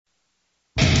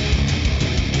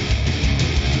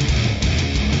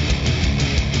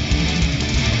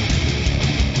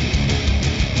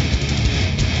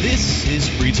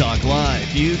Talk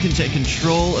Live. You can take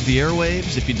control of the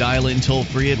airwaves if you dial in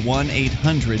toll-free at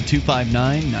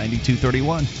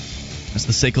 1-800-259-9231. That's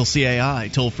the SACL CAI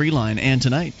toll-free line. And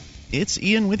tonight, it's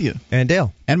Ian with you. And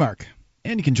Dale. And Mark.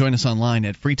 And you can join us online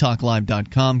at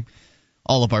freetalklive.com.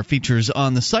 All of our features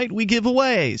on the site we give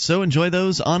away, so enjoy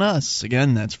those on us.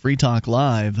 Again, that's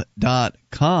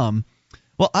freetalklive.com.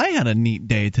 Well, I had a neat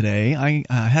day today. I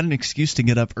had an excuse to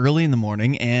get up early in the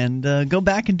morning and go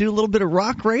back and do a little bit of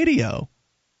rock radio.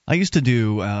 I used to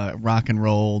do rock and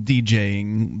roll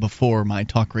DJing before my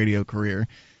talk radio career,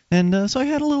 and so I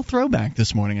had a little throwback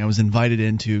this morning. I was invited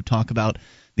in to talk about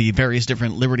the various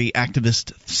different liberty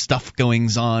activist stuff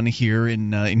goings on here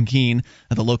in Keene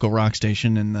at the local rock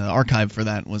station, and the archive for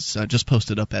that was just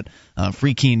posted up at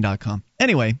freekeene.com.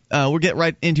 Anyway, we'll get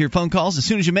right into your phone calls. As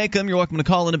soon as you make them, you're welcome to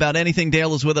call in about anything.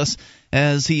 Dale is with us,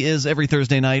 as he is every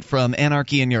Thursday night, from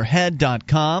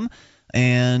anarchyinyourhead.com,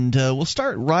 and we'll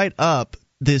start right up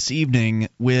this evening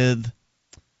with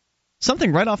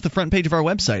something right off the front page of our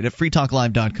website at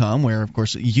freetalklive.com, where, of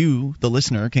course, you, the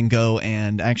listener, can go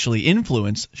and actually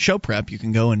influence show prep. You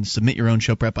can go and submit your own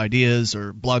show prep ideas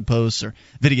or blog posts or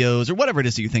videos or whatever it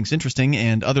is that you think is interesting,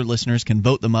 and other listeners can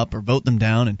vote them up or vote them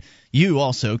down, and you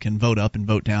also can vote up and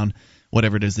vote down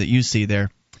whatever it is that you see there.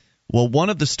 Well,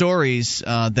 one of the stories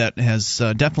that has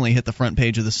definitely hit the front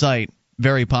page of the site,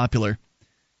 very popular,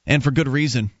 and for good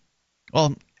reason.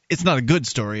 Well, it's not a good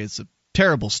story. It's a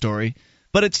terrible story.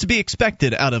 But it's to be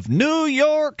expected out of New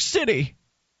York City,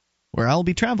 where I'll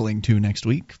be traveling to next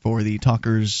week for the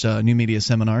Talkers New Media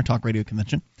Seminar, Talk Radio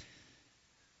Convention.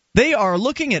 They are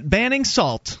looking at banning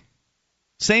salt.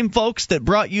 Same folks that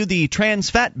brought you the trans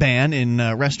fat ban in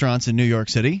restaurants in New York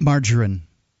City. Margarine.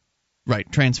 Right,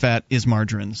 trans fat is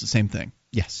margarine. It's the same thing.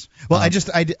 Yes. Well, I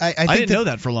didn't know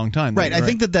that for a long time. Right. I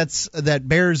think that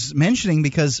bears mentioning,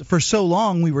 because for so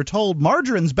long we were told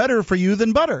margarine's better for you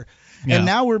than butter. Yeah. And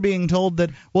now we're being told that,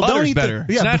 well, butter's don't eat better.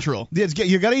 It's natural.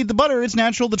 You got to eat the butter. It's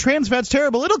natural. The trans fat's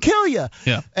terrible. It'll kill you.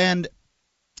 Yeah. And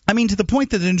I mean, to the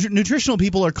point that the nutritional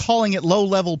people are calling it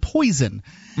low-level poison.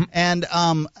 And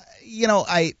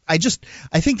I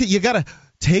think that you got to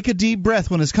take a deep breath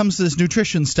when it comes to this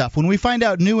nutrition stuff. When we find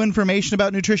out new information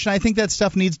about nutrition, I think that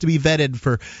stuff needs to be vetted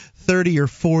for 30 or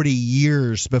 40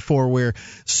 years before we're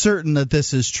certain that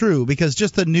this is true. Because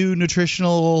just the new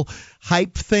nutritional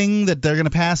hype thing that they're going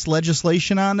to pass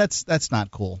legislation on, that's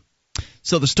not cool.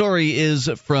 So the story is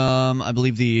from, I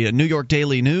believe, the New York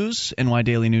Daily News,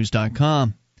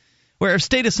 nydailynews.com, where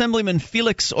State Assemblyman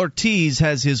Felix Ortiz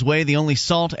has his way. The only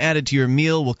salt added to your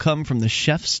meal will come from the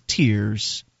chef's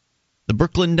tears. The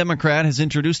Brooklyn Democrat has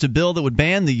introduced a bill that would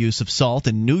ban the use of salt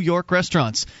in New York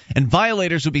restaurants, and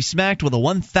violators would be smacked with a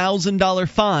 $1,000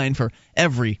 fine for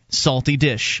every salty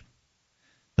dish.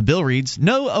 The bill reads,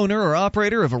 "No owner or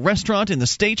operator of a restaurant in the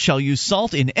state shall use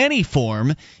salt in any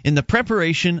form in the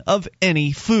preparation of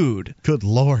any food." Good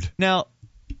Lord. Now,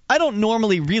 I don't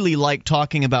normally really like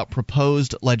talking about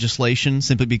proposed legislation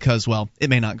simply because, well, it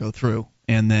may not go through,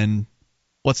 and then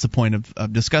what's the point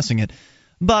of discussing it?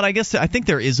 But I think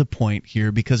there is a point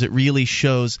here, because it really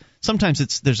shows –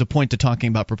 sometimes there's a point to talking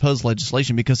about proposed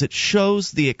legislation, because it shows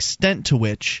the extent to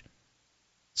which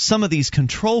some of these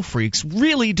control freaks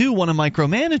really do want to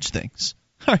micromanage things.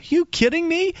 Are you kidding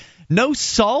me? No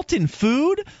salt in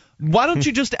food? Why don't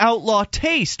you just outlaw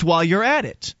taste while you're at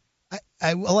it?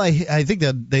 I think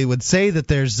that they would say that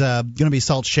there's going to be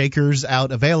salt shakers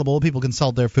out available. People can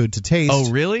salt their food to taste. Oh,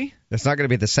 really? It's not going to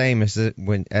be the same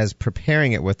as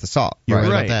preparing it with the salt. You're right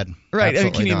about that.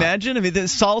 Right. Can you imagine? I mean, the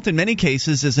salt in many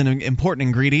cases is an important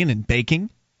ingredient in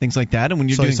baking, things like that. And when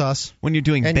you're soy doing sauce. When you're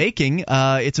doing baking,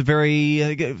 it's a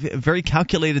very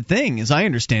calculated thing, as I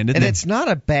understand it. And it's not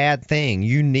a bad thing.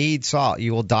 You need salt.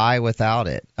 You will die without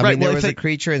it. I mean, there was a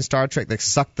creature in Star Trek that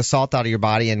sucked the salt out of your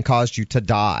body and caused you to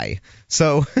die.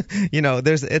 So,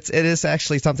 it is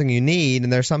actually something you need,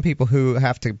 and there are some people who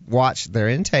have to watch their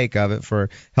intake of it for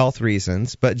health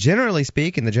reasons. But generally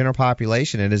speaking, the general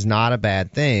population, it is not a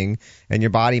bad thing, and your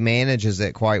body manages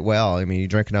it quite well. I mean, you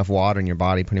drink enough water, and your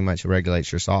body pretty much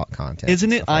regulates your salt content.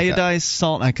 Isn't it iodized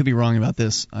salt? I could be wrong about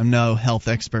this. I'm no health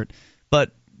expert.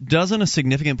 But doesn't a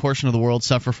significant portion of the world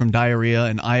suffer from diarrhea,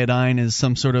 and iodine is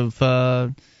some sort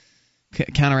of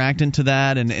counteractant to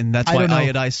that, and that's why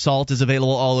iodized salt is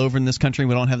available all over in this country.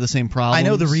 We don't have the same problems. I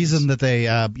know the reason that they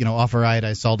offer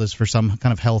iodized salt is for some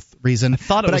kind of health reason. I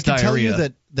thought it was diarrhea. But I can tell you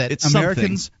that it's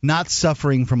Americans something. Not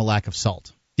suffering from a lack of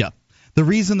salt. Yeah. The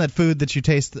reason that food that you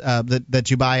taste that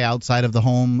you buy outside of the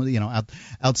home,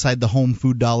 outside the home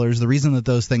food dollars, the reason that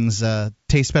those things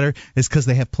taste better is because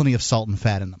they have plenty of salt and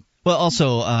fat in them. Well,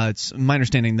 also, it's my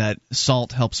understanding that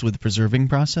salt helps with the preserving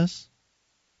process.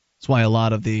 That's why a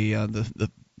lot of the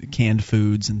canned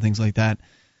foods and things like that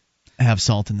have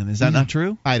salt in them. Is that not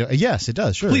true? Yes, it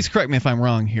does. Sure. Please correct me if I'm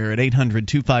wrong here at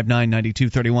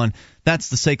 800-259-9231. That's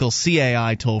the SACL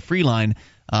CAI toll-free line.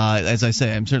 As I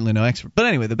say, I'm certainly no expert. But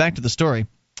anyway, back to the story.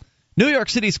 New York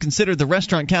City is considered the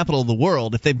restaurant capital of the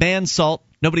world. If they banned salt,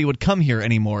 nobody would come here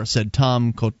anymore, said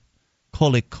Tom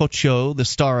Colicoccio, the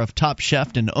star of Top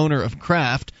Chef and owner of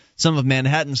Kraft. Some of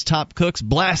Manhattan's top cooks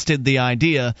blasted the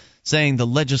idea, saying the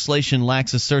legislation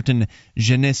lacks a certain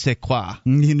je ne sais quoi.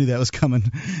 You knew that was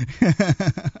coming.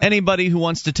 Anybody who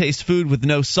wants to taste food with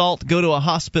no salt, go to a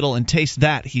hospital and taste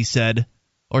that, he said.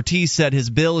 Ortiz said his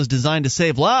bill is designed to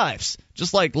save lives,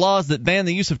 just like laws that ban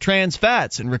the use of trans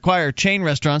fats and require chain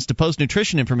restaurants to post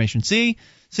nutrition information. See,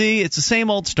 it's the same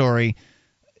old story.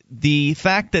 The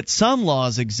fact that some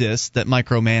laws exist that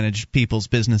micromanage people's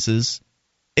businesses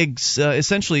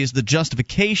essentially is the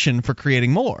justification for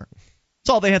creating more. That's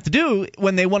all they have to do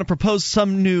when they want to propose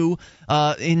some new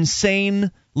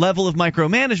insane level of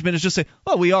micromanagement is just say,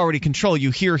 well, we already control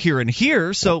you here, here, and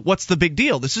here, so what's the big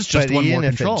deal? This is just one more control.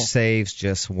 But even if it saves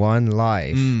just one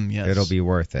life, yes. It'll be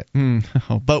worth it.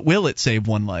 But will it save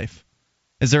one life?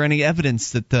 Is there any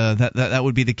evidence that that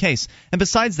would be the case? And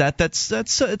besides that, it's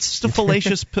just a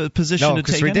fallacious position to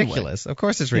take. No, it's ridiculous. Anyway. Of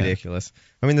course, it's ridiculous. Yeah.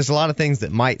 I mean, there's a lot of things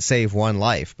that might save one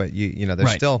life, but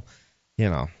there's still,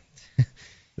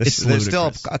 there's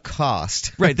still a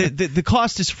cost. Right. The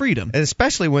cost is freedom. And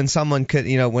especially when someone could,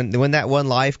 when that one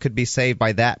life could be saved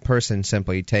by that person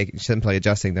simply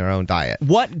adjusting their own diet.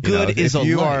 What good is a life? If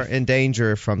you are in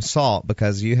danger from salt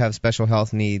because you have special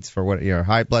health needs for your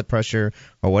high blood pressure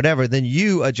or whatever, then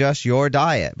you adjust your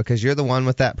diet because you're the one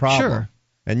with that problem. Sure.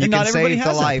 And you can save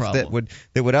the life that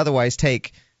would otherwise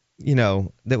take,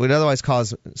 that would otherwise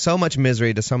cause so much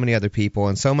misery to so many other people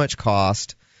and so much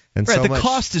cost. And right, so the much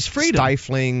cost is freedom.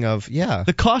 Stifling of,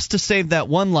 The cost to save that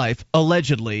one life,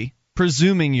 allegedly,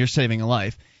 presuming you're saving a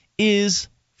life, is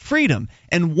freedom.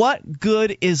 And what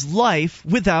good is life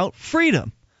without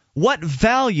freedom? What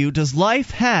value does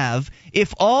life have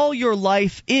if all your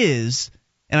life is,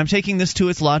 and I'm taking this to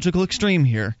its logical extreme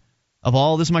here, of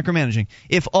all this micromanaging,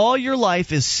 if all your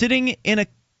life is sitting in a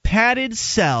padded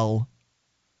cell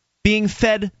being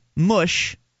fed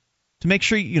mush to make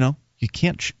sure, you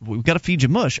can't. We've got to feed you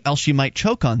mush, else you might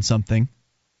choke on something.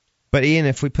 But Ian,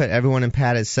 if we put everyone in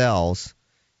padded cells,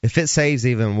 if it saves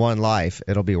even one life,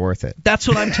 it'll be worth it. That's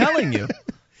what I'm telling you.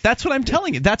 That's what I'm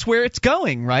telling you. That's where it's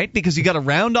going, right? Because you got to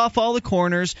round off all the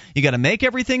corners. You got to make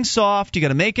everything soft. You got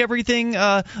to make everything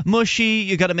mushy.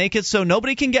 You got to make it so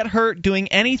nobody can get hurt doing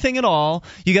anything at all.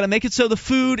 You got to make it so the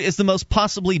food is the most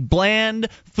possibly bland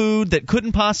food that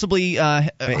couldn't possibly hurt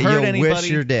anybody. You'll wish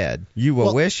you're dead. You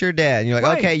will wish you're dead. And you're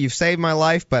like, okay, you've saved my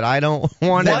life, but I don't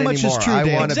want it anymore. That much is true, Dan.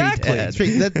 I want to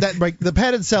be dead. The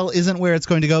padded cell isn't where it's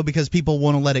going to go because people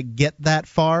won't let it get that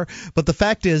far. But the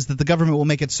fact is that the government will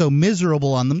make it so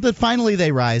miserable on them that finally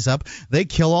they rise up, they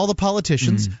kill all the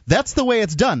politicians. That's the way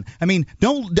it's done. I mean,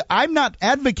 I'm not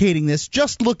advocating this.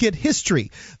 Just look at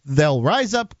history. They'll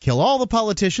rise up, kill all the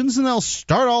politicians, and they'll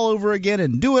start all over again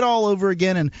and do it all over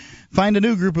again and find a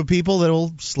new group of people that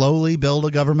will slowly build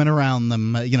a government around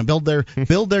them. Build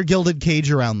their gilded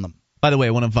cage around them. By the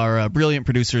way, one of our brilliant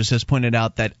producers has pointed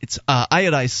out that it's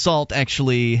iodized salt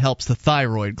actually helps the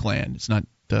thyroid gland. It's not.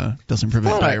 Doesn't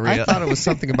prevent diarrhea. I thought it was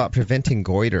something about preventing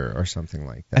goiter or something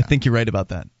like that. I think you're right about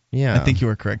that. Yeah. I think you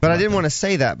were correct. But I didn't want to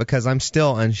say that because I'm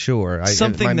still unsure. I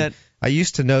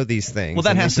used to know these things. Well,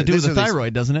 that has to do with the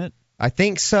thyroid, doesn't it? I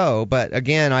think so, but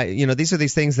again, these are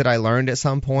these things that I learned at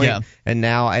some point, and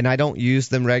I don't use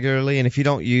them regularly. And if you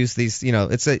don't use these,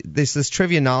 it's this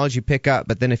trivia knowledge you pick up,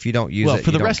 but then if you don't use it,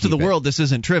 for the rest of the world, this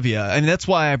isn't trivia, and that's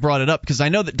why I brought it up because I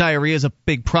know that diarrhea is a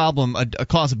big problem, a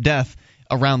cause of death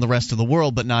around the rest of the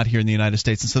world, but not here in the United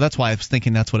States. And so that's why I was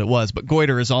thinking that's what it was. But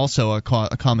goiter is also a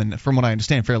common, from what I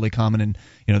understand, fairly common in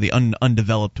the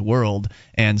undeveloped world.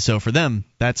 And so for them,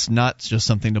 that's not just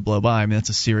something to blow by. I mean, that's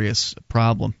a serious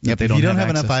problem. Yep, if you don't have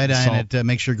enough iodine, it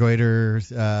makes your goiter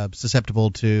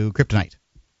susceptible to kryptonite.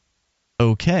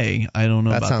 Okay, I don't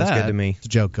know about that. That sounds good to me. It's a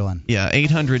joke. Go on. Yeah,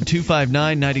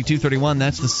 800-259-9231.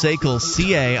 That's the SACL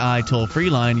CAI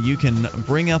toll-free line. You can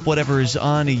bring up whatever is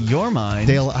on your mind.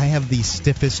 Dale, I have the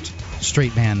stiffest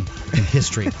straight man in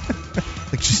history.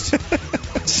 Just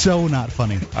so not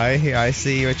funny. I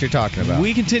see what you're talking about.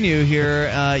 We continue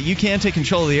here. You can take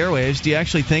control of the airwaves. Do you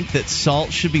actually think that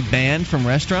salt should be banned from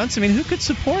restaurants? I mean, who could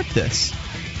support this?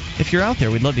 If you're out there,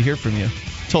 we'd love to hear from you.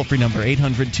 Toll-free number,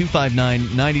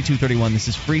 800-259-9231. This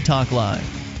is Free Talk Live.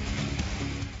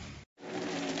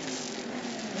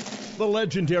 The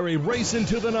legendary Race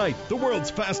Into the Night, the world's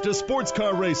fastest sports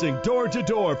car racing,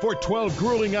 door-to-door for 12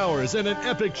 grueling hours and an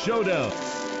epic showdown.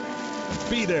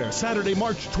 Be there Saturday,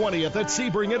 March 20th at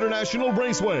Sebring International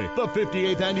Raceway. The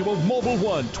 58th Annual Mobile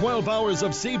One 12 Hours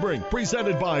of Sebring,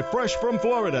 presented by Fresh from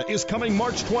Florida, is coming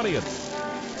March 20th.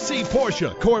 See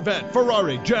Porsche, Corvette,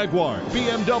 Ferrari, Jaguar,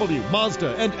 BMW,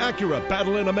 Mazda, and Acura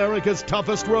battle in America's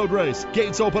toughest road race.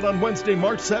 Gates open on Wednesday,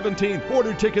 March 17th.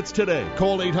 Order tickets today.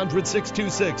 Call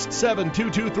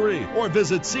 800-626-7223 or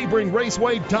visit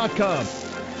SebringRaceway.com.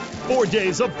 4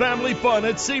 days of family fun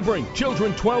at Sebring.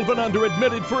 Children 12 and under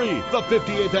admitted free. The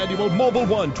 58th Annual Mobile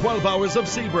One 12 Hours of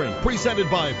Sebring,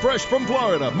 presented by Fresh from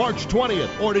Florida, March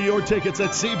 20th. Order your tickets at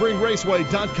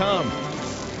SebringRaceway.com.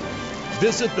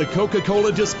 Visit the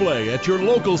Coca-Cola display at your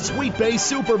local Sweet Bay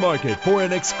supermarket for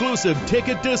an exclusive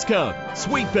ticket discount.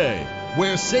 Sweet Bay,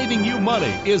 where saving you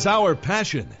money is our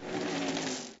passion.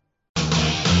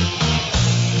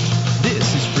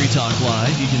 This is Free Talk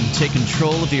Live. You can take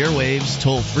control of the airwaves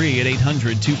toll free at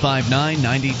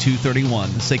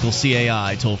 800-259-9231. The SACL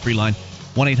CAI toll free line.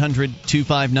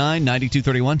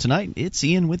 1-800-259-9231. Tonight, it's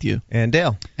Ian with you. And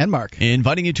Dale. And Mark.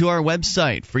 Inviting you to our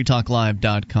website,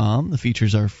 freetalklive.com. The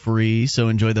features are free, so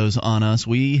enjoy those on us.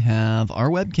 We have our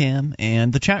webcam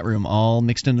and the chat room all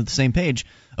mixed into the same page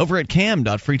over at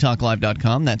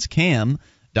cam.freetalklive.com. That's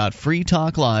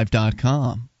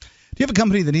cam.freetalklive.com. Do you have a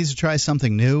company that needs to try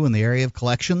something new in the area of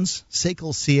collections?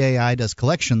 SACL CAI does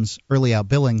collections, early out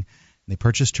billing, and they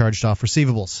purchase charged-off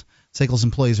receivables. SACL's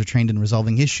employees are trained in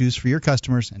resolving issues for your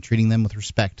customers and treating them with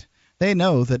respect. They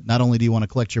know that not only do you want to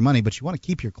collect your money, but you want to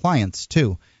keep your clients,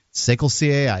 too. It's SACL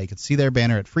CAI. You can see their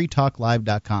banner at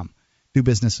freetalklive.com. Do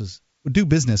business with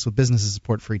businesses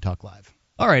support Free Talk Live.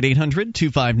 All right,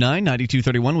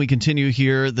 800-259-9231. We continue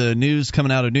here. The news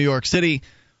coming out of New York City,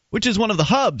 which is one of the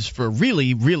hubs for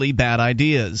really, really bad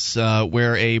ideas,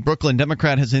 where a Brooklyn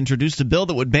Democrat has introduced a bill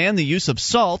that would ban the use of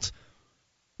salt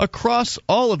across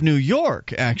all of New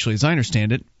York. Actually, as I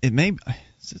understand it, it may.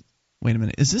 Wait a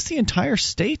minute. Is this the entire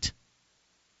state?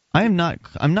 I'm not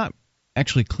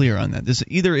actually clear on that. This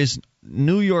either is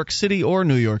New York City or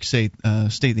New York State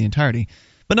the entirety.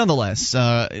 But nonetheless,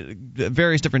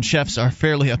 various different chefs are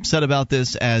fairly upset about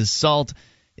this, as salt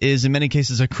is in many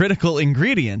cases a critical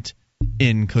ingredient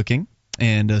in cooking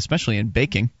and especially in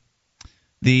baking.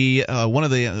 One of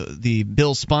the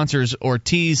bill's sponsors,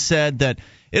 Ortiz, said that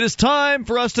it is time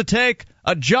for us to take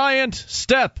a giant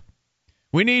step.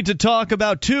 We need to talk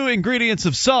about two ingredients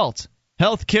of salt: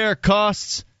 healthcare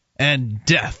costs and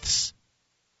deaths.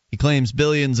 He claims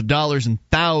billions of dollars and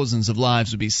thousands of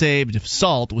lives would be saved if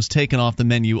salt was taken off the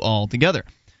menu altogether.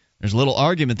 There's little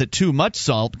argument that too much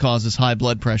salt causes high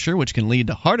blood pressure, which can lead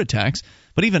to heart attacks,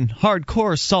 but even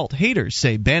hardcore salt haters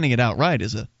say banning it outright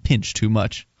is a pinch too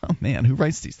much. Oh, man, who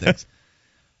writes these things?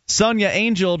 Sonia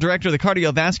Angel, director of the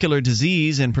Cardiovascular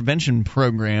Disease and Prevention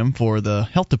Program for the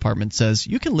Health Department, says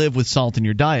you can live with salt in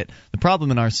your diet. The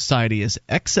problem in our society is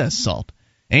excess salt.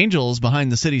 Angel is behind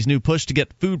the city's new push to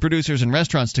get food producers and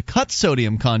restaurants to cut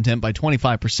sodium content by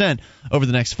 25% over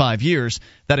the next 5 years.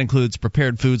 That includes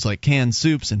prepared foods like canned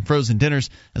soups and frozen dinners,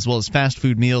 as well as fast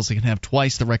food meals that can have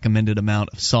twice the recommended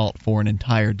amount of salt for an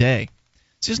entire day.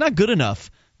 So it's not good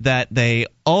enough that they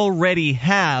already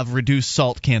have reduced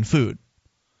salt canned food.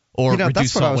 Or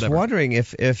that's what I was whatever. wondering.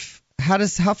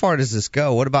 How far does this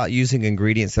go? What about using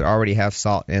ingredients that already have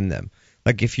salt in them?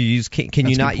 Like if you use, can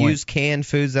you not use canned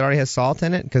foods that already have salt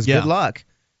in it? Because good luck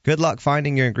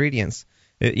finding your ingredients,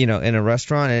 in a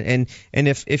restaurant. And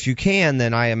if you can,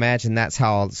 then I imagine that's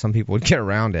how some people would get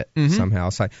around it somehow.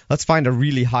 It's like, let's find a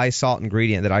really high salt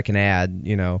ingredient that I can add,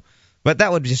 But that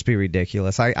would just be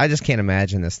ridiculous. I just can't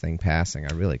imagine this thing passing.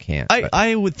 I really can't.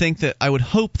 I would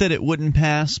hope that it wouldn't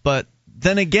pass, but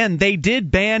then again, they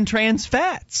did ban trans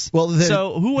fats. Well,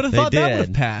 so who would have thought that would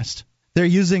have passed? They're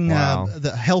using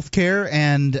the healthcare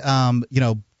and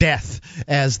death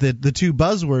as the two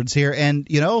buzzwords here, and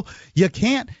you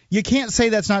can't say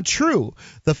that's not true.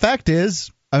 The fact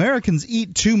is, Americans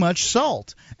eat too much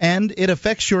salt, and it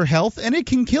affects your health, and it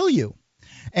can kill you.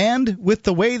 And with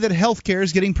the way that healthcare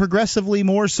is getting progressively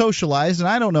more socialized, and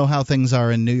I don't know how things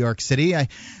are in New York City. I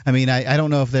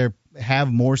don't know if they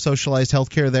have more socialized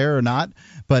healthcare there or not,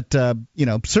 but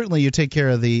certainly you take care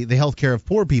of the healthcare of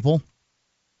poor people.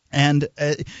 And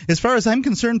as far as I'm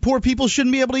concerned, poor people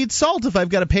shouldn't be able to eat salt if I've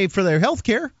got to pay for their health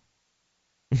care.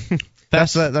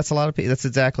 That's a lot of people. That's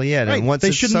exactly it. Right. And once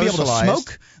they shouldn't be able to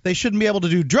smoke. They shouldn't be able to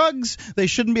do drugs. They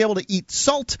shouldn't be able to eat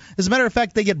salt. As a matter of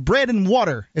fact, they get bread and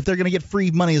water if they're going to get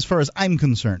free money, as far as I'm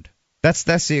concerned. That's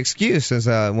the excuse. Is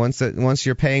once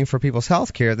you're paying for people's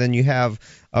health care, then you have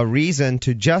a reason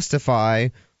to justify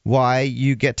why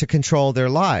you get to control their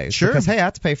lives. Sure. Because, hey, I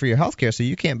have to pay for your health care, so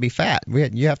you can't be fat.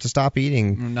 You have to stop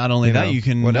eating. Not only that, you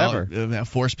can whatever.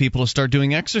 Force people to start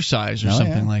doing exercise or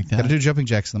something like that. Got to do jumping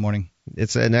jacks in the morning.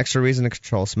 It's an extra reason to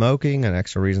control smoking, an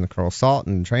extra reason to control salt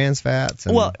and trans fats.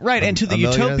 And and to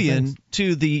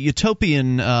the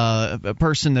utopian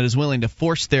person that is willing to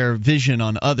force their vision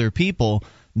on other people,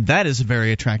 that is a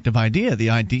very attractive idea.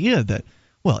 The idea that,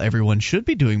 well, everyone should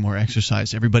be doing more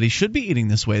exercise. Everybody should be eating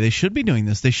this way. They should be doing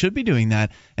this. They should be doing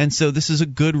that. And so this is a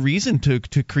good reason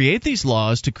to create these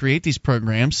laws, to create these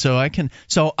programs, so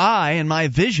I and my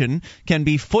vision can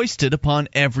be foisted upon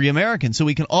every American, so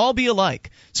we can all be alike,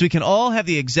 so we can all have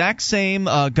the exact same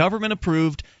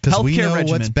government-approved health care regimen. Because we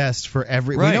know what's best for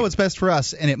we know what's best for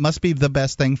us, and it must be the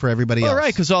best thing for everybody else. All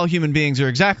right, because all human beings are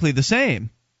exactly the same.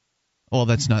 Well,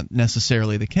 that's not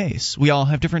necessarily the case. We all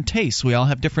have different tastes. We all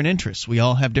have different interests. We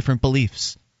all have different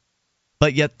beliefs.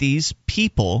 But yet these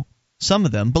people, some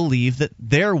of them, believe that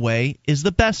their way is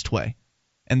the best way,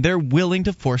 and they're willing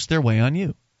to force their way on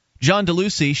you. John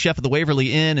DeLucy, chef of the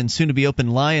Waverly Inn and soon-to-be-open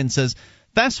Lion, says,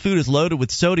 fast food is loaded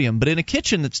with sodium, but in a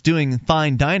kitchen that's doing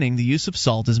fine dining, the use of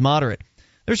salt is moderate.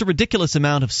 There's a ridiculous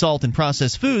amount of salt in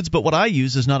processed foods, but what I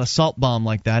use is not a salt bomb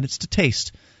like that. It's to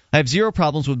taste. I have zero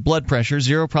problems with blood pressure,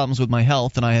 zero problems with my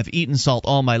health, and I have eaten salt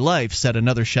all my life, said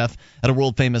another chef at a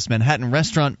world-famous Manhattan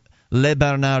restaurant, Le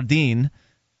Bernardin.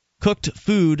 Cooked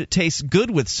food tastes good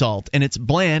with salt, and it's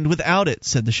bland without it,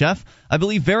 said the chef. I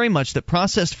believe very much that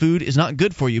processed food is not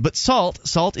good for you, but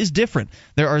salt is different.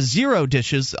 There are 0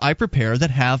 dishes I prepare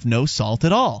that have no salt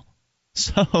at all.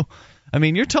 So, I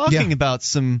mean, you're talking about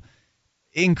some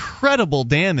incredible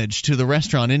damage to the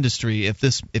restaurant industry if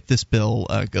this bill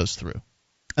goes through.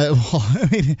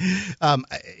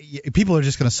 People are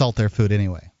just going to salt their food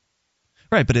anyway.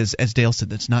 Right, but as Dale said,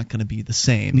 that's not going to be the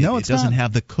same. No, it doesn't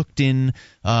have the cooked-in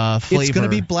flavor. It's going to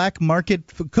be black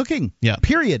market cooking. Yeah.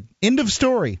 Period. End of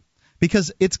story.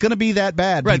 Because it's going to be that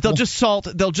bad. Right, people.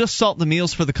 They'll just salt the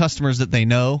meals for the customers that they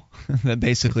know. That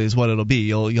basically is what it'll be.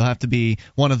 You'll have to be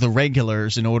one of the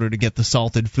regulars in order to get the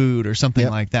salted food or something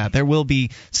like that.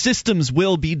 Systems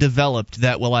will be developed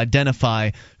that will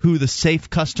identify who the safe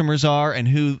customers are and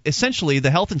who essentially the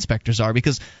health inspectors are,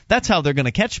 because that's how they're going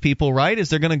to catch people, right? Is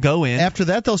they're going to go in. After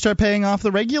that, they'll start paying off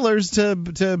the regulars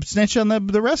to snitch on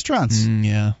the restaurants.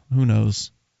 Yeah, who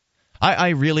knows? I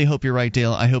really hope you're right,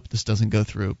 Dale. I hope this doesn't go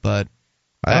through, but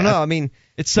I don't know. I mean,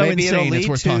 it's so insane. It's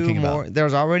worth talking about.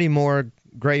 There's already more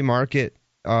gray market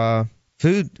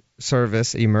food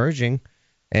service emerging,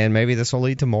 and maybe this will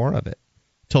lead to more of it.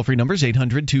 Toll-free numbers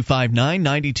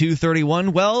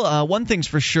 800-259-9231. Well, one thing's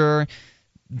for sure: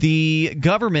 the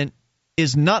government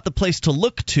is not the place to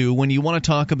look to when you want to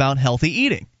talk about healthy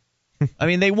eating. I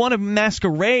mean, they want to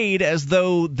masquerade as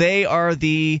though they are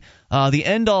the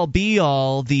end-all,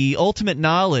 be-all, the ultimate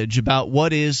knowledge about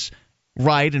what is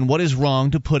right and what is wrong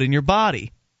to put in your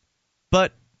body.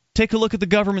 But take a look at the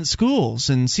government schools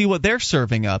and see what they're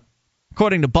serving up.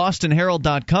 According to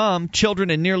BostonHerald.com,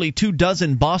 children in nearly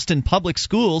 24 Boston public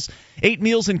schools ate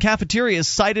meals in cafeterias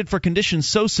cited for conditions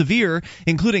so severe,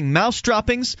 including mouse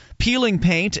droppings, peeling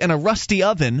paint, and a rusty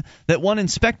oven, that one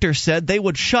inspector said they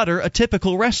would shutter a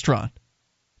typical restaurant.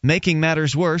 Making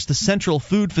matters worse, the central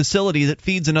food facility that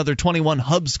feeds another 21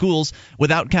 hub schools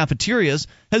without cafeterias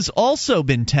has also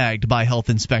been tagged by health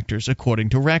inspectors,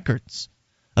 according to records.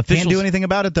 Can't do anything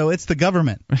about it, though. It's the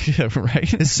government. Yeah,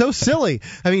 right. It's so silly.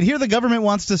 I mean, here the government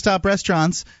wants to stop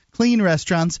restaurants, clean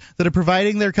restaurants, that are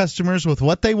providing their customers with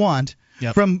what they want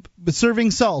from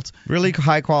serving salt. Really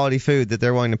high-quality food that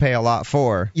they're willing to pay a lot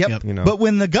for. Yep. You know. But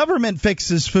when the government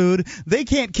fixes food, they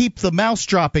can't keep the mouse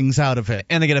droppings out of it.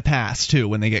 And they get a pass, too,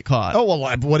 when they get caught. Oh, well,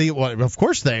 of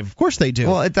course they do.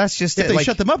 Well, that's just if they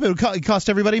shut them up, it would cost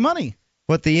everybody money.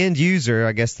 What the end user,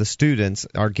 I guess the students,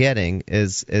 are getting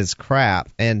is crap.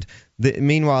 And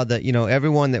meanwhile,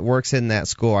 everyone that works in that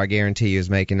school, I guarantee you, is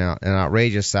making an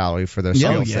outrageous salary for their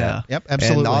skill set. Yeah. Yep,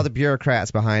 absolutely. And all the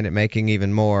bureaucrats behind it making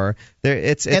even more.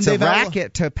 It's a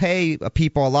racket to pay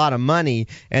people a lot of money,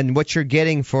 and what you're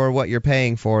getting for what you're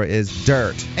paying for is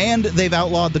dirt. And they've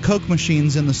outlawed the Coke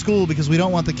machines in the school because we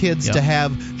don't want the kids to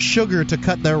have sugar to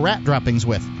cut their rat droppings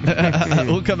with.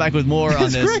 We'll come back with more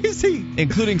on this. It's crazy.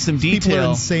 Including some detail. People are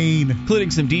insane.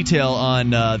 Including some detail on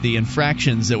the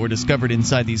infractions that were discovered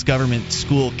inside these government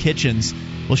school kitchens.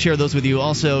 We'll share those with you.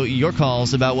 Also, your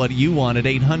calls about what you want at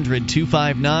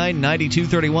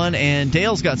 800-259-9231. And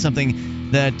Dale's got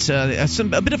something that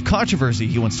a bit of controversy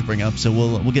he wants to bring up, so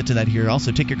we'll get to that here.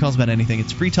 Also, take your calls about anything.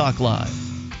 It's Free Talk Live.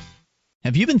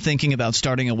 Have you been thinking about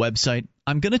starting a website?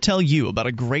 I'm going to tell you about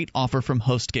a great offer from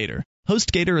HostGator.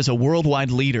 HostGator is a worldwide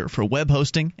leader for web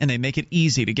hosting, and they make it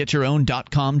easy to get your own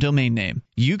 .com domain name.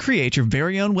 You create your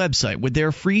very own website with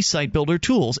their free site builder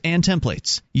tools and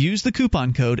templates. Use the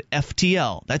coupon code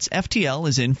FTL, that's FTL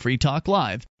as in Free Talk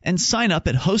Live, and sign up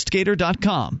at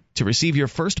HostGator.com to receive your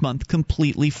first month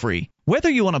completely free.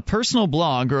 Whether you want a personal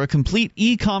blog or a complete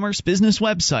e-commerce business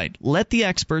website, let the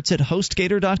experts at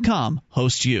HostGator.com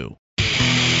host you.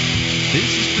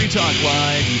 This is Free Talk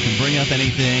Live. You can bring up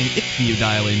anything if you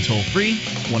dial in toll-free,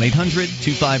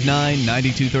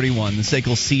 1-800-259-9231, the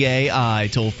SACL CAI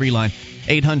toll-free line,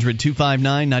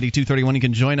 800-259-9231. You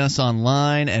can join us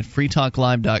online at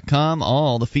freetalklive.com.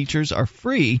 All the features are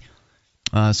free,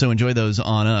 so enjoy those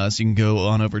on us. You can go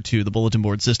on over to the bulletin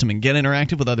board system and get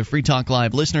interactive with other Free Talk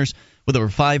Live listeners with over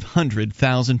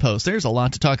 500,000 posts. There's a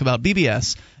lot to talk about.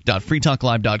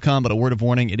 bbs.freetalklive.com, but a word of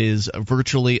warning, it is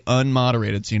virtually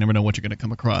unmoderated, so you never know what you're going to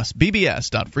come across.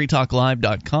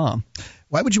 bbs.freetalklive.com.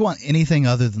 Why would you want anything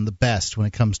other than the best when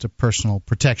it comes to personal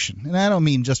protection? And I don't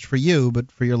mean just for you,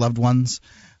 but for your loved ones.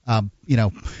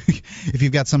 If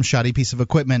you've got some shoddy piece of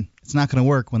equipment, it's not going to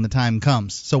work when the time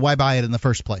comes. So why buy it in the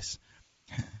first place?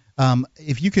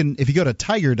 If you go to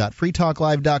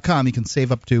tiger.freetalklive.com, you can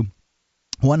save up to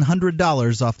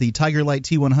 $100 off the Tiger Light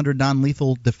T100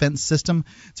 non-lethal defense system.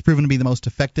 It's proven to be the most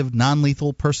effective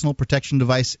non-lethal personal protection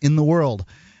device in the world.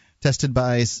 Tested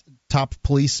by top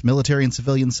police, military, and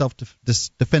civilian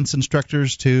self-defense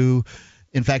instructors to,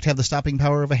 in fact, have the stopping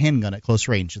power of a handgun at close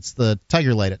range. It's the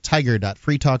Tiger Light at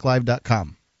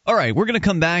tiger.freetalklive.com. All right, we're going to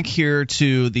come back here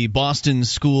to the Boston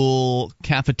school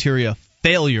cafeteria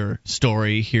failure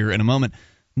story here in a moment.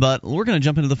 But we're going to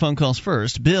jump into the phone calls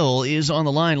first. Bill is on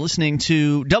the line listening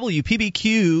to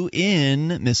WPBQ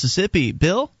in Mississippi.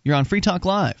 Bill, you're on Free Talk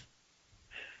Live.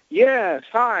 Yes,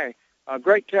 hi.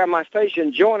 Great to have my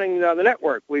station joining the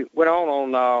network. We went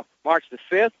on March the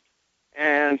 5th,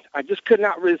 and I just could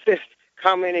not resist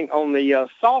commenting on the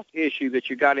salt issue that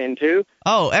you got into.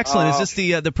 Oh, excellent. Is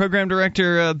this the program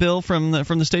director, Bill, from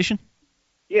the station?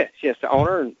 Yes, the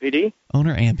owner and PD.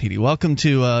 Owner and PD. Welcome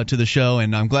to the show,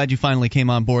 and I'm glad you finally came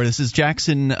on board. This is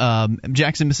Jackson,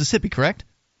 Mississippi, correct?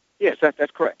 Yes,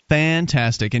 that's correct.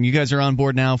 Fantastic. And you guys are on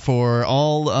board now for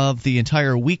all of the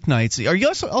entire weeknights. Are you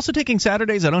also taking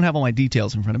Saturdays? I don't have all my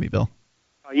details in front of me, Bill.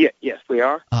 Yes, we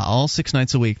are. All 6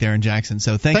 nights a week there in Jackson.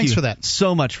 So thanks you for that.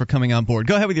 So much for coming on board.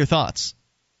 Go ahead with your thoughts.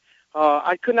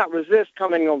 I could not resist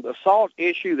commenting on the salt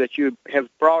issue that you have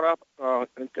brought up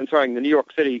concerning the New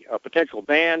York City potential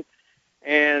ban.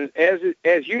 And as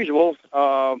usual,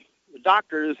 the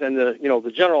doctors and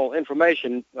the general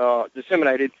information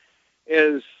disseminated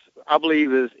is, I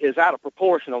believe, is out of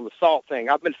proportion on the salt thing.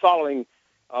 I've been following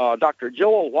Dr.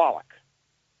 Joel Wallach.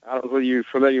 I don't know whether you're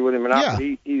familiar with him or not. Yeah. But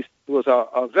he was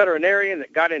a veterinarian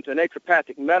that got into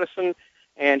naturopathic medicine.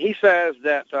 And he says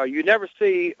that you never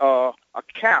see a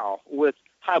cow with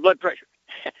high blood pressure,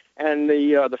 and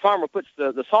the farmer puts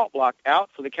the salt block out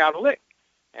for the cow to lick,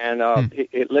 and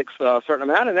it licks a certain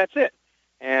amount, and that's it.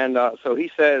 And so he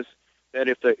says that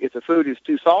if the food is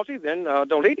too salty, then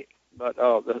don't eat it. But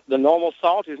the normal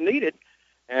salt is needed,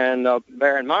 and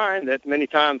bear in mind that many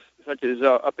times, such as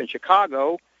up in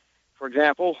Chicago, for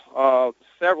example,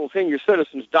 several senior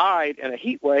citizens died in a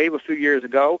heat wave a few years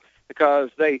ago because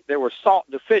they were salt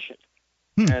deficient.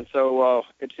 And so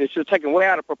it's just taken way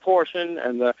out of proportion,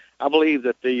 and I believe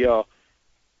that the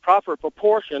proper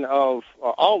proportion of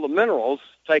all the minerals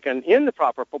taken in the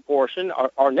proper proportion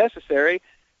are necessary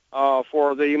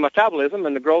for the metabolism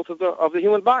and the growth of the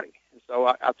human body. And so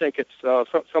I think it's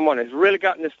someone has really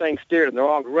gotten this thing steered in the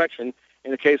wrong direction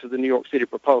in the case of the New York City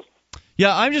proposal.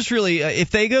 Yeah, I'm just really,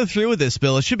 if they go through with this,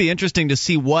 Bill, it should be interesting to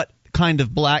see what kind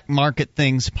of black market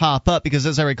things pop up, because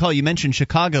as I recall, you mentioned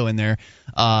Chicago in there.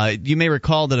 You may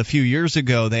recall that a few years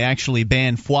ago they actually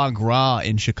banned foie gras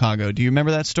in Chicago. Do you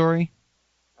remember that story?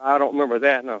 I don't remember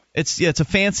that, no. It's a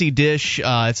fancy dish.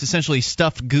 It's essentially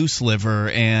stuffed goose liver,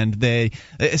 and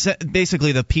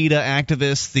basically the PETA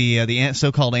activists, the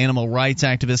so-called animal rights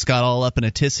activists, got all up in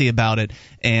a tizzy about it,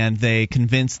 and they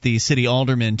convinced the city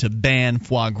alderman to ban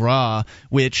foie gras,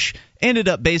 which ended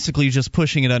up basically just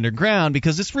pushing it underground,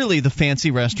 because it's really the fancy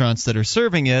restaurants that are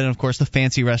serving it, and of course the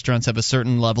fancy restaurants have a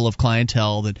certain level of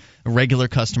clientele, that regular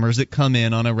customers that come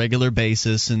in on a regular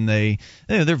basis, and they're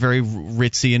very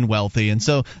ritzy and wealthy, and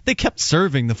so they kept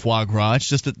serving the foie gras. It's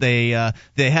just that they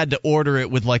had to order it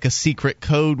with like a secret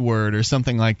code word or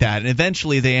something like that, and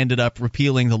eventually they ended up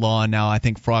repealing the law, and now I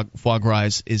think foie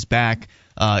gras is back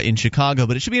in Chicago.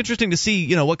 But it should be interesting to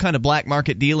see, what kind of black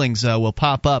market dealings will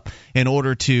pop up in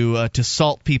order to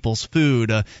salt people's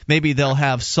food. Maybe they'll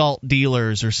have salt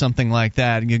dealers or something like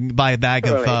that. You can buy a bag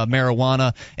of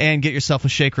marijuana and get yourself a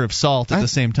shaker of salt at the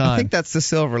same time. I think that's the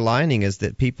silver lining, is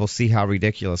that people see how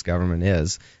ridiculous government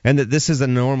is, and that this is a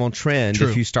normal trend. True.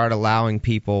 If you start allowing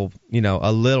people,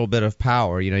 a little bit of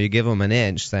power, you give them an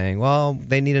inch, saying, well,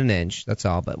 they need an inch, that's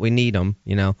all, but we need them,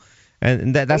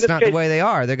 and that's not the way they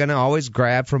are. They're going to always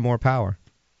grab for more power.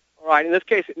 Right. In this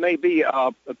case, it may be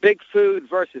a big food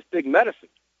versus big medicine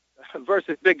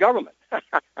versus big government.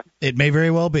 It may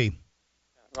very well be.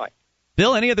 Right.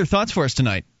 Bill, any other thoughts for us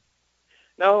tonight?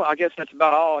 No, I guess that's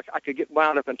about all. I could get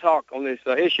wound up and talk on this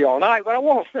issue all night, but I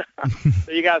won't. So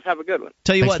you guys have a good one.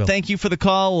 Tell you Thanks, what, Phil. Thank you for the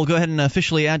call. We'll go ahead and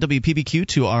officially add WPBQ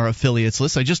to our affiliates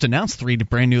list. I just announced 3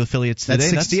 brand new affiliates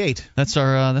today. That's 68. That's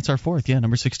our fourth,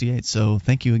 number 68. So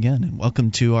thank you again, and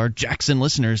welcome to our Jackson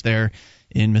listeners there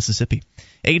in Mississippi.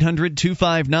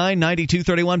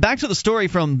 800-259-9231. Back to the story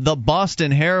from the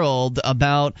Boston Herald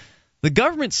about the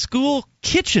government school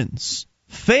kitchens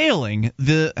failing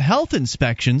the health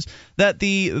inspections that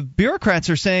the bureaucrats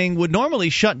are saying would normally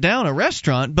shut down a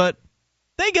restaurant, but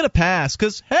they get a pass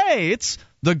because, hey, it's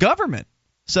the government.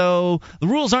 So the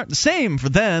rules aren't the same for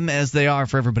them as they are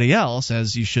for everybody else,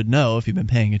 as you should know if you've been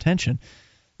paying attention.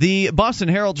 The Boston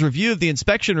Herald's review of the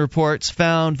inspection reports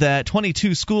found that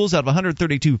 22 schools out of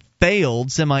 132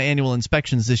 failed semi-annual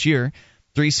inspections this year.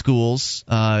 3 schools,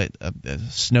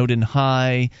 Snowden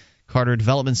High, Carter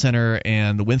Development Center,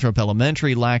 and the Winthrop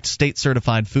Elementary, lacked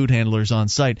state-certified food handlers on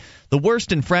site. The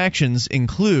worst infractions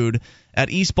include, at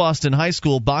East Boston High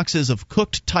School, boxes of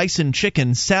cooked Tyson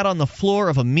chicken sat on the floor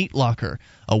of a meat locker.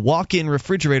 A walk-in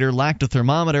refrigerator lacked a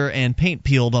thermometer, and paint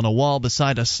peeled on a wall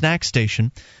beside a snack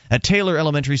station. At Taylor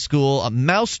Elementary School,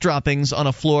 mouse droppings on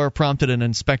a floor prompted an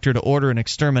inspector to order an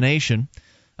extermination.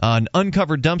 An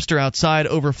uncovered dumpster outside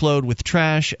overflowed with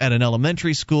trash at an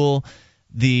elementary school.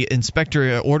 The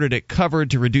inspector ordered it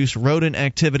covered to reduce rodent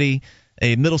activity.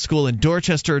 A middle school in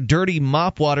Dorchester, dirty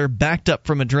mop water backed up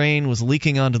from a drain was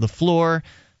leaking onto the floor.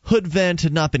 Hood vent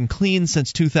had not been cleaned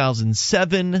since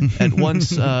 2007 at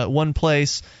one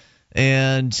place.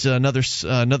 And another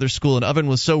school, an oven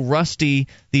was so rusty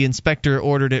the inspector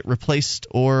ordered it replaced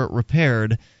or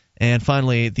repaired. And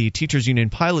finally, the Teachers Union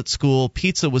Pilot School,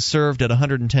 pizza was served at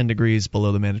 110 degrees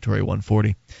below the mandatory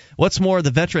 140. What's more, the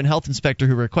veteran health inspector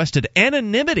who requested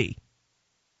anonymity.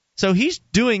 So he's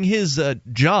doing his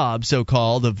job,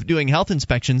 so-called, of doing health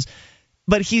inspections,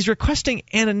 but he's requesting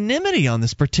anonymity on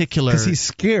this particular... Because he's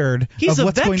scared he's of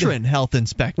a veteran health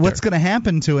inspector. What's going to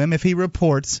happen to him if he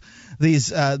reports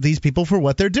these people for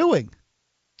what they're doing.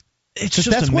 It's just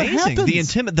that's amazing. What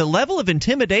happens. The level of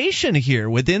intimidation here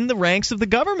within the ranks of the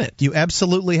government. You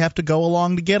absolutely have to go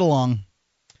along to get along.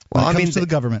 Well, I mean, to the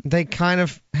government, they kind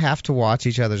of have to watch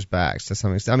each other's backs to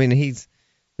some extent. I mean,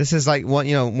 this is like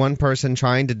one person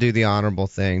trying to do the honorable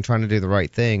thing, trying to do the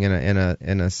right thing in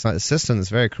a system that's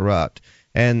very corrupt.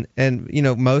 And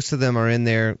most of them are in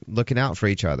there looking out for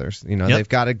each other. They've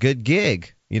got a good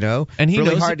gig. And he really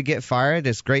knows hard to get fired.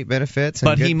 It's great benefits, and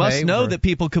but good he must pay know that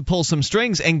people could pull some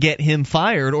strings and get him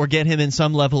fired or get him in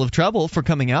some level of trouble for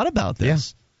coming out about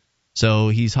this. Yeah. So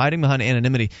he's hiding behind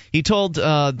anonymity. He told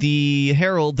the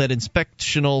Herald that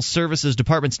Inspectional Services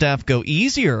Department staff go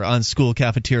easier on school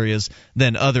cafeterias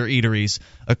than other eateries,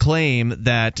 a claim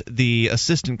that the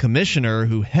assistant commissioner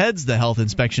who heads the health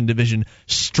inspection division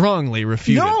strongly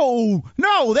refuted.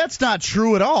 No, that's not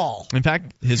true at all. In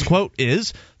fact, his quote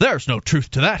is, "There's no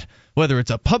truth to that. Whether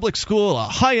it's a public school, a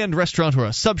high-end restaurant, or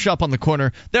a sub shop on the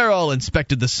corner, they're all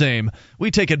inspected the same.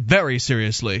 We take it very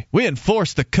seriously. We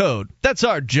enforce the code. That's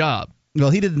our job."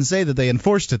 Well, he didn't say that they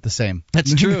enforced it the same.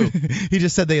 That's true. He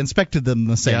just said they inspected them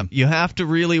the same. Yeah, you have to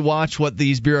really watch what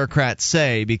these bureaucrats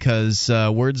say because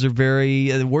words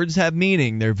have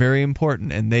meaning. They're very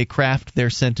important, and they craft their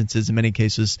sentences in many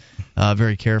cases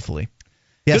very carefully.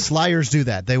 Yes, liars do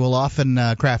that. They will often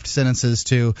craft sentences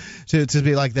to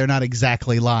be like they're not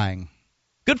exactly lying.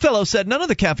 Goodfellow said none of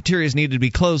the cafeterias needed to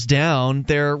be closed down.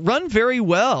 They're run very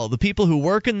well. The people who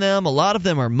work in them, a lot of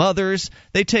them are mothers.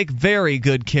 They take very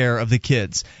good care of the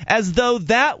kids. As though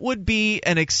that would be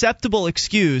an acceptable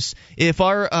excuse if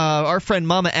our friend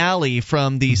Mama Allie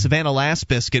from the Savannah Last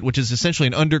Biscuit, which is essentially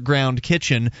an underground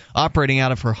kitchen operating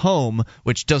out of her home,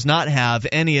 which does not have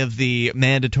any of the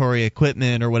mandatory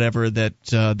equipment or whatever that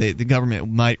the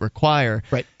government might require.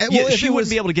 Right. She wouldn't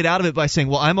be able to get out of it by saying,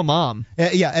 well, I'm a mom.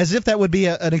 As if that would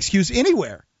be an excuse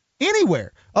anywhere.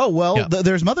 Oh, well, yeah.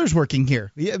 There's mothers working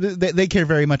here. Yeah, they care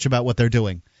very much about what they're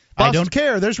doing. I don't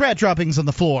care. There's rat droppings on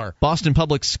the floor. Boston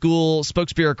Public School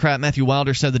spokesbureaucrat Matthew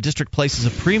Wilder said the district places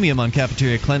a premium on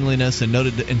cafeteria cleanliness and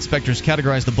noted that inspectors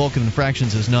categorize the bulk of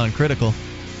infractions as non-critical.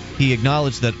 He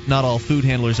acknowledged that not all food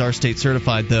handlers are state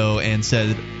certified, though, and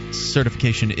said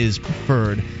certification is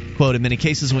preferred. Quote, in many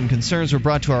cases when concerns were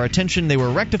brought to our attention, they were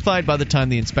rectified by the time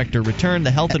the inspector returned.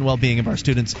 The health and well-being of our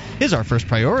students is our first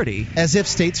priority. As if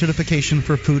state certification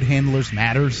for food handlers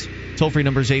matters. Toll-free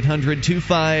number is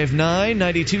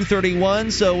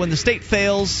 800-259-9231. So when the state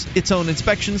fails its own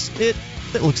inspections, it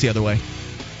looks the other way.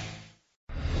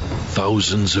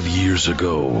 Thousands of years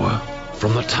ago,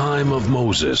 from the time of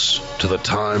Moses to the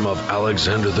time of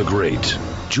Alexander the Great,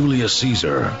 Julius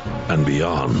Caesar, and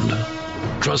beyond,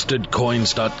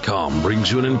 TrustedCoins.com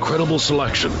brings you an incredible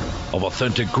selection of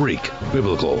authentic Greek,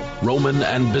 Biblical, Roman,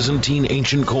 and Byzantine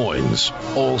ancient coins,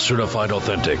 all certified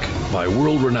authentic by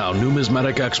world-renowned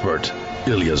numismatic expert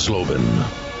Ilya Zlobin.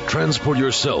 Transport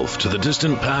yourself to the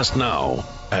distant past now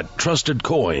at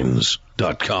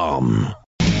TrustedCoins.com.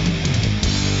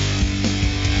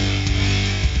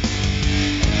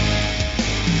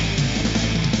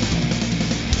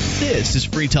 This is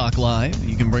Free Talk Live.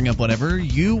 You can bring up whatever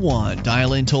you want.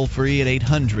 Dial in toll-free at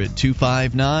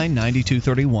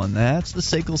 800-259-9231. That's the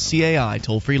SACL CAI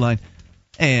toll-free line.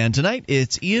 And tonight,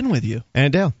 it's Ian with you.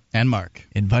 And Dale. And Mark.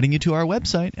 Inviting you to our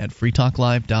website at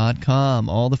freetalklive.com.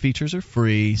 All the features are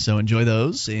free, so enjoy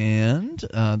those. And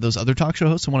those other talk show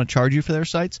hosts who want to charge you for their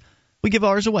sites, we give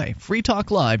ours away.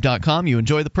 freetalklive.com. You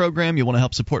enjoy the program, you want to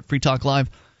help support Free Talk Live,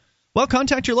 well,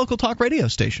 contact your local talk radio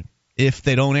station if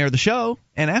they don't air the show,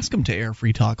 and ask them to air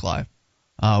Free Talk Live.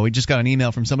 We just got an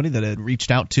email from somebody that had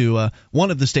reached out to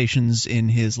one of the stations in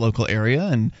his local area,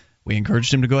 and we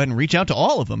encouraged him to go ahead and reach out to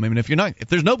all of them. I mean, if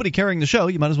there's nobody carrying the show,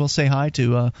 you might as well say hi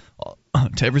to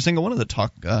every single one of the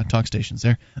talk stations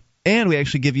there. And we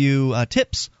actually give you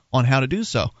tips on how to do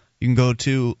so. You can go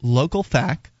to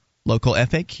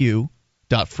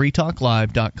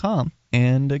localfaq.freetalklive.com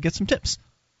and get some tips.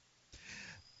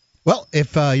 Well,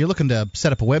 if you're looking to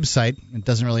set up a website, it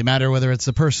doesn't really matter whether it's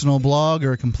a personal blog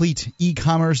or a complete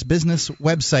e-commerce business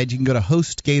website. You can go to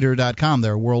HostGator.com.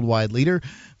 They're a worldwide leader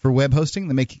for web hosting.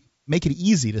 They make it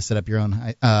easy to set up your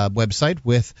own website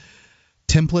with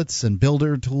templates and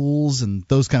builder tools and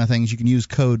those kind of things. You can use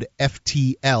code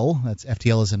FTL. That's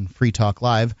FTL as in Free Talk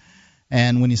Live.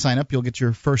 And when you sign up, you'll get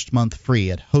your first month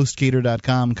free at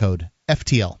HostGator.com, code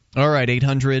FTL. All right,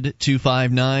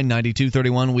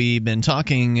 800-259-9231. We've been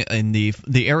talking in the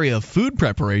area of food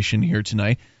preparation here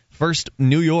tonight. First,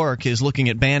 New York is looking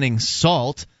at banning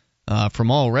salt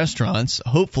from all restaurants.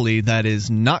 Hopefully that is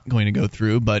not going to go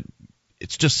through, but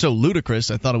it's just so ludicrous,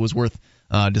 I thought it was worth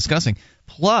discussing.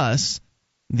 Plus,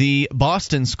 the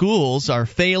Boston schools are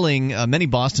failing. Many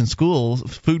Boston schools,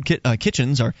 food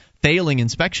kitchens are failing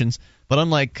inspections. But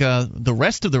unlike the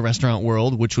rest of the restaurant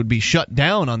world, which would be shut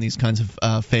down on these kinds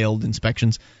of failed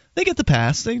inspections, they get the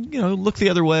pass. They look the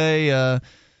other way.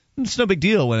 It's no big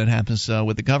deal when it happens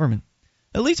with the government.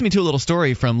 It leads me to a little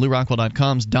story from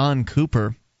LouRockwell.com's Don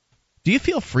Cooper. Do you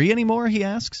feel free anymore, he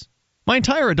asks. My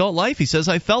entire adult life, he says,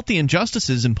 I've felt the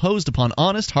injustices imposed upon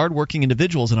honest, hardworking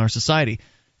individuals in our society.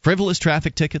 Frivolous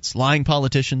traffic tickets, lying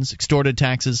politicians, extorted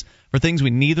taxes for things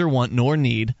we neither want nor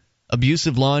need,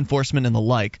 abusive law enforcement, and the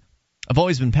like. I've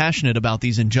always been passionate about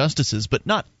these injustices, but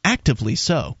not actively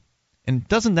so. And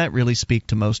doesn't that really speak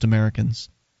to most Americans?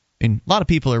 I mean, a lot of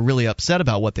people are really upset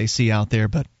about what they see out there,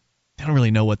 but they don't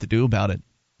really know what to do about it.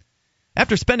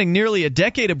 After spending nearly a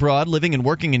decade abroad living and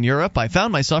working in Europe, I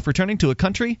found myself returning to a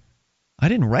country I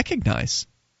didn't recognize.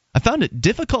 I found it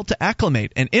difficult to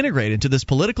acclimate and integrate into this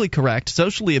politically correct,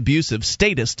 socially abusive,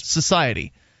 statist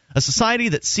society. A society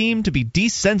that seemed to be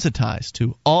desensitized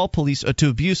to all police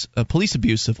abuse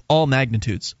of all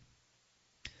magnitudes.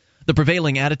 The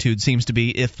prevailing attitude seems to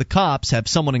be if the cops have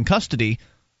someone in custody,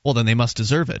 well, then they must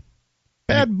deserve it.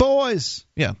 Bad boys.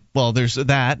 Yeah, well, there's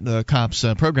that, the cops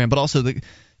program, but also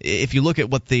if you look at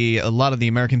what a lot of the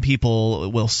American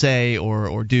people will say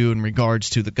or do in regards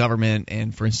to the government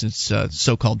and, for instance,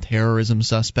 so-called terrorism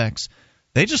suspects,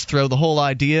 they just throw the whole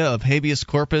idea of habeas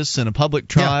corpus and a public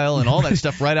trial and all that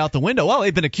stuff right out the window. Well,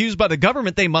 they've been accused by the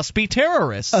government; they must be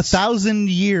terrorists. 1,000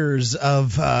 years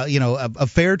of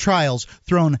fair trials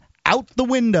thrown out the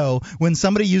window when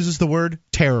somebody uses the word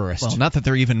terrorist. Well, not that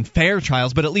they're even fair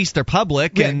trials, but at least they're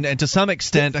public and to some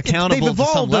extent accountable to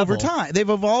some level. They've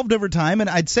evolved over time, and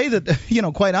I'd say that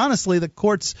quite honestly, the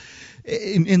courts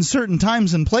in certain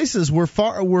times and places were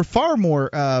far more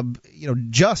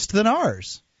just than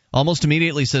ours. Almost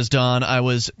immediately, says Don, I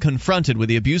was confronted with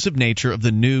the abusive nature of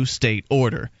the new state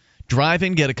order. Drive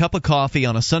in, get a cup of coffee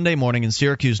on a Sunday morning in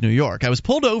Syracuse, New York. I was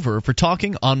pulled over for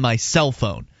talking on my cell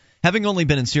phone. Having only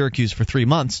been in Syracuse for 3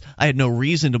 months, I had no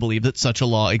reason to believe that such a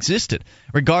law existed.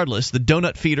 Regardless, the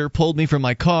donut feeder pulled me from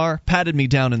my car, patted me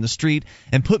down in the street,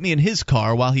 and put me in his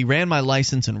car while he ran my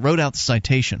license and wrote out the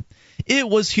citation. It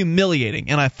was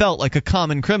humiliating, and I felt like a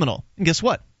common criminal. And guess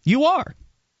what? You are.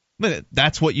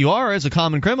 That's what you are as a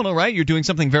common criminal, right? You're doing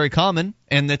something very common,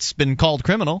 and that's been called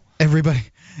criminal.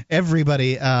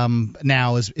 Everybody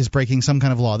now is breaking some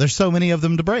kind of law. There's so many of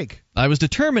them to break. I was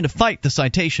determined to fight the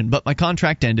citation, but my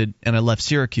contract ended, and I left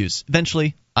Syracuse.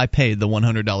 Eventually, I paid the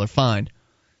 $100 fine.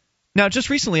 Now,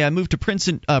 just recently, I moved to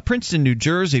Princeton, New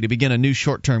Jersey to begin a new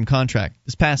short-term contract.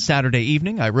 This past Saturday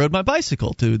evening, I rode my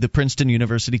bicycle to the Princeton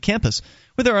University campus,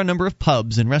 where there are a number of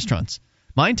pubs and restaurants.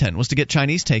 My intent was to get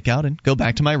Chinese takeout and go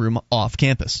back to my room off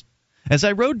campus. As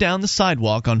I rode down the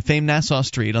sidewalk on famed Nassau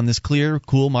Street on this clear,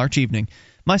 cool March evening,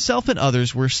 myself and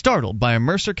others were startled by a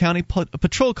Mercer County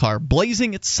patrol car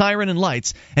blazing its siren and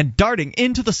lights and darting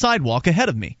into the sidewalk ahead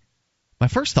of me. My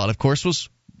first thought, of course, was,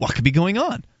 what could be going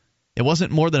on? It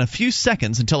wasn't more than a few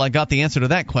seconds until I got the answer to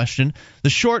that question. The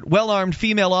short, well-armed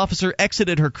female officer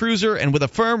exited her cruiser, and with a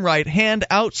firm right hand,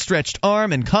 outstretched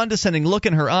arm, and condescending look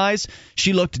in her eyes,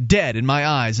 she looked dead in my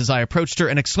eyes as I approached her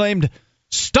and exclaimed,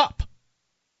 "Stop!"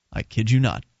 I kid you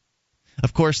not.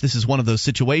 Of course, this is one of those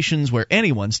situations where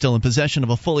anyone still in possession of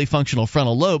a fully functional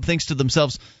frontal lobe thinks to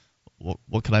themselves,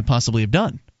 what could I possibly have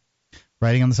done?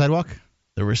 Riding on the sidewalk?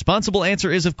 The responsible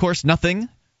answer is, of course, nothing.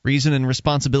 Reason and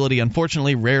responsibility,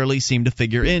 unfortunately, rarely seem to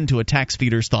figure into a tax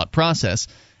feeder's thought process.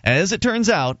 As it turns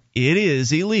out, it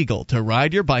is illegal to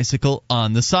ride your bicycle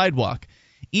on the sidewalk.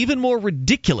 Even more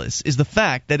ridiculous is the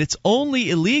fact that it's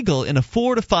only illegal in a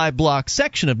 4 to 5 block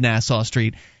section of Nassau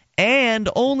Street and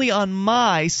only on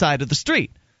my side of the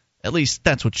street. At least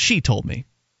that's what she told me.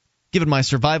 Given my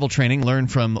survival training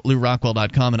learned from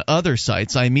LouRockwell.com and other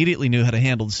sites, I immediately knew how to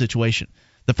handle the situation.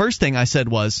 The first thing I said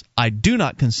was, I do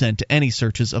not consent to any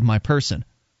searches of my person.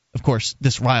 Of course,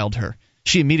 this riled her.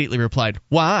 She immediately replied,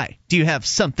 why? Do you have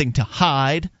something to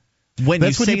hide?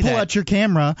 That's when you pull out your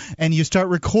camera and you start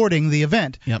recording the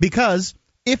event. Yep. Because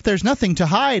if there's nothing to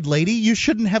hide, lady, you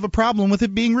shouldn't have a problem with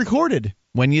it being recorded.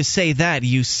 When you say that,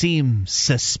 you seem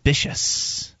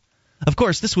suspicious. Of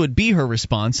course, this would be her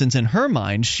response, since in her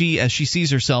mind, as she sees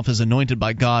herself as anointed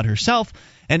by God herself,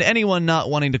 and anyone not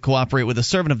wanting to cooperate with a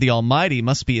servant of the Almighty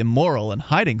must be immoral and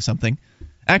hiding something.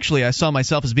 Actually, I saw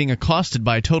myself as being accosted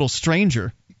by a total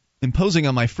stranger, imposing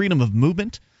on my freedom of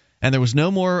movement, and was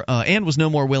no more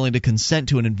willing to consent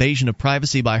to an invasion of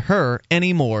privacy by her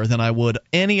any more than I would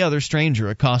any other stranger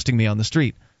accosting me on the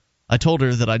street. I told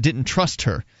her that I didn't trust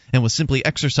her and was simply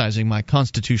exercising my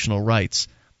constitutional rights.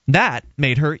 That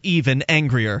made her even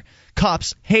angrier.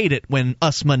 Cops hate it when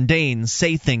us mundanes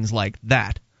say things like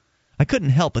that. I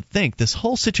couldn't help but think this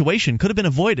whole situation could have been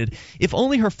avoided if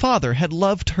only her father had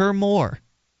loved her more.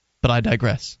 But I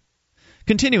digress.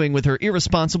 Continuing with her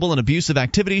irresponsible and abusive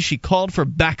activities, she called for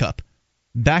backup.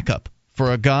 Backup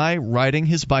for a guy riding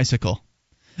his bicycle.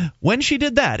 When she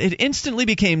did that, it instantly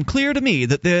became clear to me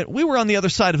that we were on the other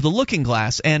side of the looking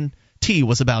glass and tea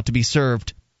was about to be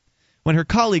served. When her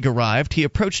colleague arrived, he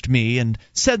approached me and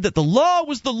said that the law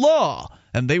was the law,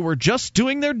 and they were just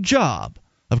doing their job.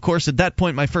 Of course, at that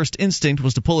point, my first instinct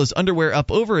was to pull his underwear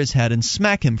up over his head and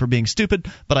smack him for being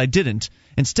stupid, but I didn't.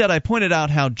 Instead, I pointed out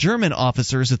how German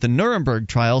officers at the Nuremberg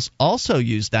trials also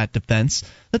used that defense,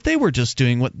 that they were just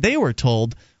doing what they were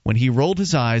told, when he rolled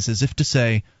his eyes as if to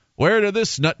say, "Where did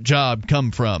this nut job come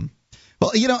from?"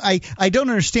 Well, I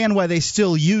don't understand why they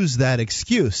still use that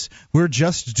excuse. We're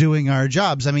just doing our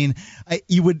jobs. I mean,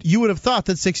 you would have thought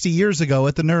that 60 years ago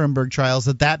at the Nuremberg trials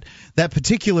that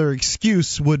particular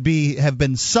excuse would have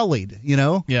been sullied,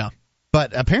 Yeah.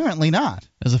 But apparently not.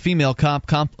 As a female cop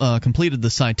completed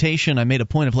the citation, I made a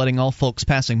point of letting all folks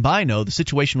passing by know the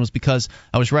situation was because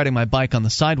I was riding my bike on the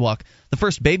sidewalk. The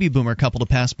first baby boomer couple to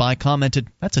pass by commented,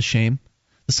 "That's a shame.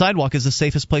 The sidewalk is the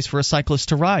safest place for a cyclist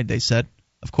to ride," they said.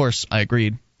 Of course, I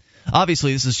agreed.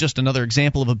 Obviously, this is just another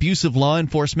example of abusive law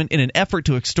enforcement in an effort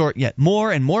to extort yet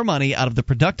more and more money out of the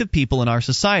productive people in our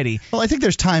society. Well, I think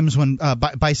there's times when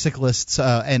bicyclists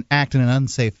act in an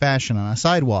unsafe fashion on a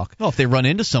sidewalk. Well, if they run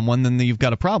into someone, then you've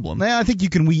got a problem. Yeah, I think you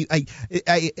can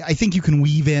I think you can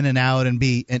weave in and out and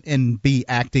be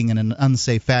acting in an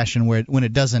unsafe fashion when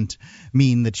it doesn't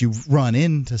mean that you run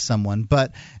into someone.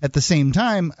 But at the same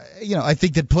time, I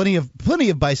think that plenty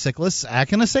of bicyclists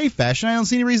act in a safe fashion. I don't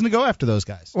see any reason to go after those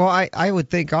guys. Well, I would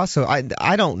think also,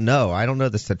 I don't know. I don't know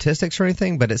the statistics or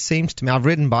anything, but it seems to me, I've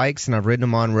ridden bikes and I've ridden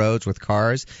them on roads with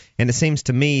cars, and it seems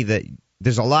to me that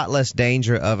there's a lot less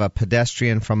danger of a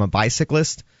pedestrian from a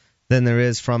bicyclist than there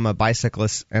is from a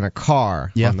bicyclist and a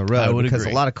car on the road. I would because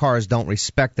agree. A lot of cars don't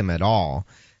respect them at all.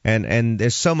 And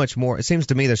there's so much more. It seems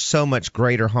to me there's so much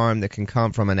greater harm that can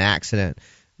come from an accident,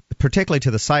 particularly to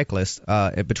the cyclist,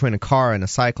 between a car and a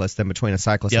cyclist than between a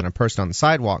cyclist and a person on the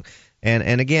sidewalk.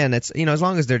 And again, it's, as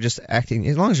long as they're just acting,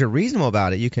 as long as you're reasonable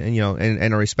about it, you can,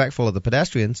 and are respectful of the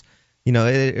pedestrians,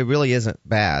 it really isn't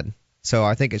bad. So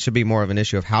I think it should be more of an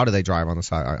issue of how do they drive on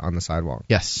the sidewalk.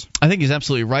 Yes, I think he's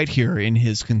absolutely right here in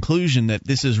his conclusion that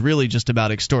this is really just about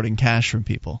extorting cash from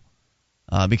people.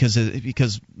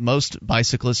 Because most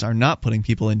bicyclists are not putting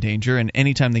people in danger, and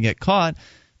anytime they get caught,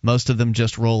 most of them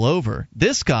just roll over.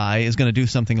 This guy is going to do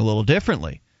something a little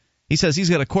differently. He says he's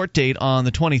got a court date on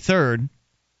the 23rd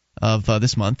of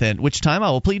this month, at which time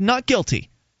I will plead not guilty.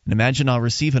 And imagine I'll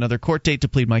receive another court date to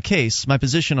plead my case. My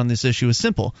position on this issue is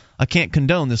simple. I can't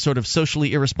condone this sort of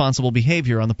socially irresponsible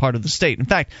behavior on the part of the state.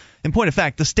 In point of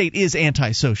fact, the state is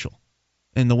antisocial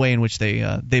in the way in which they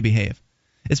behave.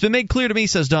 It's been made clear to me,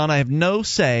 says Don, I have no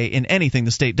say in anything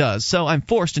the state does, so I'm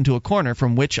forced into a corner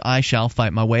from which I shall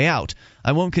fight my way out.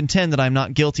 I won't contend that I'm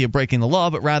not guilty of breaking the law,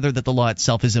 but rather that the law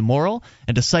itself is immoral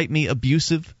and, to cite me,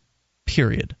 abusive,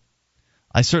 period.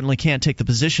 I certainly can't take the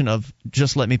position of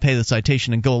just let me pay the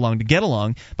citation and go along to get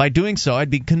along. By doing so, I'd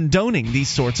be condoning these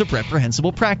sorts of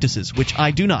reprehensible practices, which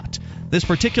I do not. This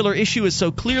particular issue is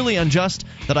so clearly unjust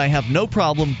that I have no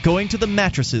problem going to the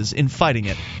mattresses in fighting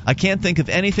it. I can't think of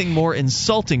anything more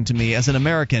insulting to me as an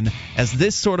American as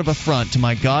this sort of affront to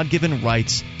my God-given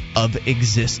rights of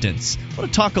existence. I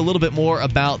want to talk a little bit more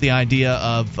about the idea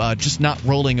of just not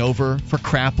rolling over for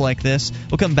crap like this.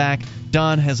 We'll come back.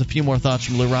 Don has a few more thoughts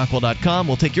from LouRockwell.com.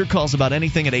 We'll take your calls about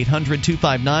anything at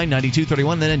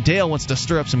 800-259-9231. Then Dale wants to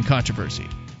stir up some controversy.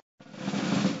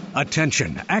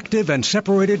 Attention, active and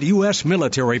separated U.S.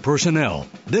 military personnel.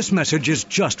 This message is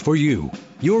just for you.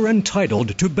 You're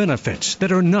entitled to benefits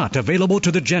that are not available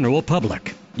to the general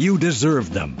public. You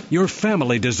deserve them. Your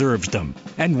family deserves them.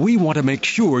 And we want to make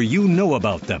sure you know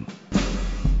about them.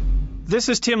 This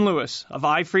is Tim Lewis of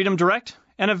iFreedom Direct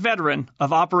and a veteran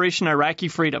of Operation Iraqi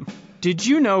Freedom. Did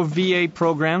you know VA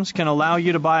programs can allow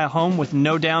you to buy a home with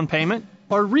no down payment?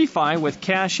 Or refi with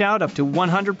cash out up to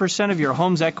 100% of your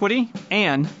home's equity?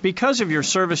 And because of your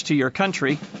service to your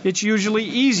country, it's usually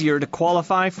easier to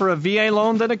qualify for a VA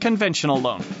loan than a conventional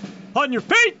loan. On your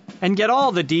feet! And get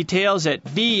all the details at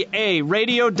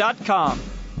varadio.com.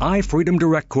 iFreedom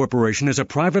Direct Corporation is a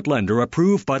private lender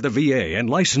approved by the VA and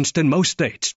licensed in most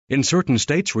states. In certain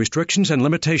states, restrictions and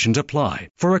limitations apply.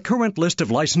 For a current list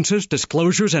of licenses,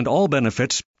 disclosures, and all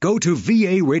benefits, go to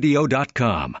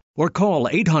varadio.com or call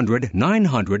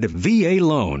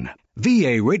 800-900-VA-LOAN.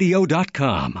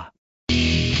 varadio.com.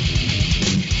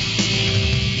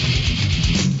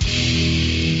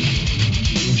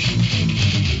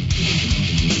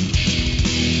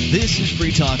 This is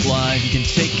Free Talk Live. You can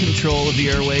take control of the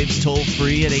airwaves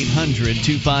toll-free at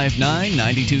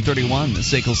 800-259-9231, the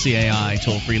SACL CAI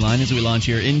toll-free line, as we launch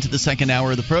here into the second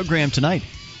hour of the program tonight.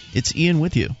 It's Ian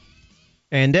with you.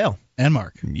 And Dale. And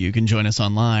Mark. You can join us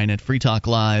online at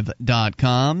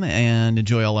freetalklive.com and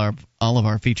enjoy all of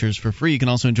our features for free. You can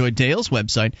also enjoy Dale's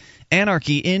website,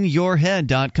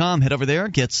 anarchyinyourhead.com. Head over there,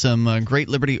 get some great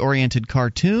liberty-oriented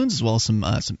cartoons, as well as some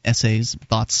essays,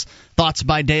 thoughts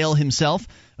by Dale himself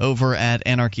over at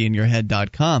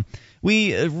anarchyinyourhead.com.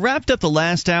 We wrapped up the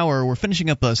last hour. We're finishing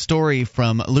up a story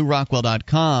from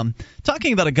LouRockwell.com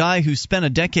talking about a guy who spent a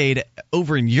decade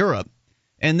over in Europe.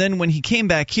 And then when he came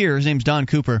back here, his name's Don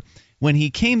Cooper, when he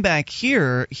came back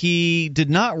here, he did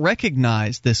not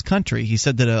recognize this country. He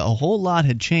said that a whole lot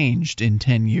had changed in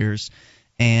 10 years,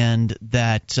 and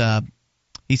that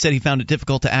he said he found it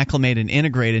difficult to acclimate and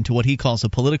integrate into what he calls a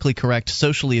politically correct,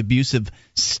 socially abusive,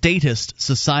 statist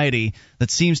society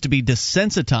that seems to be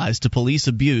desensitized to police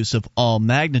abuse of all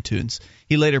magnitudes.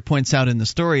 He later points out in the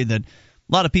story that a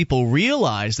lot of people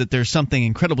realize that there's something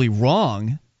incredibly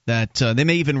wrong, that they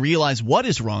may even realize what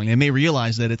is wrong. They may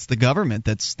realize that it's the government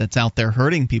that's out there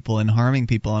hurting people and harming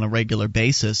people on a regular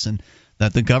basis, and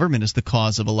that the government is the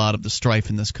cause of a lot of the strife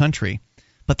in this country.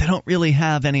 But they don't really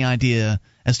have any idea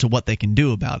as to what they can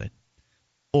do about it.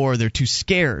 Or they're too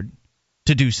scared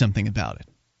to do something about it.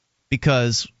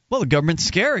 Because, well, the government's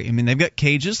scary. I mean, they've got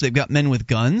cages, they've got men with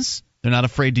guns, they're not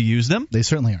afraid to use them. They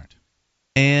certainly aren't.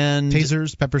 And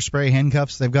tasers, pepper spray,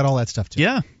 handcuffs, they've got all that stuff too.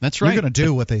 Yeah, that's right. You're going to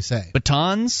do what they say.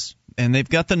 Batons, and they've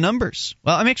got the numbers.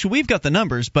 Well, I mean, actually, we've got the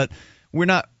numbers, but we're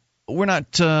not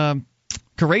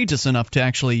courageous enough to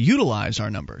actually utilize our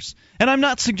numbers. And I'm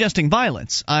not suggesting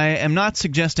violence. I am not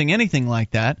suggesting anything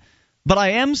like that. But I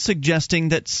am suggesting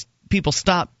that people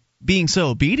stop being so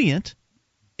obedient.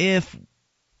 If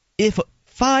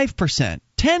 5%,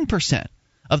 10%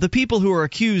 of the people who are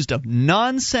accused of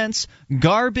nonsense,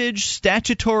 garbage,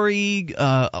 statutory,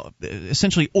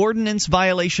 essentially ordinance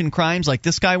violation crimes like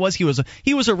this guy was.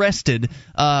 He was arrested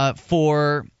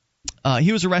for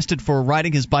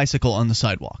riding his bicycle on the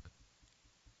sidewalk.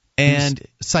 And he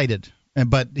was cited,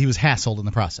 but he was hassled in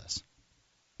the process.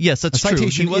 Yes, that's true.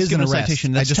 He was given a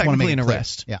citation. That's technically an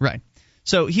arrest. Yeah. Right.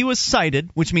 So he was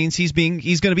cited, which means he's going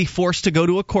to be forced to go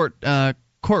to a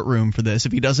courtroom for this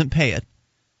if he doesn't pay it,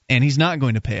 and he's not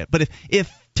going to pay it. But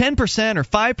if 10% or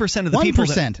 5% of the people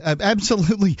 1%,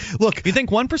 absolutely. Look, you think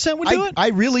 1% would do it? I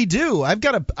really do. I've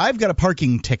got a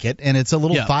parking ticket, and it's a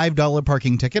little $5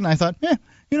 parking ticket, and I thought,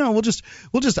 we'll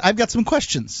just I've got some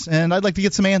questions, and I'd like to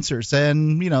get some answers,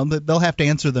 and they'll have to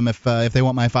answer them if they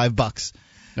want my $5.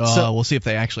 So we'll see if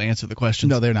they actually answer the questions.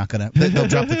 No, they're not going to. They'll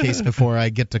drop the case before I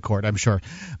get to court, I'm sure.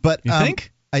 But you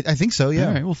think? I think so, yeah.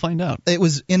 All right, we'll find out.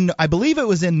 I believe it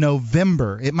was in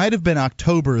November. It might have been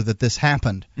October that this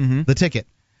happened. Mm-hmm. The ticket.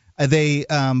 They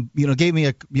gave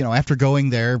me after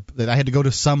going there that I had to go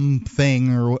to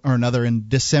something or another in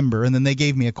December, and then they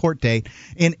gave me a court date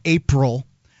in April,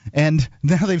 and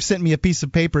now they've sent me a piece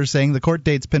of paper saying the court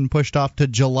date's been pushed off to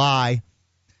July.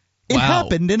 It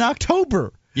happened in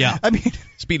October. Yeah. I mean,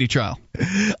 speedy trial.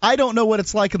 I don't know what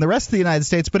it's like in the rest of the United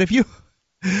States, but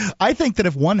I think that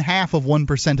if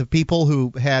 0.5% of people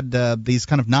who had these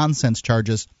kind of nonsense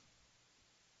charges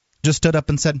just stood up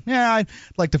and said, "Yeah, I'd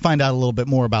like to find out a little bit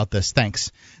more about this.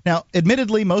 Thanks." Now,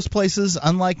 admittedly, most places,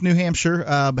 unlike New Hampshire,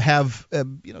 have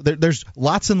there's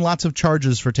lots and lots of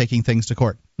charges for taking things to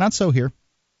court. Not so here.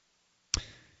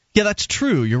 Yeah, that's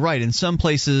true. You're right. In some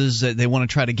places, they want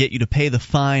to try to get you to pay the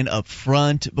fine up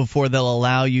front before they'll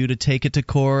allow you to take it to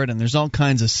court, and there's all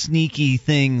kinds of sneaky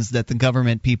things that the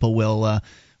government people will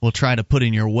try to put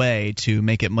in your way to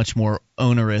make it much more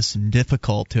onerous and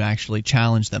difficult to actually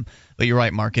challenge them. But you're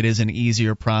right, Mark. It is an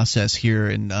easier process here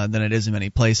than it is in many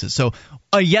places. So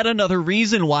yet another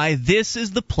reason why this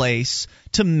is the place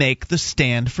to make the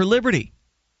stand for liberty.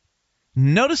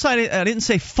 Notice I didn't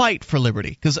say fight for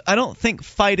liberty, because I don't think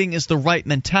fighting is the right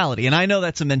mentality. And I know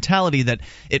that's a mentality that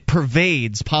it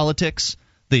pervades politics.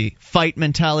 The fight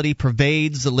mentality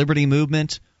pervades the liberty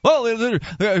movement. Well,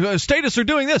 the statists are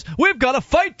doing this. We've got to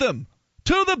fight them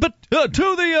to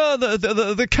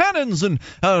the cannons and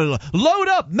load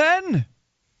up, men.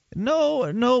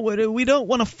 No, we don't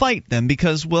want to fight them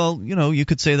because, well, you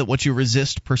could say that what you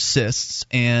resist persists,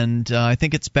 and I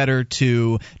think it's better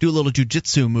to do a little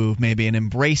jujitsu move maybe and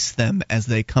embrace them as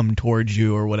they come towards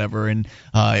you or whatever, and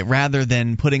rather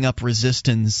than putting up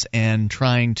resistance and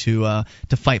trying to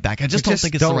fight back. I just don't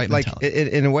think it's the right mentality.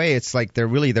 In a way, it's like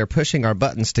they're pushing our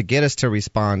buttons to get us to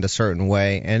respond a certain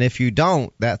way, and if you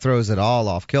don't, that throws it all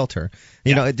off kilter.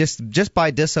 Just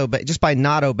by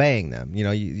not obeying them.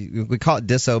 We call it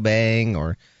disobeying,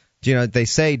 or they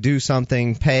say do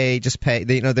something, just pay.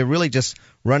 They're really just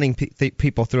running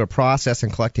people through a process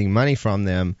and collecting money from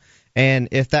them. And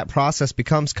if that process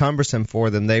becomes cumbersome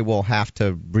for them, they will have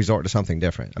to resort to something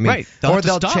different. Right.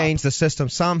 They'll change the system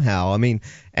somehow. I mean,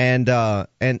 and I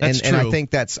think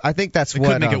that's what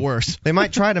could make it worse. They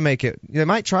might try to make it. They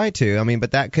might try to. I mean,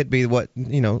 but that could be what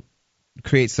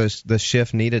creates the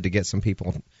shift needed to get some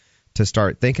people to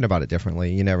start thinking about it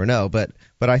differently. You never know, but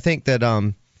I think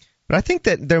that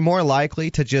they're more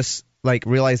likely to just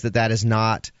realize that is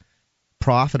not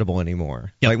profitable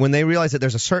anymore. Yep. Like when they realize that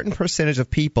there's a certain percentage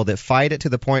of people that fight it to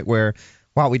the point where,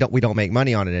 wow, we don't make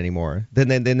money on it anymore.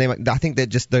 Then they, I think that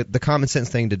just the common sense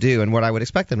thing to do, and what I would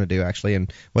expect them to do actually,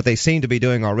 and what they seem to be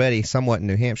doing already somewhat in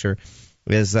New Hampshire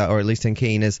is, or at least in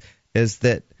Keene, is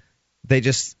that they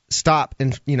just stop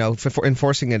for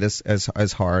enforcing it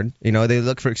as hard. They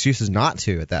look for excuses not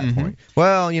to at that point.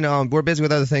 Well, we're busy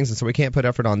with other things, and so we can't put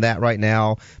effort on that right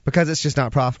now because it's just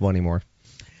not profitable anymore.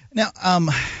 Now,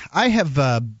 I have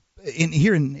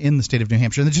here in the state of New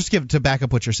Hampshire, and just to back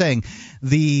up what you're saying,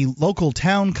 the local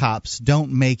town cops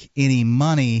don't make any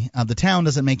money. The town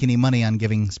doesn't make any money on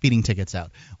giving speeding tickets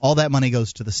out. All that money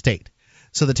goes to the state.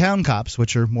 So the town cops,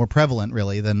 which are more prevalent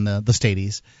really than the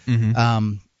staties,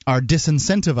 are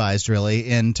disincentivized really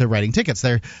into writing tickets.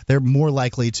 They're more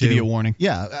likely to give you a warning.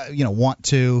 Yeah, want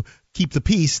to keep the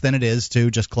peace than it is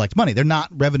to just collect money. They're not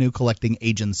revenue collecting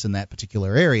agents in that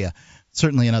particular area.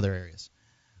 Certainly in other areas.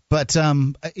 But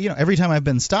every time I've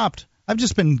been stopped, I've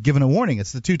just been given a warning.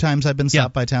 It's the 2 times I've been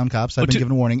stopped by town cops. I've been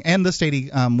given a warning. And the statey,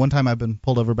 one time I've been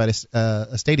pulled over by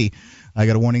a statey, I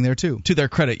got a warning there too. To their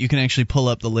credit, you can actually pull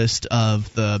up the list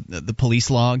of the police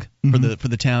log for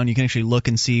the town. You can actually look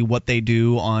and see what they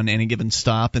do on any given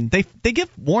stop, and they give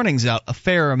warnings out a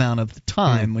fair amount of the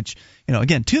time, which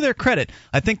again, to their credit,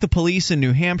 I think the police in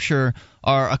New Hampshire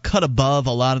are a cut above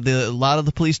a lot of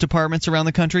the police departments around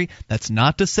the country. That's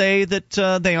not to say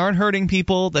that they aren't hurting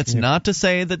people. That's not to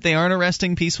say that they aren't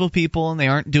arresting peaceful people and they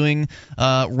aren't doing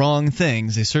wrong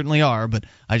things. They certainly are, but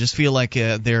I just feel like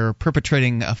they're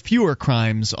perpetrating fewer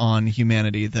crimes on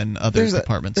humanity than other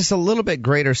departments. There's a little bit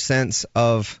greater sense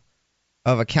of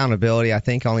accountability, I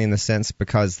think, only in the sense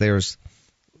because there's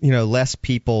less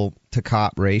people to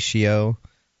cop ratio,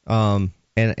 and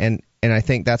I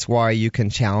think that's why you can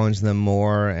challenge them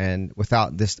more, and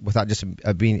without just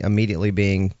being immediately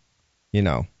being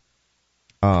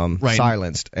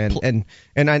silenced. And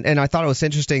I thought it was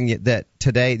interesting that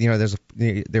today,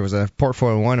 there was a Port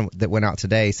 401 that went out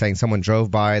today saying someone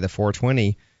drove by the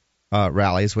 420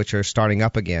 rallies, which are starting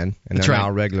up again, and they're now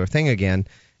a regular thing again.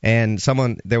 And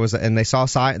they saw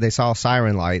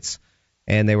siren lights,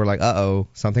 and they were like, "Uh-oh,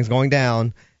 something's going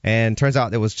down." And turns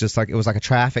out it was like a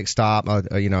traffic stop,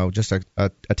 just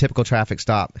a typical traffic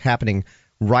stop happening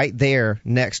right there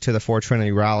next to the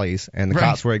 420 rallies, and the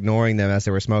cops were ignoring them as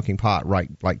they were smoking pot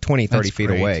like 20, 30 feet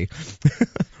away.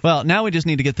 Well, now we just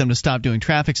need to get them to stop doing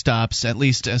traffic stops, at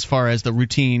least as far as the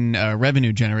routine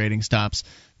revenue-generating stops.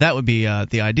 That would be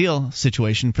the ideal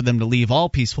situation for them to leave all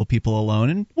peaceful people alone,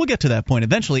 and we'll get to that point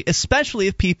eventually, especially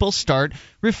if people start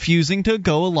refusing to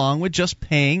go along with just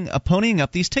ponying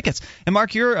up these tickets. And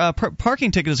Mark, your parking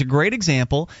ticket is a great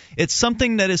example. It's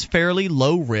something that is fairly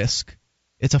low risk.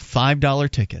 It's a $5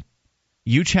 ticket.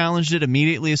 You challenged it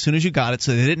immediately as soon as you got it,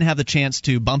 so they didn't have the chance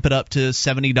to bump it up to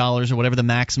 $70 or whatever the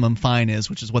maximum fine is,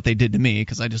 which is what they did to me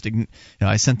because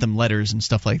I sent them letters and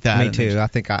stuff like that. Me too. I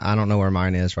think I don't know where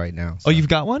mine is right now. So. Oh, you've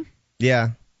got one? Yeah,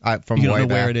 from you don't way know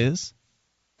back. where it is?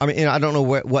 I mean, I don't know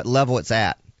what level it's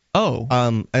at. Oh.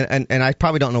 And I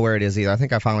probably don't know where it is either. I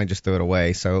think I finally just threw it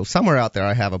away. So somewhere out there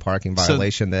I have a parking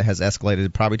violation that has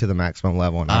escalated probably to the maximum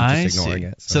level, and I'm just ignoring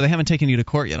it. So they haven't taken you to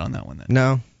court yet on that one then?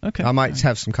 No. Okay. I might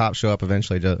have some cops show up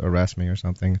eventually to arrest me or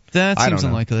something. That seems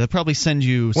unlikely. They'll probably send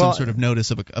you some sort of notice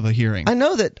of a hearing. I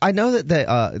know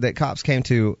that cops came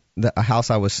to a house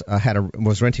I was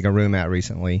renting a room at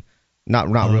recently. Not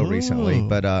real recently,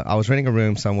 but I was renting a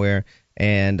room somewhere,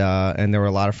 and there were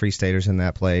a lot of Free Staters in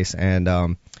that place,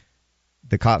 and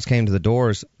the cops came to the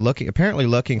doors apparently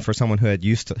looking for someone who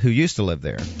used to live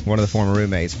there, one of the former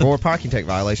roommates, for parking ticket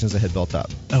violations that had built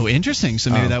up. Oh, interesting. So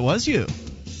maybe that was you.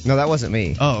 No, that wasn't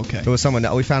me. Oh, okay. It was someone.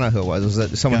 We found out who it was.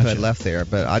 It was someone who had left there.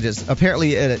 But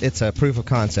apparently it's a proof of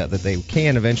concept that they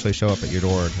can eventually show up at your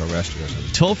door to arrest you or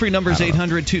something. Toll-free number is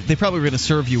 800. They probably were going to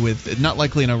serve you with, not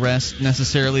likely an arrest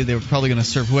necessarily. They were probably going to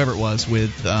serve whoever it was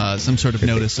with some sort of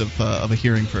notice of a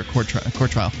hearing for a court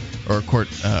trial or a court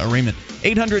arraignment.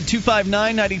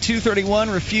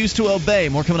 800-259-9231. Refuse to obey.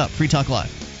 More coming up. Free Talk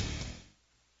Live.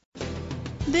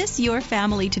 This Your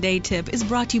Family Today tip is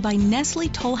brought to you by Nestle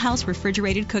Toll House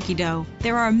Refrigerated Cookie Dough.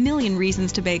 There are a million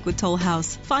reasons to bake with Toll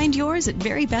House. Find yours at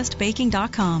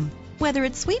verybestbaking.com. Whether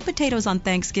it's sweet potatoes on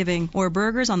Thanksgiving or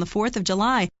burgers on the 4th of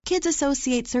July, kids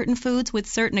associate certain foods with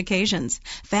certain occasions.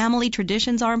 Family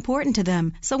traditions are important to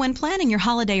them, so when planning your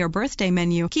holiday or birthday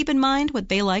menu, keep in mind what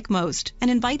they like most and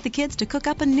invite the kids to cook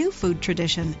up a new food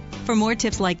tradition. For more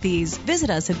tips like these, visit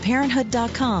us at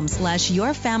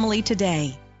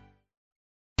parenthood.com/yourfamilytoday.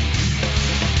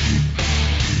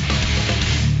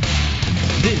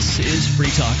 This is Free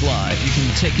Talk Live. You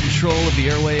can take control of the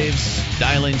airwaves,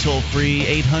 dialing toll-free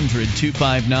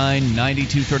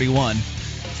 800-259-9231.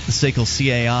 The SACL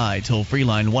CAI toll-free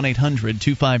line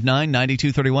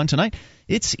 1-800-259-9231. Tonight,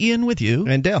 it's Ian with you.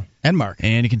 And Dale. And Mark.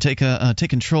 And you can take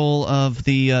control of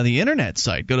the internet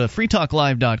site. Go to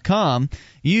freetalklive.com.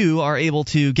 You are able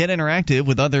to get interactive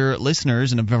with other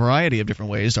listeners in a variety of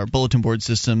different ways. Our bulletin board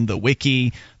system, the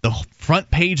wiki, the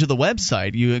front page of the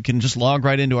website. You can just log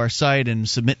right into our site and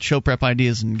submit show prep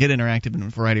ideas and get interactive in a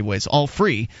variety of ways. All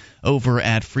free over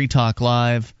at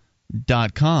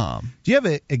freetalklive.com. Do you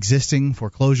have existing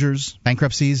foreclosures,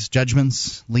 bankruptcies,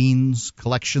 judgments, liens,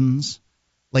 collections,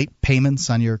 late payments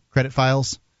on your credit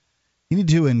files? You need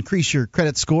to increase your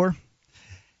credit score.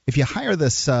 If you hire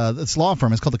this law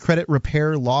firm, it's called the Credit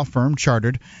Repair Law Firm,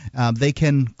 chartered. They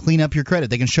can clean up your credit.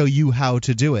 They can show you how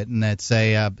to do it, and it's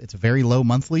a very low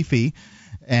monthly fee.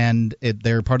 And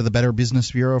they're part of the Better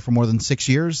Business Bureau for more than 6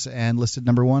 years and listed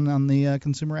number 1 on the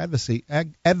Consumer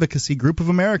Advocacy Group of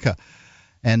America.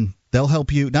 And they'll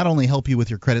help you, not only help you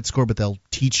with your credit score, but they'll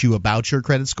teach you about your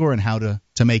credit score and how to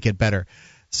make it better.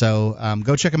 So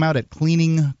go check them out at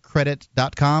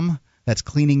cleaningcredit.com. That's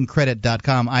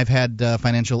cleaningcredit.com. I've had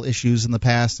financial issues in the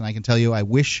past, and I can tell you I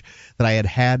wish that I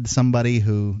had somebody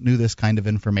who knew this kind of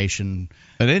information.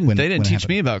 They didn't teach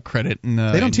me about credit.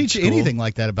 They don't teach anything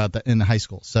like that about that in high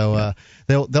school. So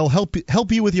they'll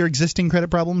help you with your existing credit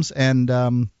problems,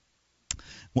 and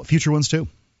future ones too.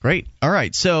 Great. All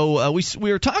right. So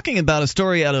we were talking about a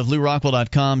story out of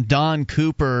LouRockwell.com. Don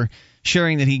Cooper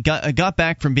sharing that he got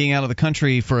back from being out of the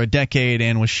country for a decade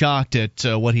and was shocked at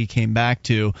what he came back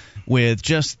to, with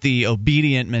just the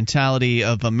obedient mentality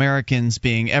of Americans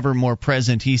being ever more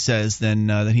present, he says, than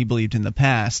he believed in the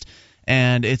past.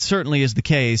 And it certainly is the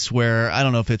case where I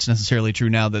don't know if it's necessarily true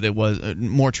now that it was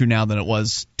more true now than it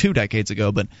was 2 decades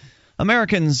ago, but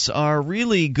Americans are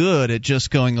really good at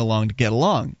just going along to get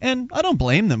along. And I don't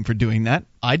blame them for doing that.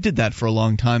 I did that for a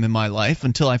long time in my life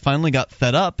until I finally got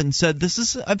fed up and said,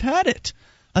 I've had it.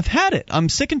 I've had it. I'm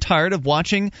sick and tired of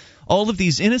watching all of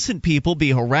these innocent people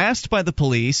be harassed by the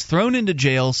police, thrown into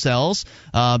jail cells,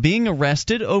 being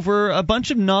arrested over a bunch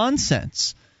of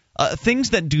nonsense. Things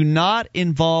that do not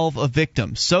involve a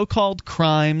victim, so-called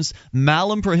crimes,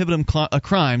 malum prohibitum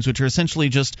crimes, which are essentially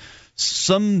just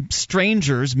some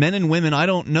strangers, men and women I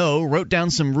don't know, wrote down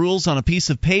some rules on a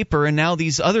piece of paper, and now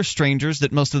these other strangers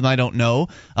that most of them I don't know,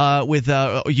 with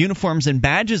uniforms and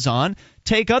badges on,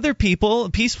 take other people,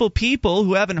 peaceful people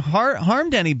who haven't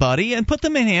harmed anybody, and put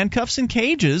them in handcuffs and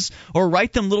cages, or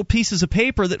write them little pieces of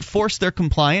paper that force their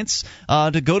compliance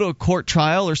to go to a court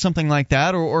trial or something like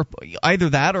that, or either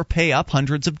that or pay up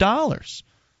hundreds of dollars.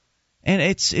 And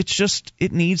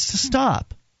it needs to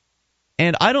stop.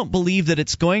 And I don't believe that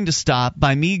it's going to stop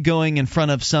by me going in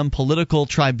front of some political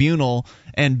tribunal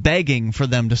and begging for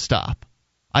them to stop.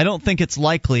 I don't think it's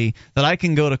likely that I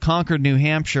can go to Concord, New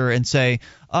Hampshire and say,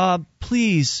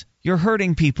 please, you're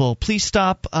hurting people. Please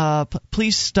stop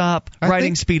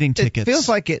writing speeding tickets. It feels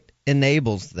like it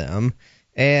enables them.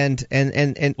 And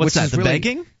what's that, the really,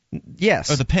 begging? Yes.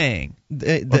 Or the paying?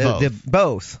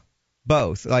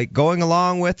 Both, like going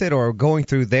along with it or going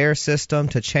through their system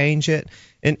to change it,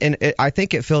 and I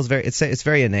think it feels it's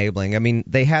very enabling. I mean,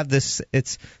 they have this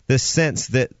sense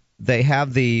that they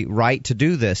have the right to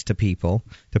do this to people,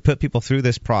 to put people through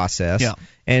this process. Yeah.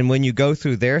 And when you go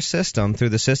through their system, through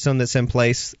the system that's in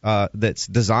place, that's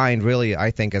designed really, I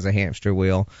think, as a hamster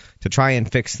wheel to try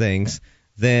and fix things,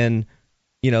 then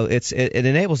it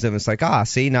enables them. It's like,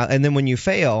 see now, and then when you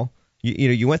fail.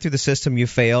 You went through the system, you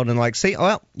failed, and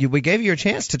we gave you your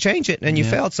chance to change it, and you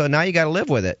failed, so now you got to live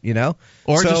with it,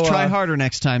 Or just try harder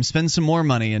next time, spend some more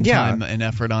money and time and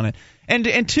effort on it.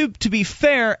 And to be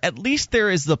fair, at least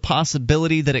there is the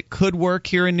possibility that it could work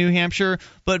here in New Hampshire,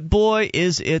 but boy,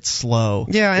 is it slow.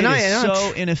 Yeah, and it is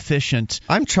so inefficient.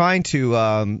 I'm trying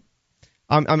to.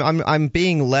 I'm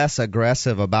being less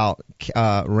aggressive about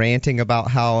ranting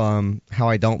about how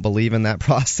I don't believe in that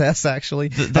process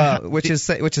actually, which is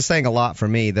saying a lot for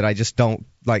me, that I just don't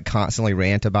constantly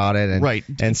rant about it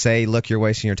and say, look, you're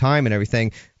wasting your time and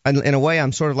everything. And in a way,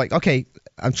 I'm sort of like, okay,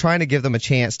 I'm trying to give them a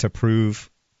chance to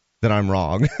prove that I'm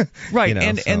wrong. Right,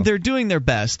 and they're doing their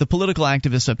best. The political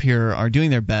activists up here are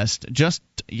doing their best. Just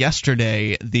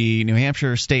yesterday, the New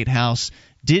Hampshire State House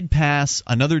did pass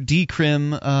another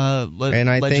decrim and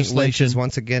I legislation. Think Lynch is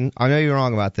once again, I know you're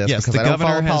wrong about this, yes, because I don't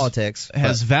follow politics.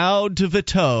 Has vowed to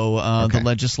veto the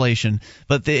legislation,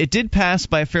 but it did pass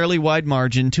by a fairly wide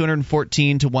margin,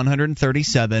 214 to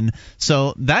 137.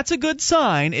 So that's a good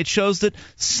sign. It shows that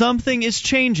something is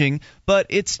changing, but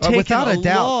it's taken a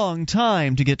long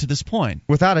time to get to this point.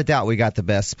 Without a doubt, we got the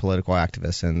best political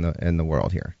activists in the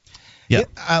world here. Yeah,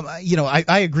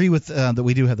 I agree with that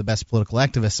we do have the best political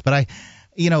activists, but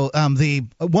the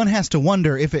one has to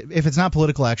wonder if it's not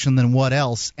political action, then what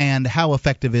else, and how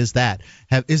effective is that?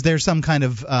 Is there some kind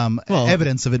of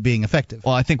evidence of it being effective?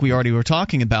 Well, I think we already were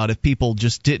talking about if people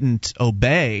just didn't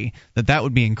obey, that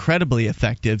would be incredibly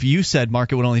effective. You said,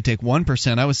 Mark, it would only take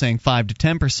 1%. I was saying 5 to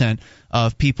 10%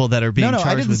 of people that are being charged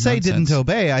with nonsense. No, I didn't say didn't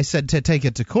obey. I said to take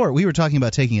it to court. We were talking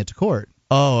about taking it to court.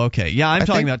 Oh, okay. Yeah, I'm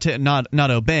talking about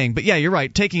not obeying. But yeah, you're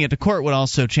right. Taking it to court would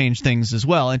also change things as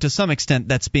well. And to some extent,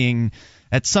 that's being,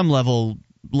 at some level,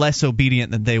 less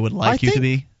obedient than they would like you to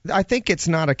be. I think it's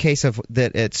not a case of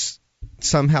that it's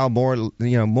somehow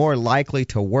more likely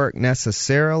to work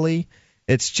necessarily.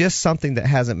 It's just something that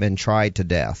hasn't been tried to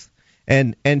death.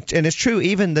 And it's true.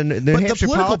 Even the New Hampshire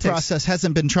political politics process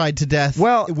hasn't been tried to death.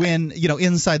 Well, when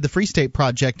inside the Free State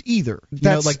Project either.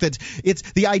 It's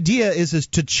the idea is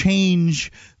to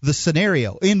change the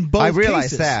scenario in both cases. I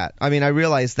realize that. I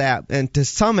realize that, and to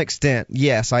some extent,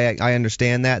 yes, I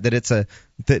understand that it's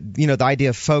the idea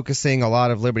of focusing a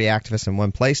lot of liberty activists in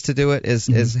one place to do it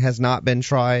has not been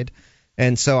tried,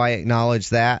 and so I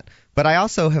acknowledge that. But I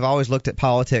also have always looked at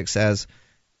politics as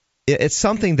it's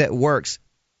something that works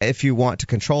if you want to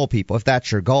control people, if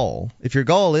that's your goal. If your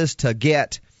goal is to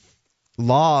get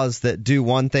laws that do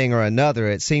one thing or another.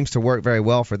 It seems to work very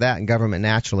well for that, and government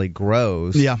naturally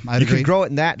grows. Yeah, I'd agree. You can grow it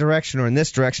in that direction or in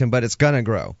this direction, but it's going to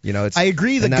grow. I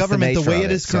agree that government, the way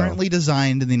it is currently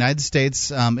designed in the United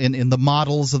States, in the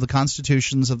models of the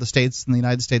constitutions of the states in the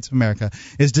United States of America,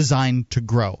 is designed to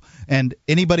grow. And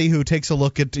anybody who takes a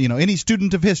look at any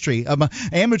student of history,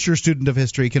 amateur student of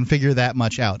history, can figure that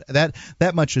much out.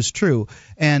 That much is true.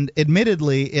 And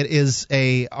admittedly, it is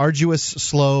a arduous,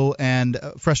 slow, and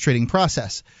frustrating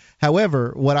process.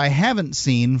 However, what I haven't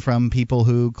seen from people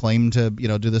who claim to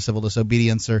do the civil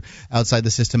disobedience or outside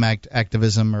the system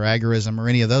activism or agorism or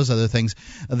any of those other things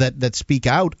that speak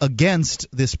out against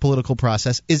this political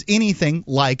process is anything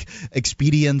like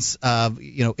expedience,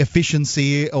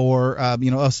 efficiency, or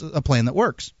a plan that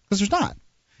works, because there's not.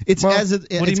 What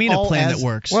do you mean a plan that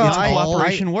works? Well,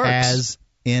 cooperation works. As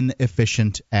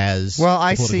inefficient as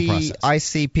I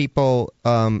see people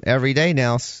every day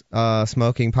now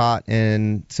smoking pot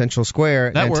in Central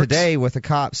Square, that and works. Today with a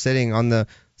cop sitting on the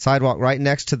sidewalk right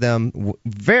next to them,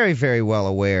 very, very well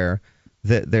aware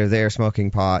that they're there smoking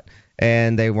pot,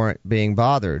 and they weren't being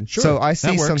bothered. Sure, so I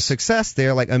see some success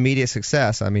there, like immediate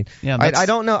success. I mean, I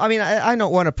don't know. I mean, I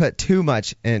don't want to put too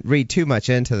much and read too much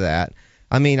into that.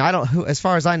 I mean, as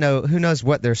far as I know, who knows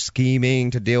what they're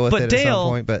scheming to deal with at some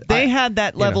point. But they had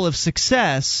that level of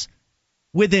success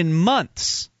within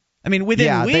months. I mean,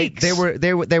 within weeks.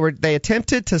 They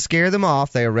attempted to scare them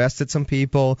off. They arrested some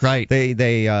people. Right.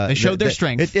 They showed their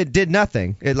strength. It did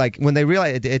nothing. When they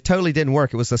realized it totally didn't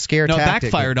work. It was a scare tactic. No, it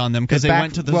backfired on them because they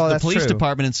went to the police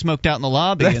department and smoked out in the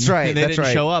lobby. That's right. They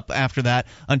didn't show up after that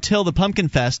until the Pumpkin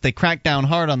Fest. They cracked down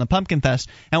hard on the Pumpkin Fest,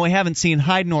 and we haven't seen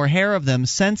hide nor hair of them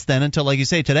since then until, like you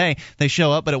say, today they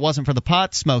show up, but it wasn't for the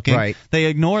pot smoking. Right. They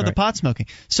ignored the pot smoking.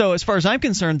 So as far as I'm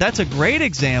concerned, that's a great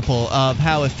example of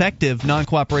how effective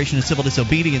non-cooperation and civil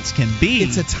disobedience can be.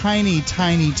 It's a tiny,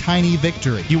 tiny, tiny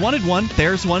victory. You wanted one.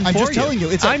 There's one I'm for just telling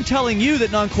you. I'm telling you that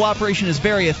non-cooperation is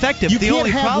very effective. You the can't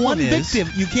only have problem one is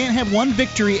victim. You can't have one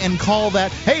victory and call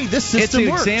that, hey, this system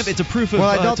works. It's a proof of Well,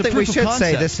 I don't think we should concept.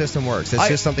 say this system works. It's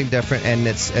just something different, and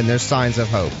there's signs of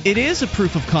hope. It is a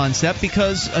proof of concept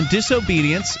because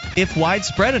disobedience, if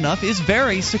widespread enough, is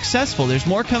very successful. There's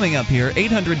more coming up here.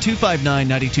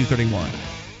 800-259-9231.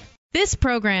 This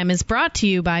program is brought to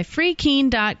you by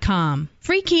FreeKeene.com.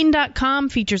 FreeKeene.com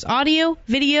features audio,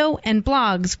 video, and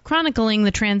blogs chronicling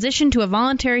the transition to a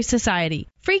voluntary society.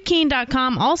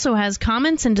 FreeKeene.com also has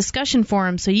comments and discussion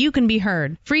forums so you can be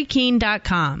heard.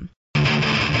 FreeKeene.com.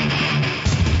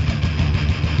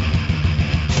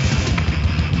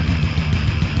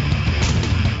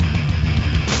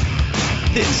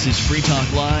 This is Free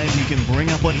Talk Live. You can bring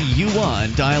up what you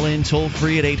want. Dial in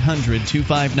toll-free at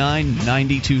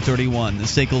 800-259-9231. The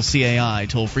SACL CAI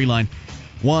toll-free line,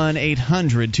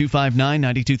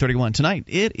 1-800-259-9231. Tonight,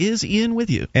 it is Ian with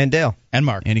you. And Dale. And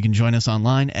Mark. And you can join us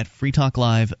online at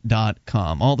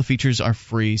freetalklive.com. All the features are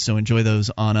free, so enjoy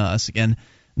those on us. Again,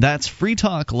 that's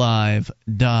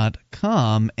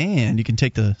freetalklive.com, and you can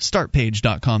take the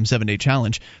startpage.com 7-day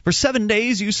challenge. For 7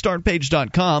 days, use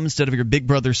startpage.com instead of your Big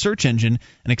Brother search engine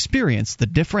and experience the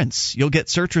difference. You'll get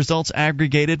search results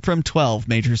aggregated from 12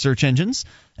 major search engines,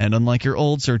 and unlike your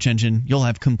old search engine, you'll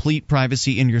have complete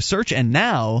privacy in your search, and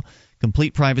now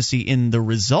complete privacy in the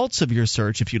results of your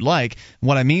search if you'd like.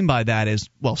 What I mean by that is,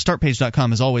 well, startpage.com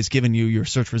has always given you your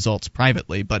search results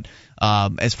privately, but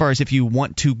as far as if you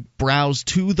want to browse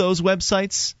to those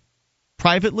websites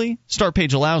privately,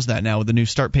 Startpage allows that now with the new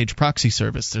Startpage proxy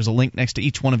service. There's a link next to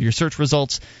each one of your search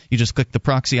results. You just click the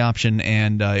proxy option,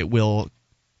 and it will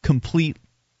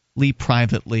completely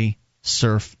privately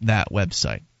surf that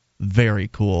website. Very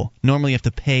cool. Normally you have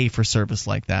to pay for service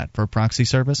like that, for a proxy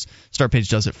service. Startpage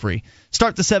does it free.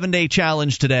 Start the 7-day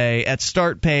challenge today at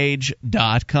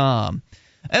startpage.com.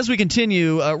 As we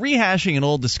continue rehashing an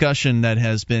old discussion that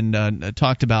has been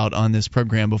talked about on this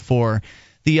program before,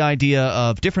 the idea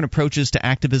of different approaches to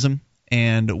activism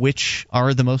and which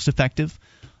are the most effective,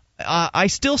 I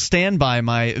still stand by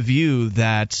my view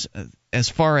that as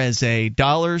far as a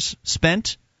dollars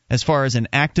spent, as far as an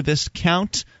activist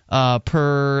count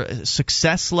per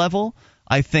success level,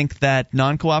 I think that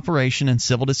non-cooperation and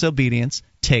civil disobedience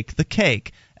take the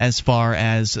cake as far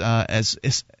as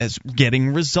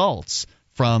getting results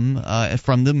from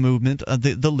the movement,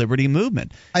 the liberty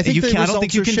movement. I don't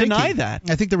think you can deny that.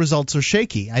 I think the results are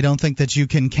shaky. I don't think that you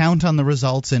can count on the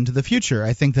results into the future.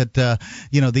 I think that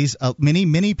these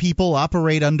many people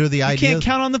operate under the idea. You can't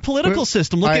count on the political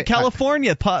system. Look at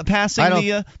California passing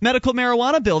the medical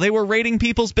marijuana bill. They were raiding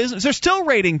people's business. They're still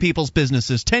raiding people's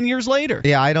businesses 10 years later.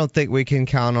 Yeah, I don't think we can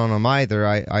count on them either.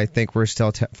 I think we're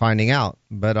still finding out.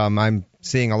 But I'm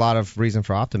seeing a lot of reason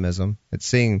for optimism. It's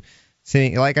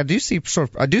seeing, like, I do see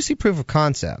proof of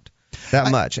concept.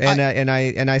 That much,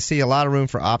 and I see a lot of room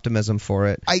for optimism for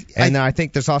it. And I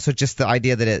think there's also just the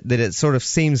idea that it sort of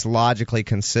seems logically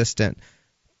consistent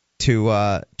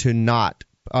to not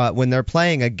when they're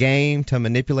playing a game to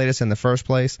manipulate us in the first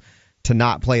place, to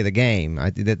not play the game.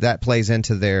 That plays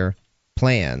into their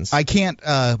plans. I can't.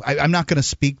 I'm not going to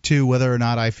speak to whether or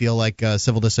not I feel like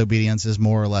civil disobedience is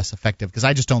more or less effective, because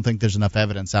I just don't think there's enough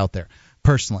evidence out there,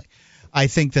 personally. I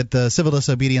think that the civil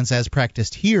disobedience as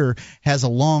practiced here has a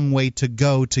long way to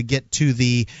go to get to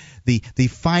the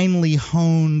finely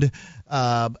honed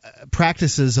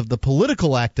practices of the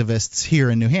political activists here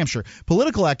in New Hampshire.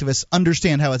 Political activists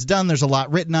understand how it's done. There's a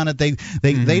lot written on it.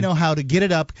 They know how to get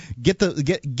it up,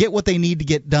 get what they need to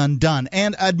get done.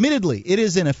 And admittedly, it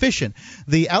is inefficient.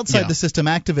 The outside the system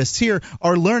activists here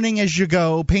are learning as you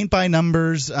go, paint by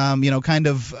numbers,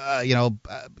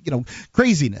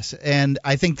 craziness. And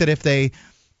I think that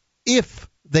if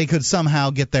they could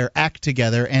somehow get their act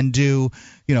together and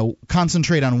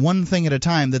concentrate on one thing at a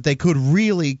time, that they could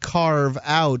really carve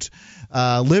out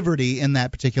liberty in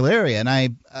that particular area. And I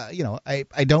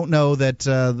don't know that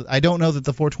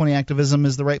the 420 activism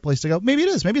is the right place to go. Maybe it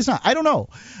is. Maybe it's not. I don't know.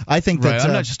 I think that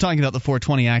I'm not just talking about the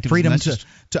 420 activism.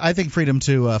 I think freedom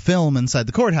to film inside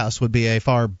the courthouse would be a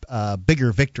far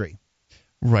bigger victory.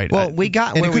 Right. Well, we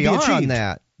got where we are on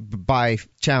that by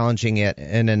challenging it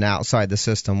in an outside the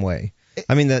system way.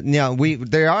 I mean,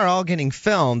 they are all getting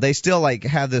filmed. They still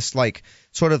have this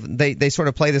sort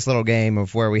of play this little game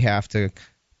of where we have to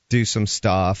do some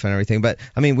stuff and everything. But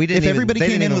I mean, if everybody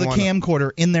came in with a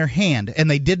camcorder in their hand and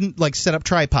they didn't set up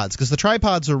tripods, because the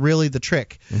tripods are really the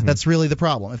trick. Mm-hmm. That's really the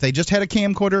problem. If they just had a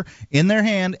camcorder in their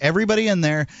hand, everybody in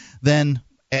there, then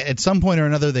at some point or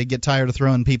another they get tired of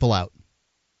throwing people out.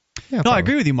 Yeah, I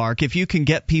agree with you, Mark. If you can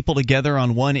get people together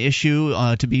on one issue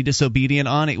to be disobedient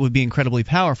on, it would be incredibly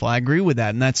powerful. I agree with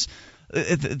that, and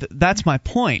that's my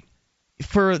point.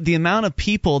 For the amount of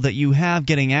people that you have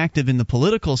getting active in the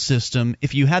political system,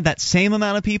 if you had that same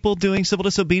amount of people doing civil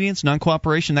disobedience,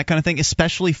 non-cooperation, that kind of thing,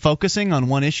 especially focusing on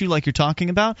one issue like you're talking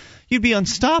about, you'd be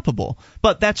unstoppable.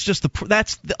 But that's just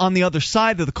on the other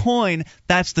side of the coin.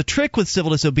 That's the trick with civil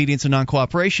disobedience and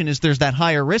non-cooperation, is there's that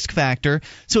higher risk factor,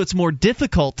 so it's more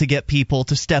difficult to get people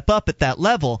to step up at that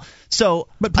level.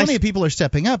 But plenty of people are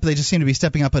stepping up. They just seem to be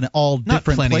stepping up in all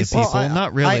different places. Of people,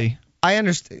 not really. I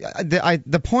understand.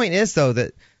 The point is, though,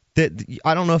 that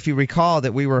I don't know if you recall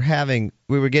that we were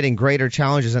getting greater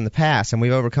challenges in the past, and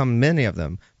we've overcome many of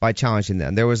them by challenging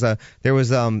them. There was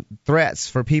threats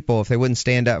for people if they wouldn't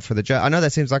stand up for the judge. I know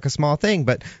that seems like a small thing,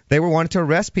 but they were wanting to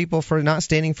arrest people for not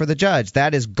standing for the judge.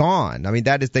 That is gone. I mean,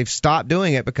 they've stopped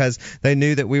doing it because they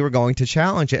knew that we were going to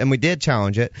challenge it, and we did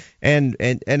challenge it, and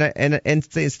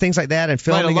things like that, and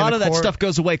filming. Right, a lot of that stuff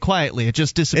goes away quietly. It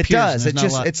just disappears. It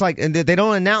does. It's like, and they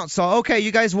don't announce. So okay,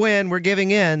 you guys win. We're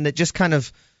giving in. It just kind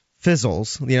of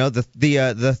fizzles.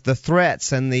 The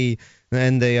threats and the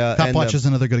Copwatch is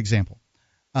another good example.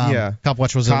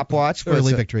 Copwatch was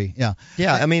early victory. Yeah.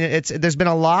 I mean, there's been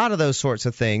a lot of those sorts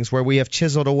of things where we have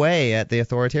chiseled away at the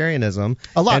authoritarianism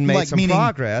and made some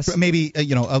progress. Maybe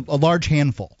a large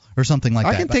handful or something like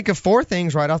that. I can think of 4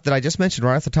 things right off that I just mentioned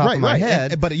right off the top of my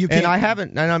head. But you can't, and I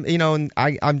haven't, and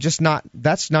I'm just not.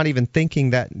 That's not even thinking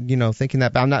that.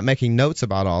 But I'm not making notes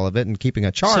about all of it and keeping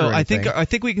a chart. So or anything. I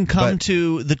think we can come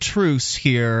to the truce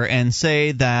here and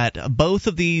say that both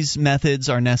of these methods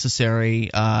are necessary,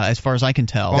 as far as I can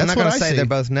tell. Well, I'm not going to say they're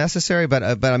both necessary,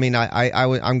 but I mean,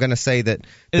 I'm going to say that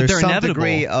there's they're some inevitable.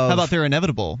 Degree of. How about they're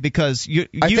inevitable? Because you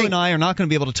and I are not going to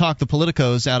be able to talk the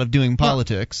politicos out of doing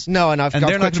politics. No, and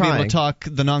they're not going to be able to talk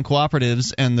the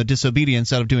non-cooperatives and the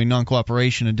disobedience out of doing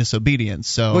non-cooperation and disobedience.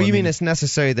 So, well, you mean it's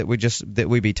necessary that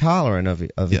we be tolerant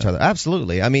of each other?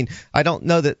 Absolutely. I mean, I don't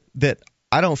know that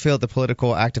I don't feel the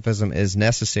political activism is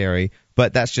necessary,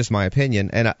 but that's just my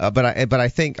opinion. And but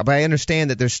I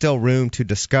understand that there's still room to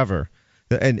discover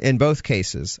in both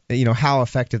cases, how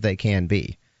effective they can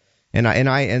be.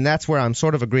 And that's where I'm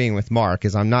sort of agreeing with Mark,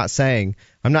 is I'm not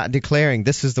declaring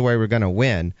this is the way we're going to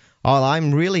win. All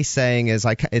I'm really saying is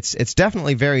it's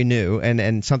definitely very new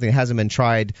and something that hasn't been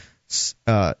tried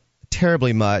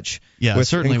terribly much. Yeah, with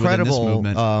certainly incredible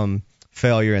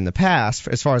failure in the past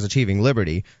as far as achieving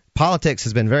liberty. Politics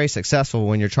has been very successful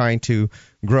when you're trying to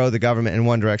grow the government in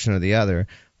one direction or the other.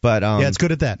 But it's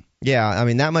good at that. Yeah, I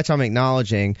mean, that much I'm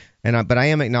acknowledging, but I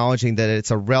am acknowledging that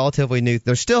it's a relatively new.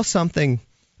 There's still something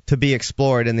to be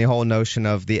explored in the whole notion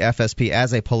of the FSP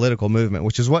as a political movement,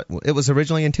 which is what it was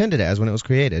originally intended as when it was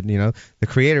created. The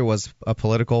creator was a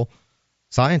political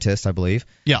scientist, I believe.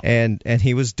 Yeah. And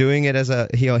he was doing it as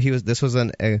this was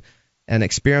an an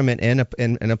experiment in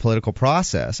a political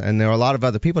process. And there were a lot of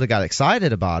other people that got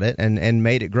excited about it and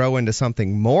made it grow into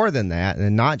something more than that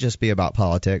and not just be about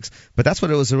politics. But that's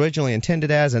what it was originally intended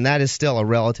as, and that is still a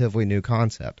relatively new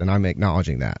concept, and I'm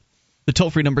acknowledging that. The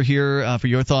toll-free number here for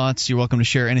your thoughts. You're welcome to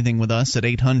share anything with us at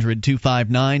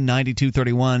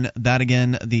 800-259-9231. That,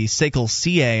 again, the SACL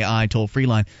CAI toll-free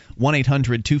line,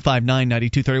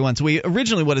 1-800-259-9231. So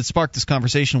originally what had sparked this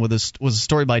conversation with us was a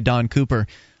story by Don Cooper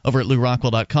over at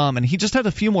LouRockwell.com, and he just had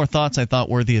a few more thoughts I thought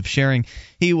worthy of sharing.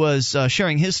 He was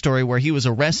sharing his story where he was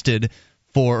arrested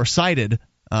for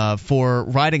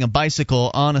riding a bicycle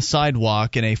on a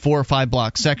sidewalk in a 4 or 5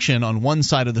 block section on one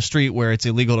side of the street where it's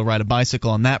illegal to ride a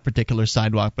bicycle on that particular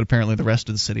sidewalk, but apparently the rest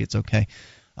of the city it's okay.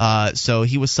 So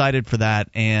he was cited for that,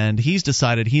 and he's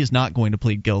decided he is not going to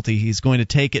plead guilty. He's going to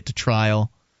take it to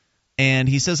trial. And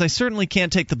he says, I certainly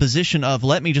can't take the position of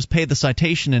let me just pay the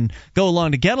citation and go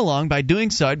along to get along. By doing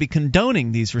so, I'd be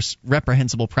condoning these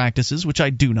reprehensible practices, which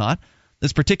I do not.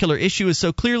 This particular issue is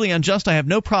so clearly unjust, I have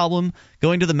no problem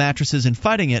going to the mattresses and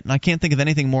fighting it, and I can't think of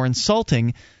anything more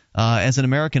insulting as an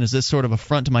American as this sort of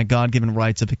affront to my God-given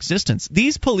rights of existence.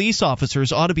 These police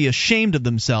officers ought to be ashamed of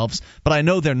themselves, but I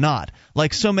know they're not.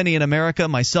 Like so many in America,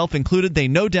 myself included, they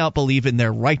no doubt believe in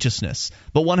their righteousness.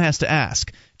 But one has to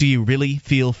ask, do you really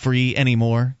feel free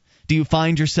anymore? Do you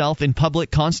find yourself in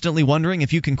public constantly wondering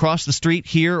if you can cross the street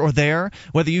here or there,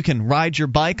 whether you can ride your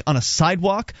bike on a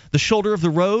sidewalk, the shoulder of the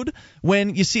road?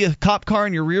 When you see a cop car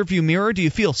in your rearview mirror, do you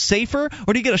feel safer,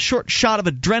 or do you get a short shot of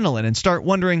adrenaline and start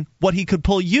wondering what he could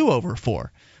pull you over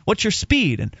for? What's your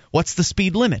speed, and what's the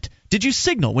speed limit? Did you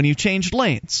signal when you changed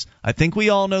lanes? I think we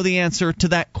all know the answer to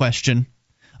that question.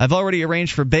 I've already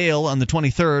arranged for bail on the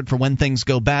 23rd for when things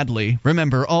go badly.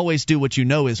 Remember, always do what you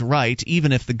know is right,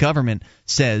 even if the government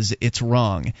says it's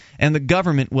wrong. And the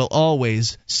government will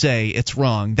always say it's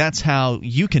wrong. That's how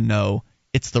you can know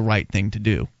it's the right thing to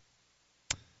do.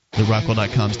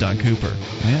 LouRockwell.com's Don Cooper.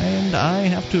 And I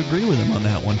have to agree with him on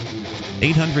that one.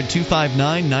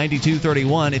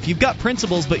 800-259-9231. If you've got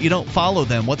principles but you don't follow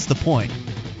them, what's the point?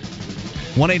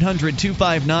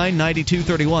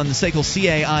 1-800-259-9231, the SACL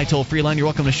CAI toll-free line. You're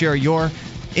welcome to share your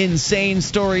insane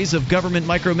stories of government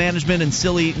micromanagement and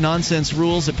silly nonsense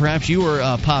rules that perhaps you were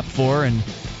popped for, and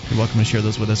you're welcome to share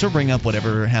those with us or bring up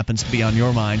whatever happens to be on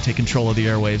your mind. Take control of the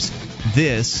airwaves.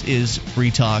 This is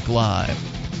Free Talk Live.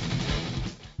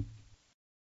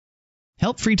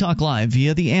 Help Free Talk Live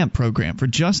via the AMP program for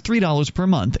just $3 per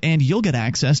month, and you'll get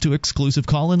access to exclusive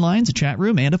call-in lines, a chat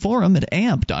room, and a forum at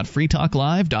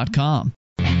amp.freetalklive.com.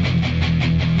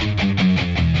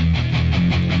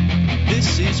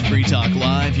 This is Free Talk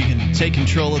Live. You can take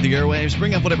control of the airwaves,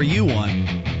 bring up whatever you want.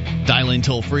 Dial in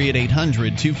toll-free at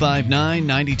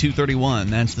 800-259-9231.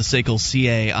 That's the SACL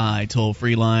CAI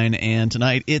toll-free line. And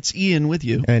tonight, it's Ian with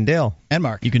you. And Dale. And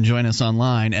Mark. You can join us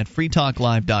online at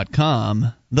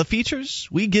freetalklive.com. The features,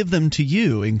 we give them to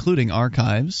you, including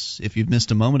archives. If you've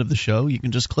missed a moment of the show, you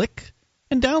can just click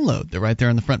and download. They're right there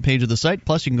on the front page of the site.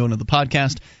 Plus, you can go into the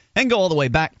podcast and go all the way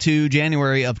back to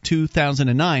January of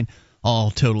 2009.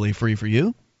 All totally free for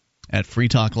you at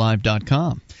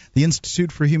freetalklive.com. The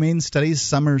Institute for Humane Studies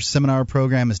Summer Seminar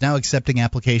Program is now accepting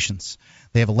applications.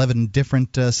 They have 11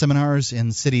 different seminars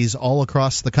in cities all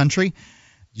across the country.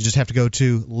 You just have to go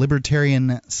to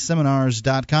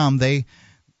libertarianseminars.com. They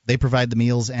provide the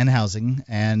meals and housing,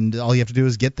 and all you have to do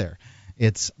is get there.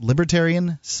 It's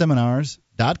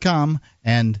libertarianseminars.com,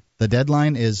 and the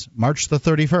deadline is March the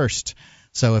 31st.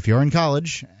 So if you're in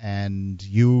college and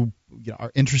you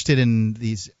are interested in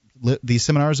these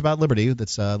seminars about liberty,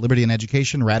 that's liberty in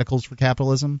education, radicals for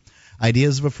capitalism,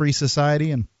 ideas of a free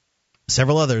society, and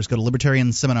several others, go to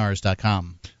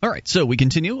libertarianseminars.com. All right, so we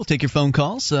continue. We'll take your phone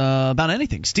calls about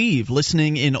anything. Steve,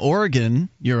 listening in Oregon,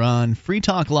 you're on Free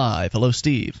Talk Live. Hello,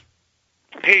 Steve.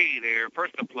 Hey there.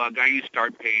 First, a plug. I use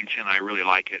Start Page, and I really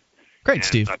like it. Great,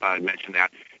 Steve. So I thought I'd mention that.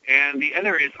 And the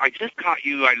other is, I just caught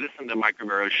you. I listened to Mike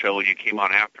Rivero's show, and you came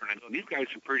on after, and I go, these guys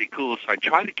are pretty cool, so I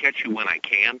try to catch you when I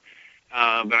can,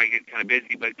 but I get kind of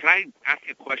busy. But can I ask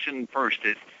you a question first?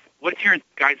 What's your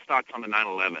guys' thoughts on the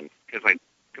 9/11? Because I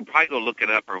could probably go look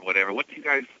it up or whatever. What's your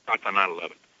guys' thoughts on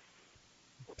 9/11?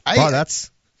 Wow,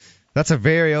 that's a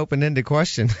very open-ended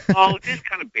question. Oh, just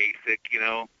kind of basic,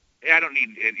 I don't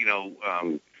need,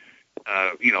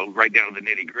 right down to the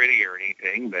nitty-gritty or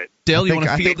anything, but Dale, you want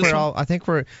to field this one?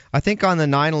 I think on the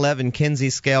 9/11 Kinsey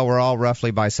scale, we're all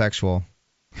roughly bisexual.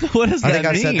 What does that mean?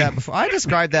 I said that before. I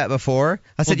described that before.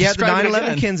 I said you have the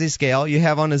 9/11 Kinsey scale. You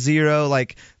have on a 0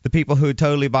 like the people who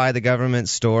totally buy the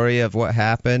government's story of what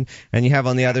happened, and you have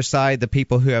on the other side the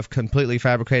people who have completely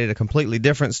fabricated a completely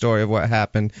different story of what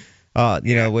happened.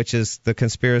 which is the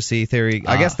conspiracy theory.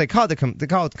 I guess they call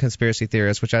it conspiracy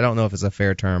theorists, which I don't know if it's a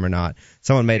fair term or not.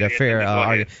 Someone made a fair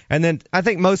argument. And then I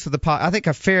think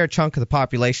a fair chunk of the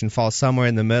population falls somewhere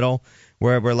in the middle,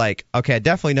 where we're like, okay, I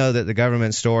definitely know that the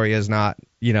government story is not,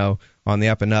 on the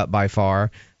up and up by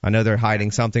far. I know they're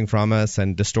hiding something from us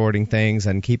and distorting things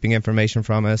and keeping information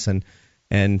from us and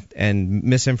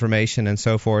misinformation and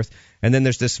so forth. And then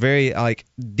there's this very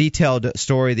detailed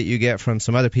story that you get from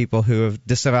some other people who have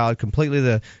disavowed completely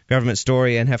the government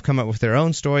story and have come up with their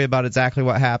own story about exactly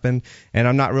what happened. And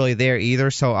I'm not really there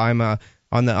either, so I'm on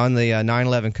the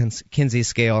 9/11 Kinsey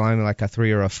scale, I'm like a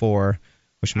 3 or a 4.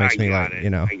 Which makes me I got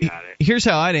it. Here's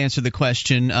how I'd answer the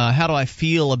question. How do I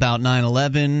feel about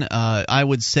 9/11? I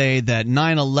would say that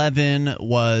 9/11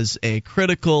 was a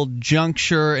critical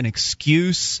juncture, an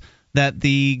excuse that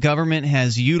the government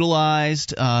has utilized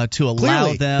to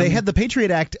allow them. They had the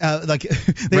Patriot Act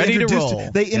ready to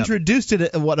roll. They introduced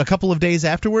it, a couple of days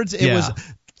afterwards? It was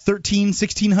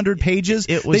 1,600 pages.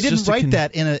 They didn't write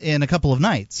that in a couple of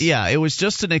nights. Yeah, it was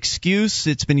just an excuse.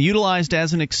 It's been utilized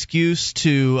as an excuse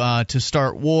to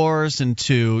start wars and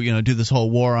to do this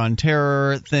whole war on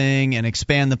terror thing and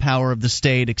expand the power of the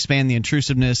state, expand the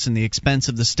intrusiveness and the expense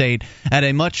of the state at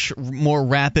a much more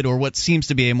rapid, or what seems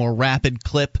to be a more rapid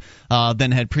clip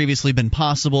than had previously been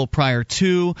possible prior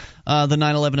to the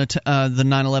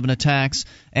 9/11 attacks.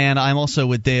 And I'm also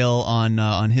with Dale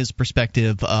on his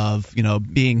perspective of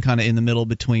being kind of in the middle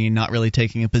between not really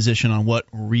taking a position on what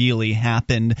really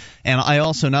happened. And I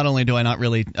also, not only do I not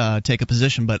really take a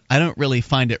position, but I don't really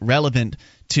find it relevant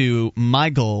to my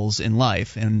goals in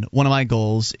life. And one of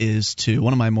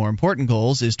my more important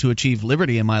goals is to achieve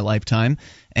liberty in my lifetime.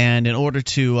 And in order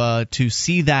to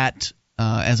see that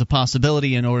as a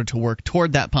possibility, in order to work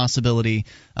toward that possibility,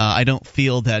 I don't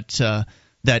feel that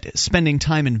spending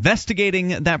time investigating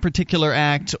that particular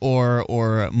act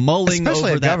or mulling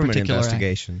especially over that government particular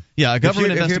investigation. Act. Yeah, a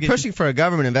government investigation. If you're pushing for a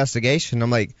government investigation, I'm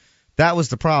like, that was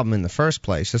the problem in the first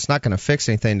place. It's not going to fix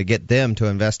anything to get them to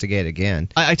investigate again.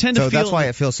 I tend to feel that's why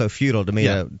it feels so futile to me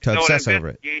to obsess over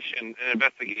it. An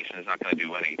investigation is not going to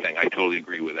do anything. I totally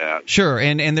agree with that. Sure,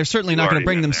 and they're certainly not going to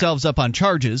bring themselves up on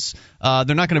charges.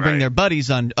 They're not going to bring their buddies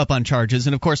up on charges.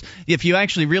 And of course, if you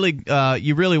actually really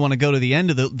want to go to the end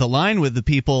of the line with the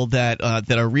people that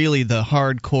are really the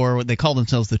hardcore, what they call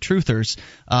themselves the truthers,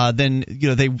 then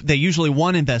they usually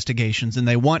want investigations and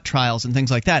they want trials and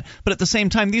things like that. But at the same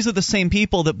time, these are the same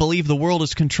people that believe the world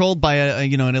is controlled by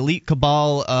an elite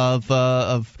cabal of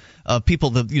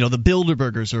people, the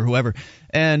Bilderbergers or whoever.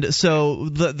 And so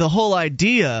the whole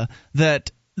idea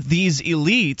that these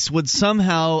elites would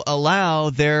somehow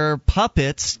allow their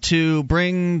puppets to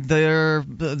bring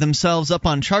themselves up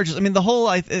on charges. I mean,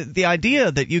 the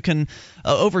idea that you can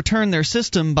overturn their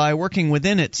system by working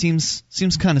within it seems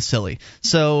kind of silly.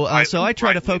 So I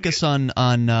try to focus on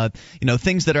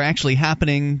things that are actually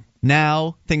happening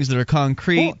now, things that are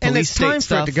concrete, and police it's time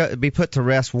state for stuff. it to be put to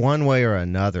rest one way or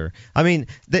another. I mean,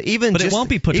 but it won't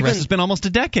be put to rest. It's been almost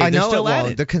a decade. I know They're still it won't.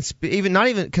 at it. The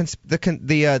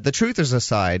truthers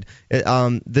aside,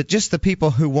 just the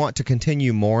people who want to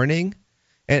continue mourning,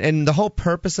 and the whole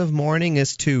purpose of mourning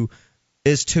is to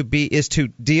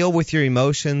deal with your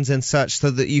emotions and such,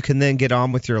 so that you can then get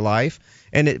on with your life.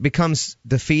 And it becomes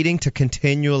defeating to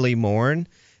continually mourn.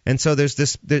 And so there's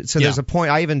a point.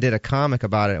 I even did a comic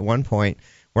about it at one point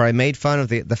where I made fun of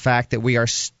the fact that we are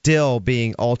still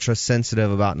being ultra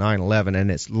sensitive about 9/11,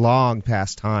 and it's long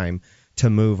past time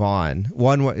to move on.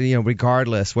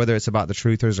 Regardless whether it's about the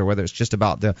truthers or whether it's just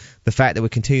about the fact that we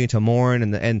continue to mourn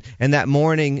and that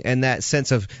mourning and that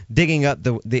sense of digging out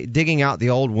the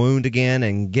old wound again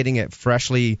and getting it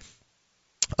freshly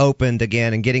opened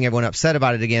again and getting everyone upset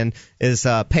about it again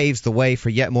paves the way for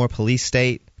yet more police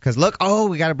state. Because look,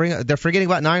 we got to they're forgetting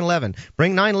about 9/11.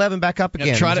 Bring 9/11 back up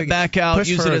again. Try to back out,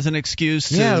 use it as an excuse.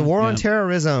 The war on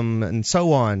terrorism and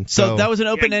so on. So that was an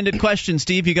open-ended question,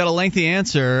 Steve. You got a lengthy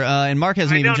answer, and Mark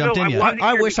hasn't even jumped in yet.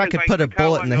 I wish I could put a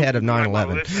bullet in the head of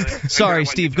 9/11. Sorry,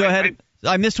 Steve. Go ahead.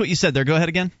 I missed what you said there. Go ahead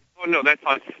again. Oh, no, that's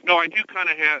fine. No, I do kind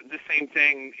of have the same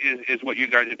thing is what you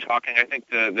guys are talking. I think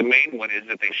the main one is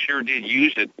that they sure did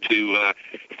use it to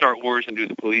start wars and do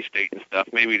the police state and stuff.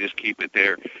 Maybe just keep it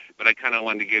there. But I kind of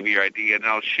wanted to give you your idea. And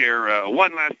I'll share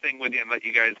one last thing with you and let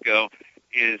you guys go.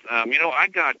 Is, I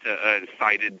got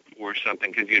cited for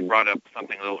something because you had brought up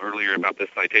something a little earlier about the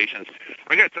citations.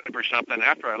 I got cited for something.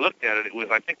 After I looked at it, it was,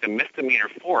 I think, the misdemeanor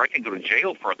 4. I could go to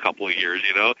jail for a couple of years,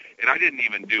 and I didn't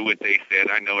even do what they said.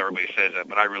 I know everybody says that,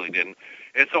 but I really didn't.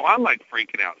 And so I'm,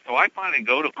 freaking out. So I finally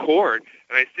go to court,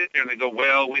 and I sit there, and they go,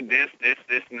 well, with this,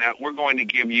 and that, we're going to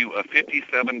give you a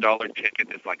 $57 ticket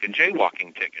that's like a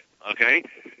jaywalking ticket, okay?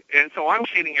 And so I'm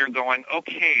sitting here going,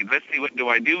 okay, let's see, what do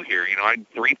I do here? You know, I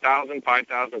 $3,000,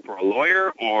 $5,000 for a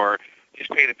lawyer, or just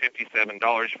pay the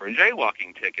 $57 for a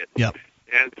jaywalking ticket. Yep.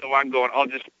 And so I'm going, I'll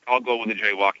go with a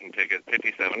jaywalking ticket,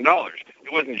 $57.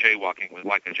 It wasn't jaywalking, it was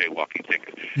like a jaywalking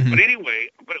ticket. Mm-hmm. But anyway,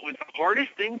 it was the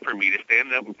hardest thing for me to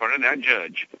stand up in front of that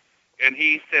judge. And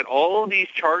he said all these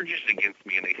charges against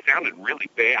me, and they sounded really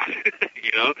bad,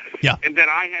 you know? Yeah. And then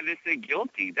I had to say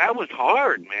guilty. That was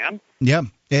hard, man. Yeah.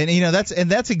 And you know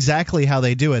that's exactly how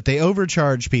they do it. They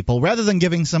overcharge people. Rather than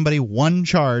giving somebody one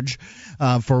charge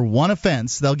for one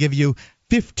offense, they'll give you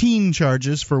 15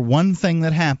 charges for one thing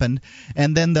that happened,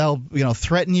 and then they'll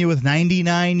threaten you with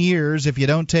 99 years if you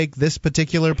don't take this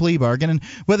particular plea bargain. And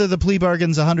whether the plea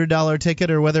bargain's a $100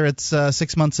 ticket or whether it's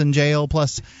 6 months in jail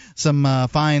plus some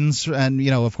fines, and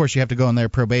of course you have to go on their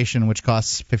probation, which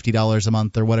costs $50 a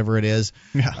month or whatever it is.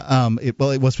 Yeah. It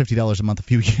was $50 a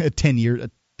month 10 years,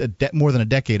 more than a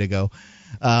decade ago.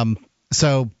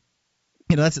 So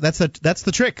that's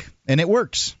the trick, and it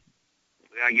works.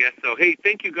 I guess so. Hey,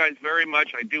 thank you guys very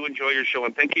much. I do enjoy your show,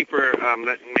 and thank you for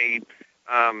letting me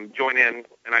join in,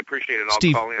 and I appreciate it. I'll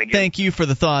Steve, call in again. Thank you for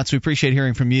the thoughts. We appreciate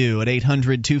hearing from you at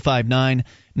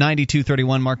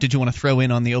 800-259-9231. Mark, did you want to throw in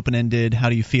on the open-ended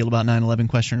how do you feel about 9/11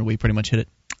 question, or we pretty much hit it?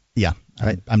 Yeah,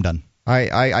 I'm done.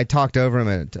 I talked over him,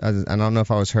 and I don't know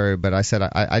if I was heard, but I said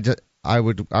I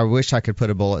wish I could put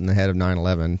a bullet in the head of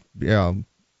 9/11.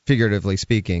 Figuratively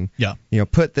speaking, yeah.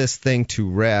 Put this thing to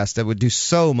rest. It would do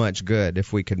so much good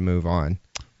if we could move on.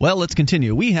 Well, let's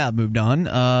continue. We have moved on.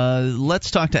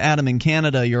 Let's talk to Adam in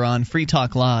Canada. You're on Free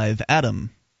Talk Live. Adam,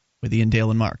 with Ian,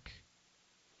 Dale, and Mark.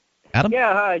 Adam?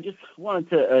 Yeah, hi. I just wanted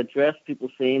to address people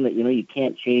saying that, you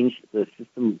can't change the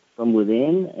system from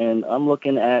within. And I'm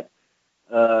looking at,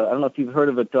 I don't know if you've heard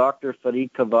of a Dr.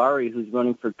 Farid Kavari, who's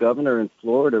running for governor in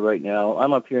Florida right now.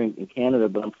 I'm up here in Canada,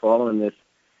 but I'm following this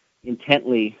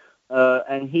intently,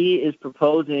 and he is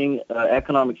proposing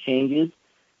economic changes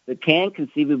that can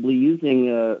conceivably,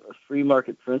 using free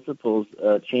market principles,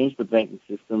 change the banking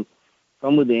system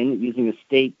from within using a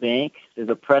state bank. There's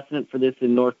a precedent for this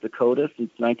in North Dakota since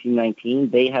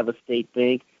 1919. They have a state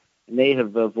bank, and they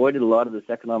have avoided a lot of this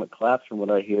economic collapse from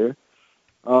what I hear.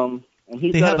 And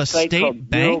he's got a site called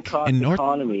Zero Cost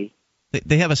Economy.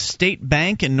 They have a state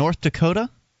bank in North Dakota?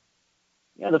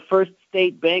 Yeah, the First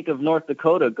State Bank of North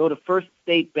Dakota. Go to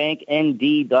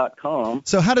firststatebanknd.com.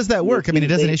 So how does that work? I mean, it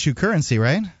doesn't issue currency,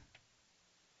 right?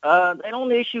 They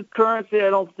don't issue currency,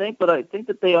 I don't think, but I think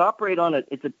that they operate on it.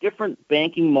 It's a different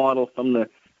banking model from the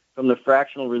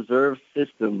fractional reserve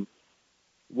system,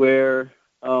 where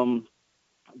simplistic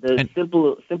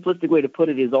way to put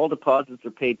it is all deposits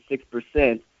are paid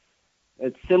 6%.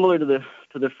 It's similar to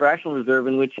the fractional reserve,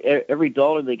 in which every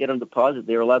dollar they get on deposit,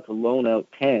 they're allowed to loan out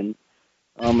 10.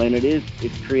 And it's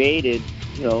created,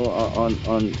 on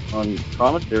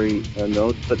promissory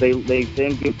notes, but they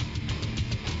then give.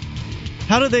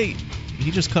 How do they? He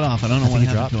just cut off. I don't know what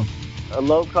happened to him.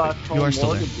 Low-cost home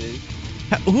mortgages.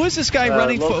 Who is this guy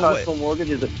running for? Low-cost home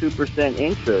mortgages at 2%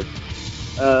 interest,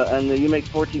 and you make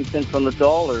 14 cents on the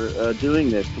dollar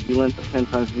doing this. If you lend 10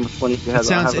 times as much money as you have.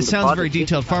 It sounds very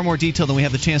detailed, far more detailed than we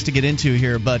have the chance to get into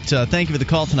here. But thank you for the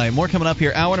call tonight. More coming up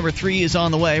here. Hour number 3 is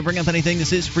on the way. Bring up anything.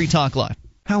 This is Free Talk Live.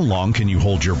 How long can you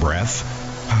hold your breath?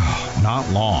 Not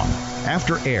long.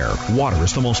 After air, water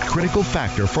is the most critical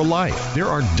factor for life. There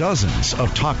are dozens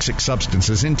of toxic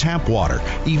substances in tap water,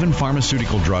 even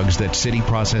pharmaceutical drugs that city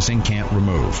processing can't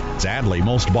remove. Sadly,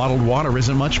 most bottled water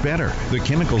isn't much better. The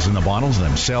chemicals in the bottles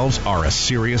themselves are a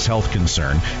serious health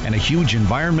concern and a huge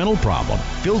environmental problem.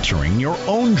 Filtering your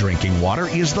own drinking water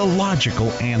is the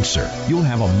logical answer. You'll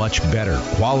have a much better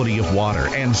quality of water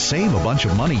and save a bunch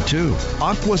of money too.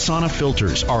 Aquasana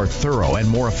filters are thorough and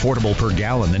more affordable per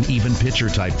gallon than even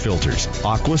pitcher-type filters.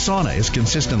 Aquasana is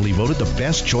consistently voted the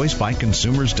best choice by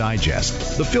Consumers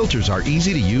Digest. The filters are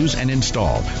easy to use and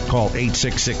install. Call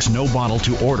 866-NO-BOTTLE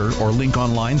to order or link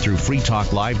online through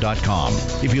freetalklive.com.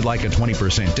 If you'd like a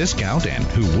 20% discount, and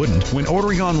who wouldn't, when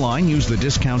ordering online, use the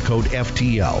discount code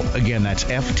FTL. Again, that's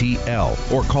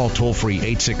FTL. Or call toll-free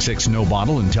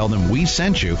 866-NO-BOTTLE and tell them we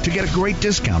sent you to get a great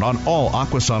discount on all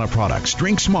Aquasana products.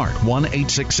 Drink smart.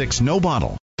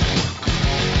 1-866-NO-BOTTLE.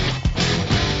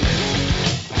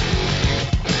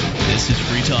 This is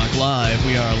Free Talk Live.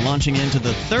 We are launching into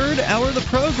the third hour of the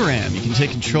program. You can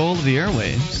take control of the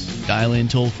airwaves. Dial in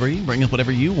toll-free. Bring up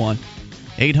whatever you want.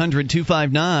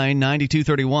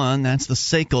 800-259-9231. That's the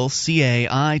SACL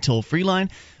CAI toll-free line.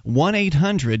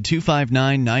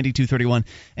 1-800-259-9231.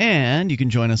 And you can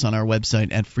join us on our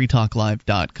website at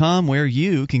freetalklive.com, where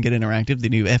you can get interactive. The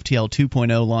new FTL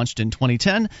 2.0 launched in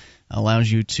 2010.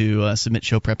 allows you to submit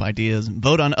show prep ideas and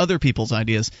vote on other people's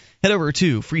ideas. Head over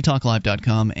to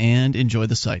freetalklive.com and enjoy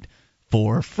the site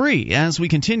for free. As we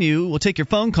continue, we'll take your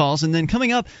phone calls, and then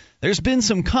coming up, there's been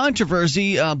some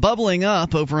controversy bubbling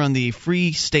up over on the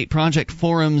Free State Project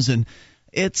forums, and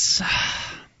it's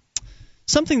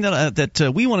something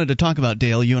that we wanted to talk about,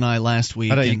 Dale, you and I, last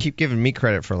week. I know, you keep giving me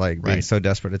credit for being so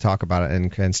desperate to talk about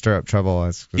it and stir up trouble.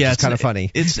 It's kind of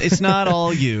funny. It's not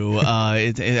all you.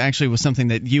 It actually was something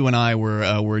that you and I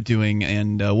were doing,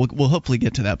 and we'll hopefully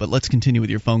get to that. But let's continue with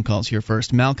your phone calls here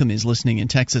first. Malcolm is listening in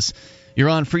Texas. You're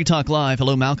on Free Talk Live.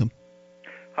 Hello, Malcolm.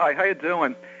 Hi, how you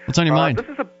doing? What's on your mind?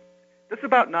 This is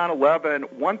about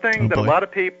 9/11. One thing that a lot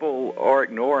of people are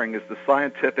ignoring is the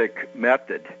scientific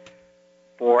method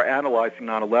for analyzing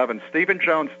 9/11. Stephen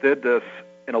Jones did this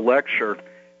in a lecture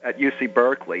at UC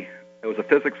Berkeley. It was a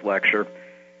physics lecture,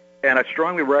 and I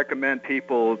strongly recommend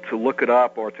people to look it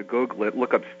up or to Google it.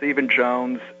 Look up Stephen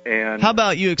Jones and... How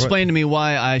about you explain to me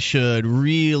why I should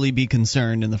really be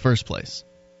concerned in the first place?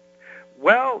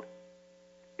 Well,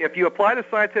 if you apply the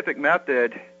scientific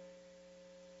method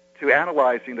to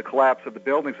analyzing the collapse of the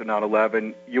buildings in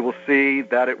 9/11, you will see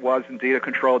that it was indeed a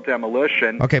controlled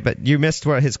demolition. Okay, but you missed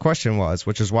what his question was,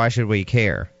 which is why should we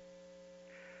care?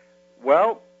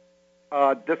 Well,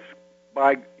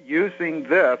 by using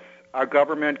this, our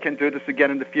government can do this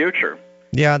again in the future.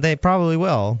 Yeah, they probably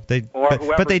will.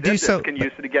 Whoever they did this can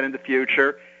use it again in the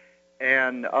future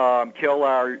and kill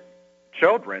our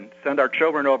children, send our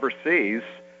children overseas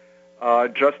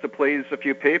just to please a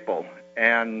few people.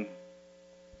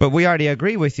 But we already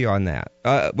agree with you on that.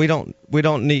 We don't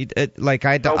need it.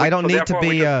 I don't need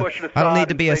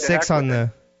to be a 6 on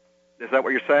the. Is that what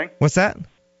you're saying? What's that?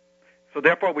 So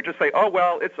therefore, we just say, oh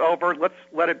well, it's over. Let's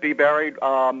let it be buried.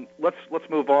 Let's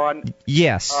move on.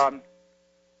 Yes.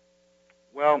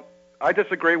 Well, I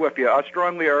disagree with you. I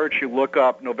strongly urge you look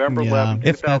up November 11,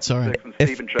 2006, and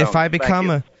Stephen Jones. If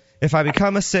I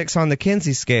become a 6 on the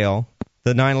Kinsey scale,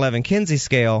 the 9/11 Kinsey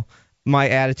scale, my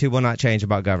attitude will not change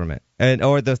about government,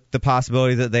 or the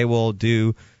possibility that they will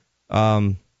do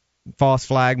false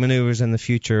flag maneuvers in the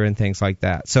future and things like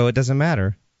that. So it doesn't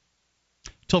matter.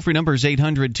 Toll-free number is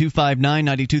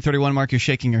 800-259-9231. Mark, you're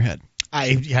shaking your head.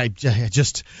 I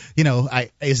just,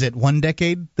 is it 1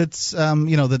 decade that's,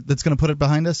 that's going to put it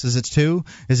behind us? Is it 2?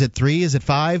 Is it 3? Is it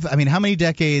 5? I mean, how many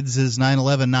decades is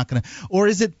 9/11 not going to, or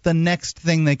is it the next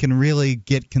thing they can really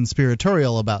get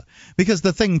conspiratorial about? Because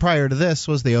the thing prior to this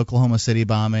was the Oklahoma City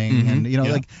bombing,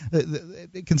 and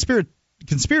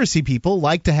conspiracy people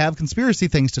like to have conspiracy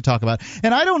things to talk about.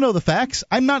 And I don't know the facts.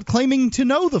 I'm not claiming to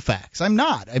know the facts. I'm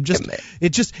not. It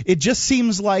just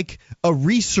seems like a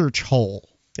research hole.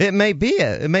 It may be.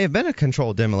 It may have been a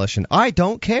controlled demolition. I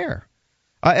don't care.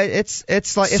 It's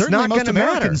not going to matter.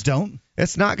 Americans don't.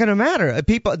 It's not going to matter.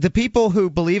 The people who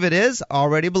believe it is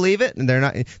already believe it, and they're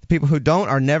not. The people who don't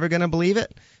are never going to believe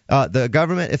it. If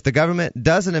the government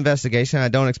does an investigation, I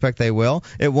don't expect they will.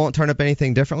 It won't turn up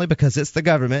anything differently because it's the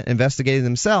government investigating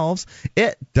themselves.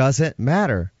 It doesn't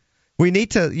matter. We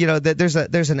need to, that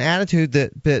there's an attitude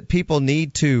that people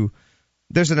need to.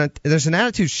 There's an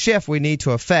attitude shift we need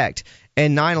to affect,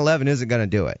 and 9/11 isn't going to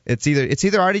do it. It's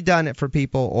either already done it for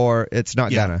people or it's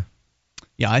not gonna.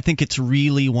 Yeah, I think it's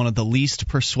really one of the least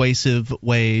persuasive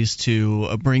ways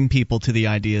to bring people to the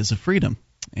ideas of freedom.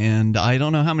 And I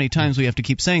don't know how many times we have to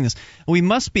keep saying this. We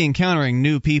must be encountering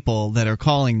new people that are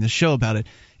calling the show about it.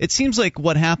 It seems like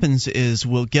what happens is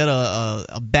we'll get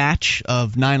a batch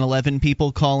of 9/11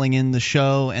 people calling in the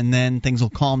show, and then things will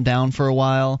calm down for a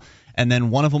while. And then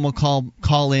one of them will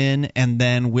call in, and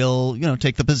then we'll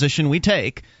take the position we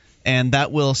take, and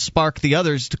that will spark the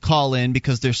others to call in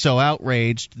because they're so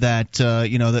outraged that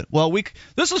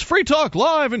this is Free Talk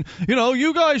Live, and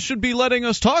you guys should be letting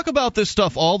us talk about this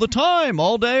stuff all the time,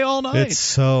 all day, all night. It's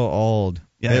so old.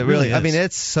 Yeah, it really is. I mean,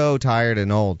 it's so tired and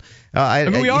old. We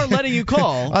are letting you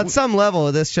call. On some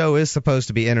level, this show is supposed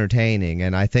to be entertaining,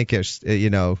 and I think it's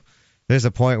there's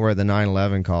a point where the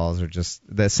 9/11 calls are just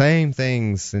the same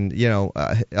things, and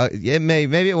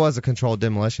maybe it was a controlled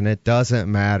demolition. It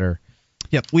doesn't matter.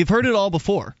 Yep, we've heard it all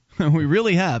before. We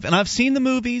really have, and I've seen the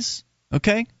movies.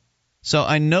 Okay, so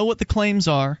I know what the claims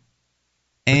are.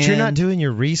 But you're not doing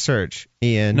your research,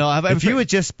 Ian. No, if you would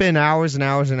just spend hours and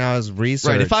hours and hours research.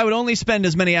 Right, if I would only spend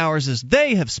as many hours as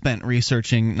they have spent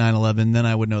researching 9/11, then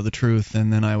I would know the truth,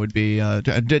 and then I would be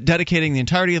dedicating the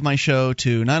entirety of my show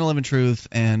to 9/11 truth,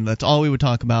 and that's all we would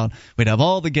talk about. We'd have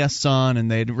all the guests on, and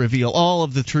they'd reveal all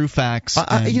of the true facts. I'm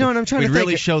trying to think. We'd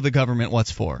really show the government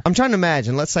what's for. I'm trying to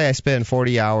imagine. Let's say I spend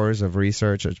 40 hours of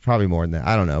research. It's probably more than that.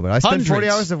 I don't know, but I spend 40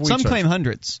 hours of research. Some claim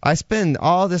hundreds. I spend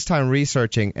all this time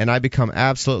researching, and I become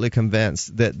absolutely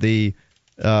convinced that the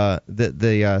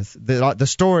the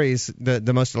stories,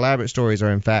 the most elaborate stories,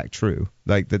 are in fact true.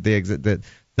 Like that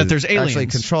there's aliens, actually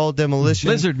controlled demolition,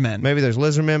 lizard men. Maybe there's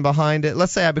lizard men behind it.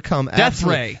 Let's say I become Death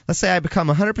Ray. Let's say I become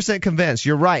 100% convinced.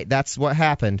 You're right. That's what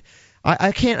happened.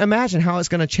 I can't imagine how it's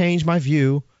going to change my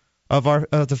view of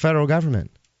the federal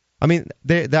government. I mean,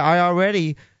 I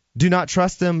already do not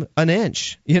trust them an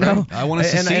inch, you know. Right. I want to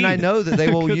secede. And I know that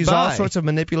they will use all sorts of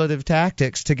manipulative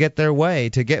tactics to get their way,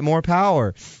 to get more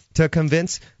power, to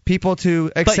convince people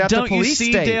to accept a police state. But don't you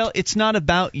see, Dale, it's not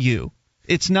about you.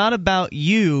 It's not about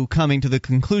you coming to the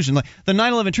conclusion. Like the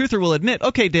 9/11 truther will admit,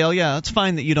 okay, Dale, yeah, it's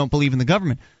fine that you don't believe in the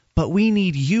government, but we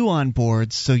need you on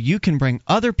board so you can bring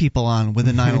other people on with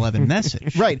a 9/11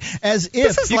 message. Right. As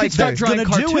if you could start drawing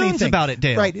cartoons about it,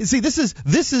 Dale. Right. See, this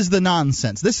is the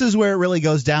nonsense. This is where it really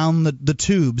goes down the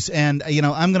tubes. And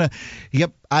I'm gonna.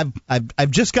 Yep.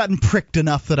 I've just gotten pricked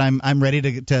enough that I'm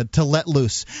ready to let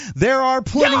loose. There are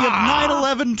plenty of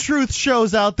 9/11 truth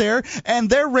shows out there, and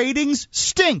their ratings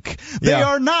stink. They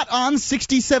are not on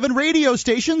 67 radio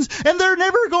stations, and they're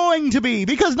never going to be,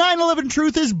 because 9/11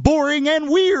 truth is boring and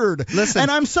weird. Listen,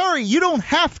 and I'm sorry, you don't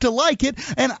have to like it,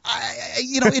 and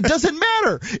it doesn't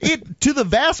matter. To the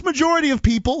vast majority of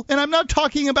people, and I'm not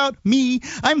talking about me,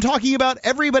 I'm talking about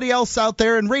everybody else out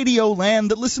there in radio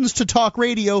land that listens to talk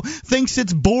radio, thinks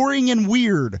it's boring and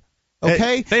weird.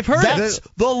 Okay? They've heard That's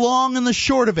the long and the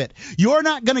short of it. You're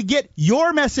not going to get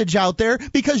your message out there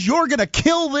because you're going to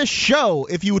kill this show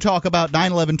if you talk about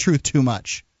 9/11 truth too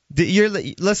much.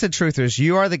 Listen, truthers,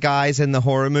 you are the guys in the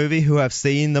horror movie who have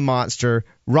seen the monster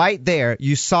right there.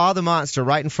 You saw the monster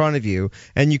right in front of you,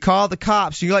 and you call the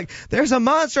cops. You're like, there's a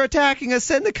monster attacking us.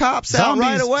 Send the cops out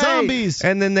right away. Zombies.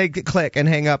 And then they click and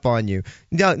hang up on you.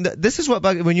 Now, this is what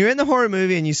when you're in the horror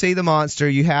movie and you see the monster,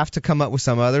 you have to come up with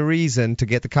some other reason to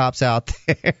get the cops out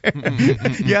there.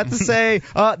 You have to say,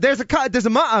 what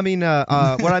I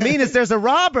mean is there's a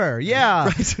robber. Yeah.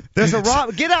 Right. There's a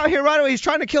robber. Get out here right away. He's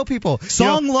trying to kill people.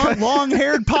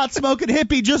 Long-haired, pot-smoking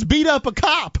hippie just beat up a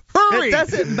cop. Hurry! It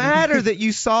doesn't matter that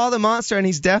you saw the monster and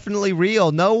he's definitely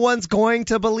real. No one's going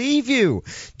to believe you.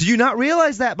 Do you not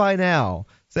realize that by now?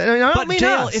 I don't mean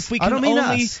Dale, us. if we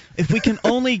can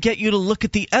only get you to look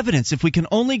at the evidence, if we can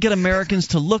only get Americans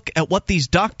to look at what these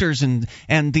doctors and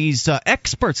these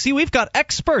experts, see, we've got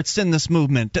experts in this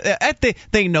movement.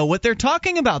 They know what they're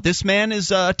talking about. This man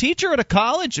is a teacher at a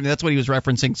college. I mean, that's what he was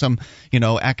referencing, some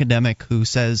academic who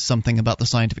says something about the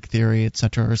scientific theory,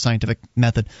 etc., or scientific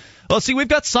method. Well, see, we've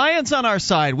got science on our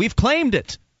side. We've claimed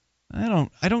it. I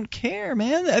don't care,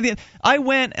 man. I mean, I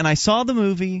went and I saw the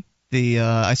movie.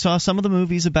 I saw some of the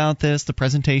movies about this, the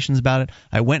presentations about it.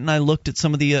 I went and I looked at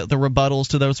some of the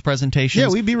rebuttals to those presentations. Yeah,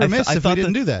 we'd be remiss if we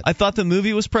didn't do that. I thought the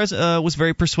movie was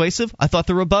very persuasive. I thought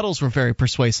the rebuttals were very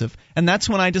persuasive. And that's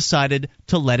when I decided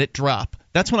to let it drop.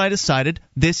 That's when I decided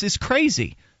this is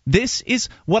crazy. This is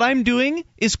what I'm doing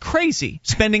is crazy.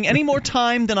 Spending any more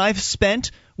time than I've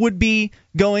spent would be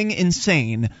going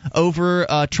insane over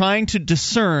trying to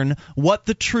discern what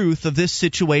the truth of this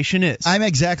situation is. I'm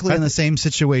exactly in the same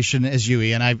situation as you,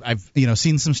 Ian. I've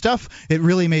seen some stuff. It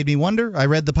really made me wonder. I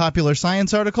read the Popular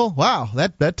Science article. Wow,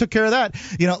 that took care of that.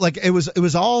 It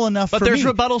was all enough for me. But there's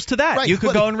rebuttals to that. Right, you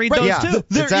could go and read those too.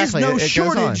 There is no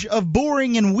shortage of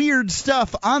boring and weird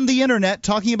stuff on the internet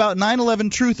talking about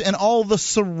 9/11 truth and all the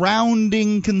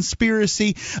surrounding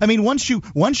conspiracy. I mean, once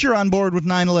you're on board with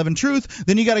 9/11 truth,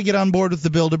 then you got to get on board with the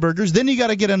Bilderbergers. Then you got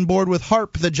to get on board with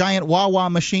HAARP, the giant Wawa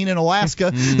machine in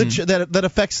Alaska that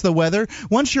affects the weather.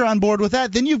 Once you're on board with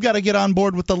that, then you've got to get on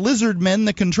board with the lizard men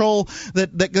that control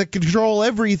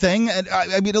everything. And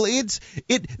I mean,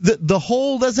 the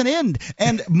hole doesn't end.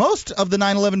 And most of the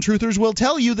 9/11 truthers will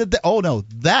tell you that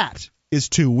that is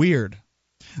too weird.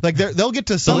 Like they'll get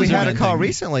to some. We had a call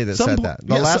recently that said that.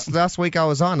 Last week I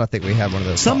was on, I think we had one of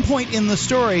those. Some point in the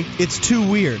story, it's too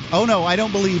weird. Oh no, I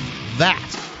don't believe that.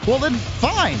 Well then,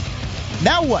 fine.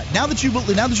 Now what? Now that you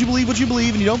believe what you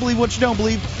believe and you don't believe what you don't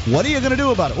believe, what are you going to do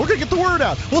about it? We're going to get the word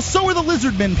out. Well, so are the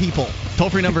lizardmen people.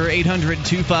 Toll-free number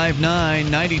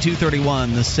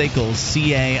 800-259-9231, the SACL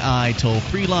CAI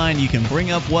toll-free line. You can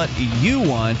bring up what you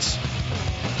want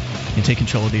and take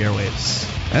control of the airwaves.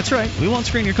 That's right. We won't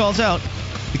screen your calls out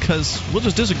because we'll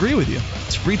just disagree with you.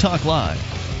 It's Free Talk Live.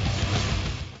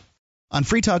 On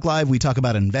Free Talk Live, we talk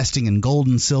about investing in gold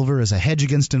and silver as a hedge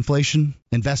against inflation,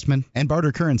 investment, and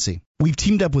barter currency. We've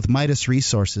teamed up with Midas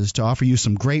Resources to offer you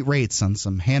some great rates on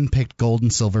some hand-picked gold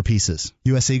and silver pieces.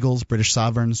 U.S. Eagles, British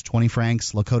Sovereigns, 20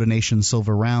 francs, Lakota Nation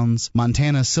silver rounds,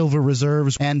 Montana silver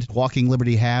reserves, and Walking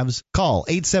Liberty halves. Call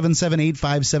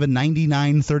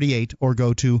 877-857-9938 or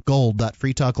go to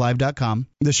gold.freetalklive.com.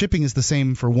 The shipping is the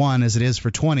same for 1 as it is for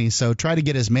 20, so try to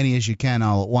get as many as you can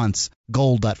all at once.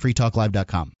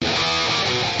 Gold.freetalklive.com.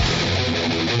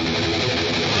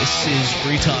 This is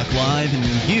Free Talk Live, and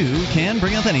you can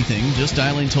bring up anything. Just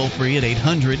dialing toll-free at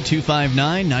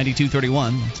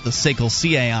 800-259-9231. That's the SACL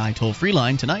CAI toll-free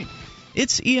line tonight.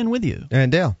 It's Ian with you.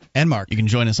 And Dale. And Mark. You can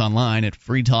join us online at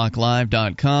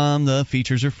freetalklive.com. The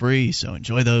features are free, so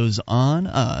enjoy those on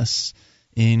us,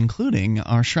 including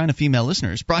our Shrine of Female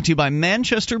Listeners, brought to you by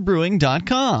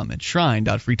ManchesterBrewing.com. At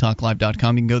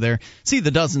shrine.freetalklive.com, you can go there, see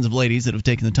the dozens of ladies that have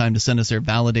taken the time to send us their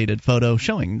validated photo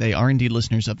showing they are indeed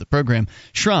listeners of the program.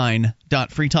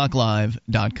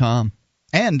 Shrine.freetalklive.com.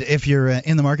 And if you're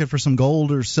in the market for some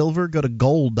gold or silver, go to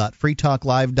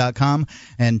gold.freetalklive.com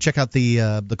and check out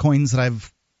the coins that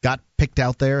I've got picked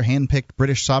out there, hand-picked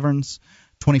British Sovereigns,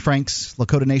 20 francs,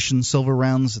 Lakota Nation silver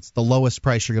rounds. It's the lowest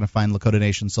price you're going to find Lakota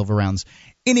Nation silver rounds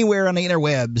anywhere on the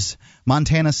interwebs.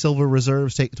 Montana silver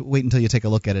reserves. Wait until you take a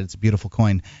look at it. It's a beautiful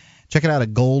coin. Check it out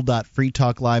at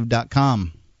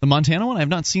gold.freetalklive.com. The Montana one? I have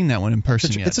not seen that one in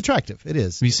person yet. It's attractive. It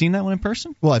is. Have you seen that one in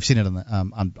person? Well, I've seen it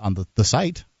on the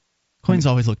site. Coins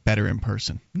always look better in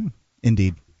person.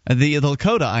 Indeed. The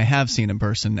Lakota I have seen in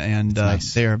person, and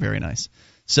nice. They are very nice.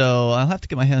 So I'll have to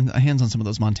get my hands on some of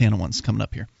those Montana ones coming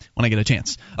up here when I get a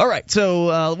chance. All right,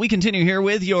 so we continue here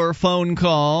with your phone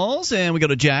calls, and we go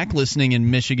to Jack listening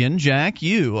in Michigan. Jack,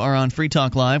 you are on Free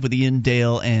Talk Live with Ian,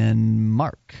 Dale, and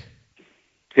Mark.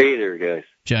 Hey there, guys.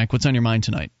 Jack, what's on your mind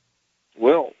tonight?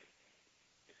 Well,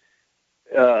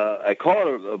 I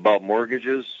called about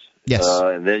mortgages. Yes.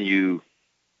 And then you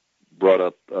brought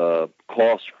up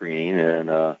call screening,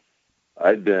 and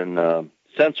I've been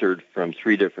censored from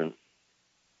 3 different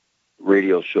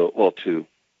radio shows, well, 2.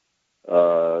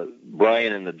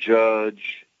 Brian and the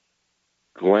Judge,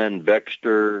 Glenn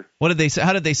Bexter. What did they say?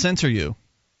 How did they censor you?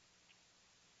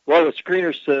 Well, the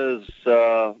screener says,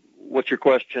 "What's your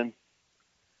question?"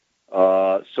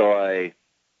 So I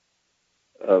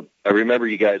remember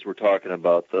you guys were talking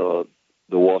about the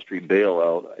Wall Street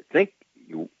bailout. I think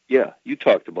you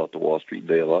talked about the Wall Street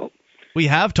bailout. We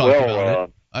have talked about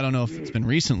it. I don't know if it's been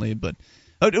recently, but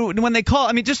when they call,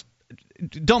 I mean, just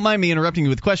don't mind me interrupting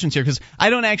you with questions here, because I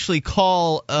don't actually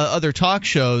call other talk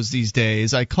shows these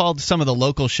days. I called some of the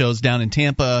local shows down in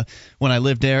Tampa when I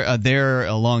lived there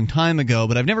a long time ago,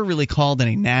 but I've never really called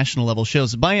any national level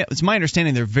shows. It's my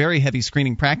understanding they're very heavy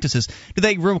screening practices. Do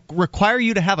they require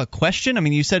you to have a question? I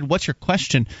mean, you said, "What's your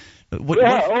question?"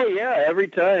 Every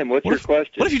time. What's your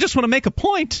question? What if you just want to make a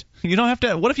point? You don't have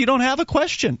to. What if you don't have a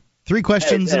question? 3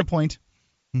 questions and a point.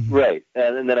 Mm-hmm. Right,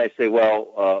 and then I say,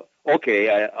 well, okay,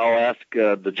 I'll ask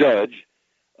the judge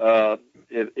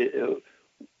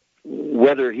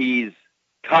whether he's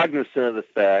cognizant of the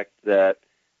fact that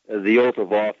the oath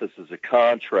of office is a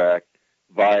contract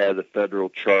via the federal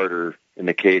charter in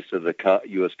the case of the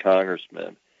U.S.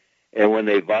 congressman. And when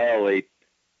they violate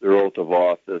their oath of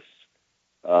office,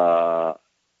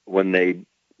 when they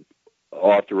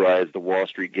authorize the Wall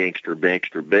Street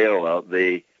bankster bailout,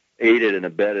 they aided and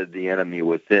abetted the enemy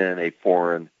within a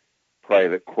foreign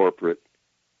private corporate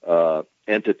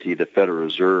entity, the Federal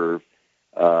Reserve.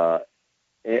 And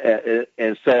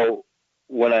so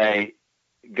when I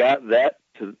got that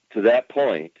to that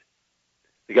point,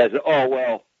 the guy said,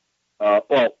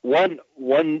 one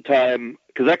time,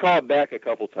 because I called back a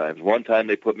couple times. One time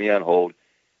they put me on hold.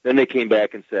 Then they came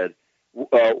back and said,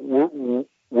 we're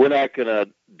not going to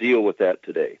deal with that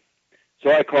today.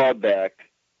 So I called back,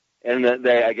 and then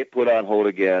I get put on hold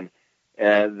again,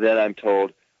 and then I'm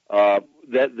told that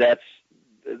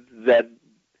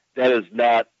is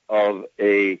not of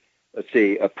a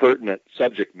pertinent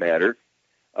subject matter.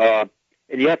 And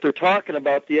yet they're talking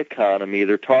about the economy.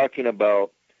 They're talking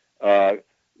about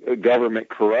government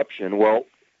corruption. Well,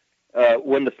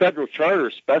 when the federal charter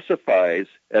specifies,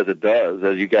 as it does,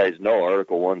 as you guys know,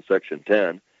 Article 1, Section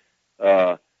 10,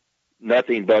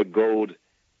 nothing but gold,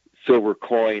 silver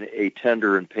coin, a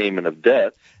tender and payment of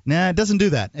debt. Nah, it doesn't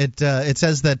do that. It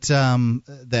says that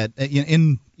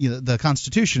in the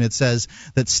Constitution it says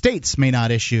that states may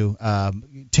not issue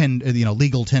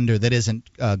legal tender that isn't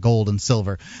gold and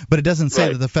silver, but it doesn't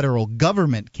say that the federal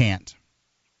government can't.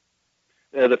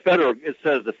 It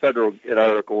says the federal in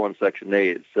Article 1, Section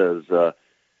 8. It says,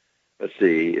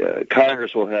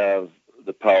 Congress will have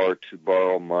the power to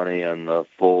borrow money on the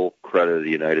full credit of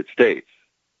the United States.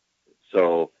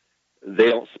 So they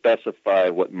don't specify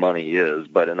what money is,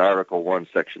 but in Article 1,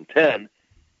 Section 10,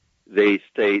 they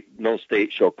state no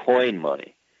state shall coin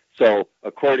money. So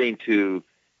according to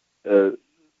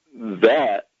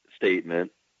that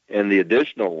statement and the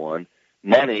additional one,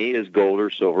 money is gold or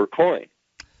silver coin.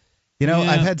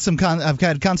 I've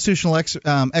had constitutional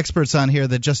experts on here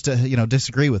that just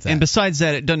disagree with that. And besides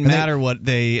that, it doesn't matter what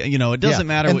they it doesn't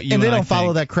matter what you and they don't think.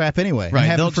 follow that crap anyway. Right?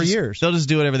 Haven't for years. They'll just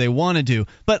do whatever they want to do.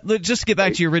 But just to get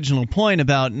back to your original point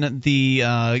about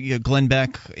the Glenn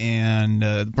Beck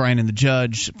and Brian and the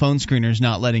Judge phone screeners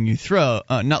not letting you through.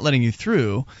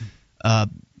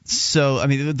 So I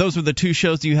mean, those were the two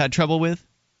shows that you had trouble with.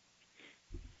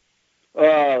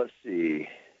 Let's see.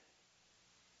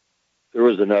 There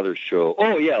was another show.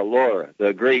 Oh, yeah, Laura,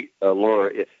 the great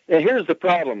Laura. And here's the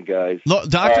problem, guys.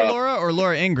 Dr. Laura or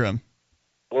Laura Ingraham?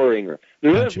 Laura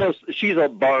Ingraham. She's a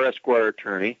bar esquire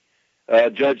attorney.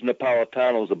 Judge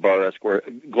Napolitano is a bar esquire.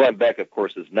 Glenn Beck, of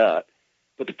course, is not.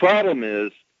 But the problem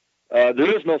is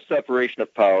there is no separation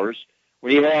of powers.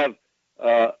 When you have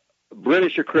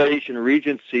British accreditation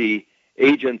regency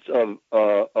agents of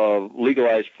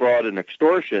legalized fraud and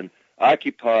extortion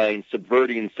occupying,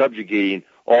 subverting, subjugating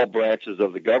all branches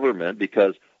of the government,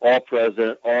 because all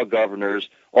president, all governors,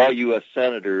 all U.S.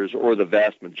 senators, or the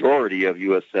vast majority of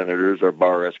U.S. senators are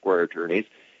bar esquire attorneys.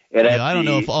 And I don't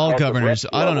know if all governors.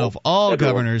 I don't know if all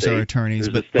governors are attorneys,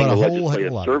 but a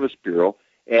legislative service bureau,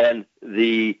 and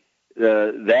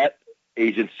that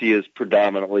agency is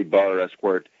predominantly bar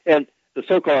esquire. And the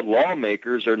so-called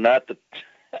lawmakers are not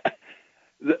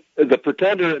the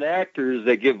pretender and actors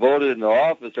that get voted into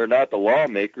office are not the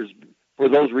lawmakers for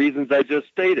those reasons I just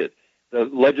stated. The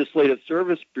Legislative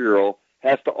Service Bureau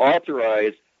has to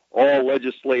authorize all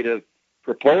legislative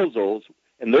proposals,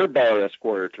 and they're bar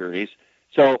esquire attorneys.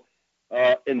 So,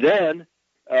 and then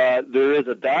there is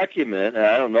a document, and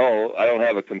I don't know, I don't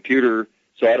have a computer,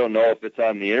 so I don't know if it's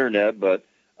on the internet, but...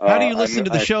 How do you listen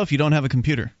to the show if you don't have a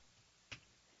computer?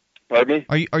 Pardon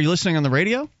me? Are you listening on the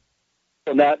radio?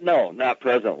 Not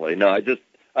presently. No, I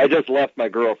just left my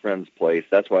girlfriend's place.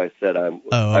 That's why I said I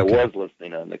was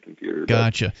listening on the computer.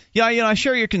 Gotcha. Yeah, I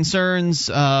share your concerns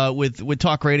with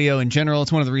talk radio in general.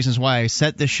 It's one of the reasons why I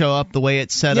set this show up the way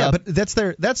it's set up. Yeah, but that's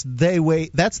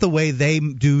the way they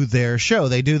do their show.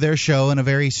 They do their show in a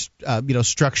very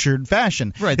structured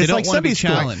fashion. Right. They don't want to be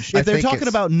challenged. If they're talking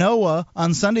about Noah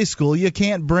on Sunday school, you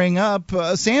can't bring up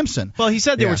Samson. Well, he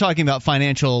said they were talking about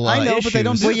financial I know, issues. But they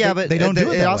don't. They don't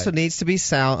do it. It also needs to be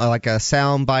like a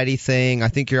sound bitey thing. I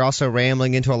think you're also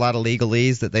rambling into a lot of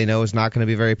legalese that they know is not going to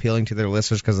be very appealing to their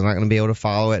listeners because they're not going to be able to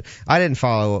follow it. I didn't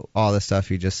follow all the stuff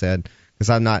you just said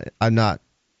because I'm not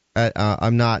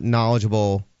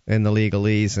knowledgeable in the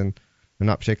legalese, and I'm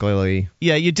not particularly.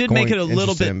 Yeah, you did make it a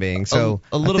little bit a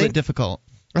little bit difficult.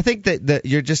 I think that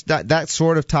you're just that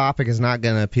sort of topic is not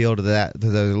going to appeal to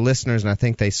the listeners, and I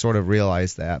think they sort of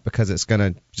realize that because it's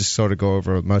going to just sort of go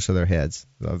over most of their heads.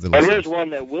 Of the listeners. Here's one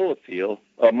that will appeal: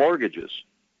 mortgages.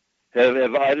 Have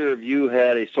either of you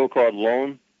had a so-called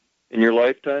loan in your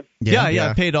lifetime? Yeah.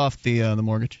 I paid off the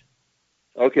mortgage.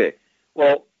 Okay.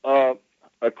 Well,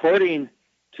 according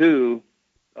to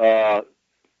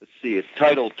it's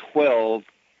Title 12,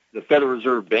 the Federal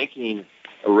Reserve Banking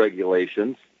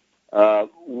Regulations.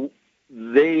 The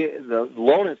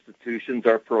loan institutions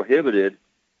are prohibited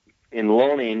in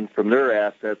loaning from their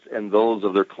assets and those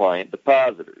of their client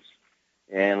depositors.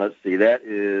 And let's see, that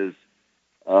is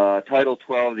Title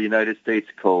 12 of the United States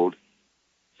Code,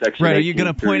 Section 1831. Right, are you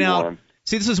going to point out...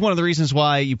 See, this is one of the reasons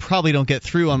why you probably don't get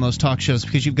through on those talk shows,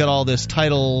 because you've got all this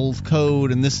title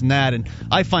code and this and that, and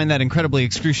I find that incredibly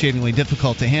excruciatingly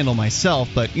difficult to handle myself,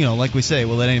 but, like we say,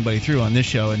 we'll let anybody through on this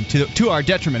show, and to our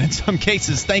detriment in some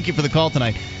cases. Thank you for the call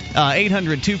tonight.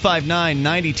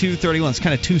 800-259-9231. It's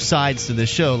kind of two sides to this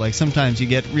show. Like, sometimes you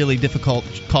get really difficult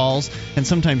calls, and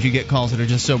sometimes you get calls that are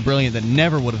just so brilliant that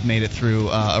never would have made it through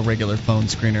a regular phone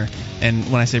screener.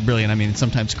 And when I say brilliant, I mean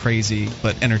sometimes crazy,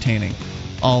 but entertaining.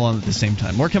 All on at the same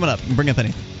time. More coming up. Bring up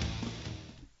anything.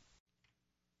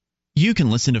 You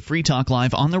can listen to Free Talk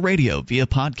Live on the radio via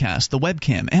podcast, the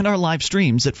webcam, and our live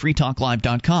streams at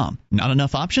freetalklive.com. Not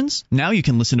enough options? Now you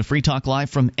can listen to Free Talk Live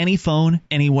from any phone,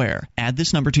 anywhere. Add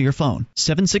this number to your phone,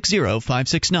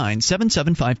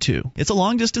 760-569-7752. It's a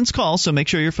long-distance call, so make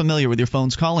sure you're familiar with your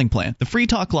phone's calling plan. The Free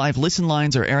Talk Live listen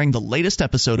lines are airing the latest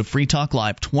episode of Free Talk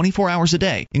Live 24 hours a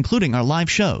day, including our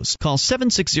live shows. Call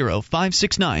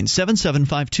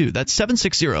 760-569-7752. That's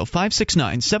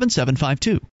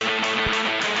 760-569-7752.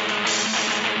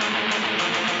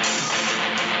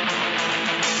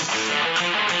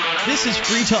 This is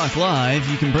Free Talk Live.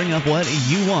 You can bring up what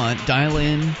you want. Dial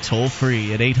in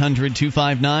toll-free at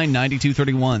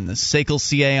 800-259-9231. The SACL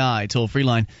CAI toll-free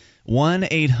line,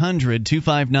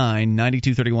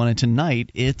 1-800-259-9231. And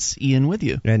tonight, it's Ian with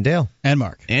you. And Dale. And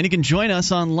Mark. And you can join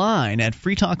us online at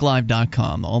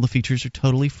freetalklive.com. All the features are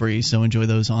totally free, so enjoy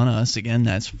those on us. Again,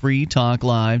 that's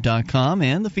freetalklive.com.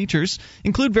 And the features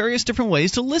include various different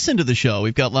ways to listen to the show.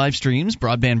 We've got live streams,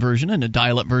 broadband version, and a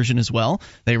dial-up version as well.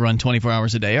 They run 24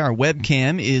 hours a day. Our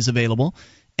webcam is available.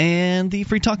 And the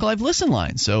Free Talk Live listen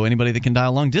line. So anybody that can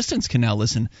dial long distance can now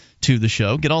listen to the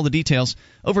show. Get all the details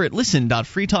over at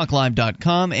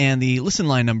listen.freetalklive.com, and the listen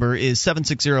line number is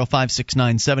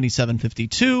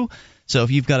 760-569-7752. So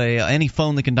if you've got any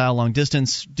phone that can dial long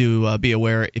distance, do be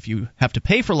aware if you have to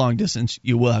pay for long distance,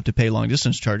 you will have to pay long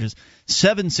distance charges.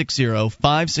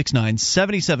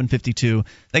 760-569-7752.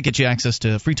 That gets you access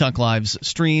to Free Talk Live's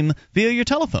stream via your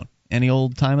telephone, any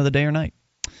old time of the day or night.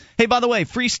 Hey, by the way,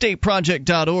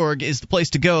 freestateproject.org is the place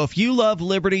to go if you love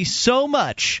liberty so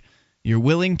much you're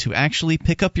willing to actually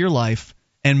pick up your life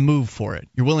and move for it.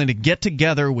 You're willing to get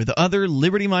together with other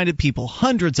liberty-minded people,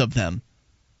 hundreds of them,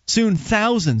 soon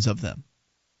thousands of them.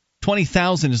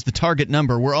 20,000 is the target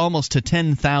number. We're almost to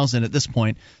 10,000 at this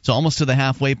point, so almost to the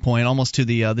halfway point, almost to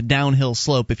the downhill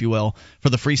slope, if you will, for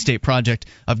the Free State Project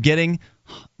of getting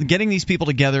these people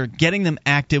together, getting them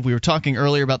active. We were talking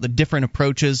earlier about the different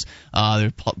approaches.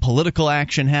 There's political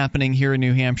action happening here in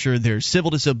New Hampshire. There's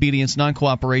civil disobedience,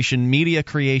 non-cooperation, media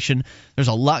creation. There's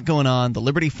a lot going on. The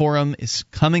Liberty Forum is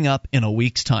coming up in a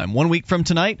week's time. 1 week from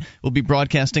tonight, we'll be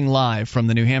broadcasting live from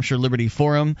the New Hampshire Liberty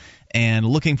Forum, and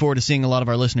looking forward to seeing a lot of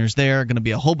our listeners there. Going to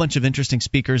be a whole bunch of interesting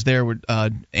speakers there.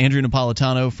 Andrew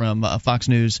Napolitano from Fox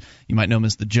News, you might know him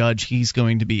as the judge. He's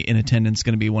going to be in attendance,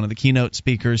 going to be one of the keynote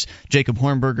speakers. Jacob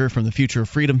Hornberger from the Future of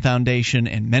Freedom Foundation,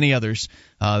 and many others.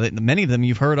 Many of them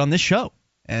you've heard on this show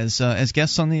as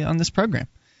guests on this program.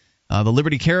 The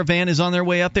Liberty Caravan is on their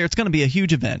way up there. It's going to be a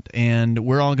huge event, and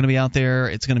we're all going to be out there.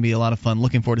 It's going to be a lot of fun.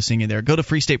 Looking forward to seeing you there. Go to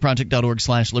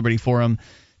freestateproject.org/Liberty Forum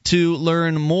to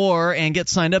learn more and get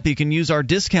signed up. You can use our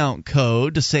discount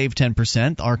code to save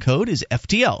 10%. Our code is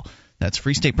FTL. That's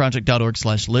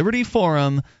freestateproject.org/Liberty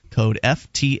Forum, code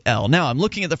FTL. Now, I'm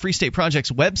looking at the Free State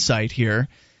Project's website here,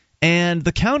 and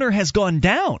the counter has gone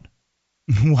down.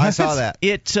 I saw that.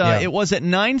 It was at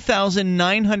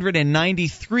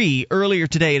 9,993 earlier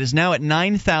today. It is now at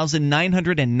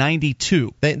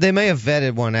 9,992. They may have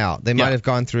vetted one out. They might have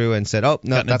gone through and said, "Oh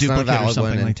no, that's not a valid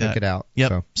one," and took it out.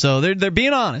 Yep. So they're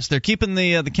being honest. They're keeping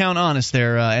the count honest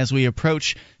there as we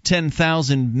approach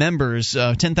 10,000 members,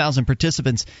 10,000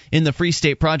 participants in the Free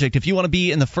State Project. If you want to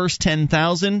be in the first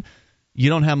 10,000. You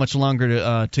don't have much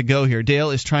longer to go here.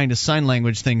 Dale is trying to sign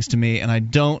language things to me, and I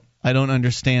don't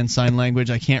understand sign language.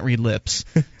 I can't read lips.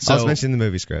 So, I was mentioning the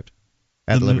movie script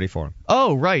at the Liberty Forum.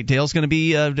 Oh, right. Dale's going to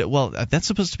be that's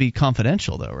supposed to be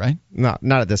confidential, though, right? Not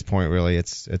at this point, really.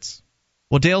 It's.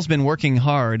 Well, Dale's been working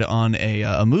hard on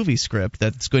a movie script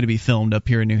that's going to be filmed up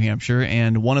here in New Hampshire,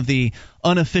 and one of the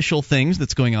unofficial things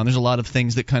that's going on, there's a lot of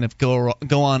things that kind of go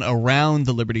on around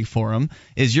the Liberty Forum,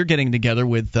 is you're getting together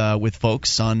with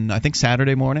folks on, I think,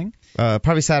 Saturday morning?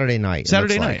 Probably Saturday night.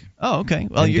 Saturday night. Oh, okay.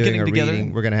 Well, you're getting together.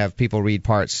 Reading. We're going to have people read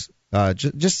parts.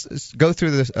 Just go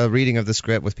through the reading of the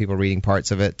script with people reading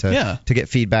parts of it to get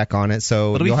feedback on it.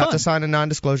 So you'll have to sign a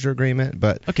non-disclosure agreement.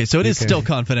 But okay, so it is still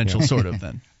confidential, sort of,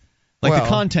 then. The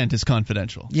content is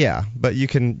confidential. Yeah, but you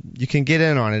can get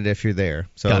in on it if you're there.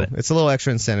 So it's a little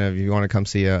extra incentive if you want to come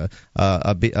see a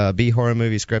B horror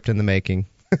movie script in the making.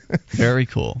 Very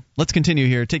cool. Let's continue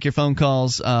here. Take your phone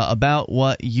calls about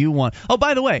what you want. Oh,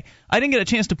 by the way, I didn't get a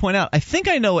chance to point out, I think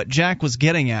I know what Jack was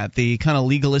getting at, the kind of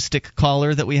legalistic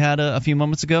caller that we had a few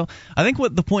moments ago. I think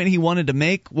what the point he wanted to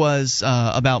make was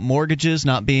about mortgages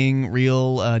not being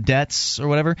real debts or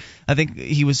whatever. I think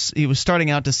he was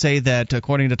starting out to say that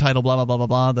according to title blah, blah, blah,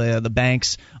 blah, blah, the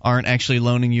banks aren't actually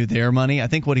loaning you their money. I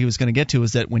think what he was going to get to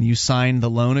is that when you sign the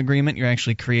loan agreement, you're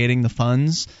actually creating the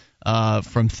funds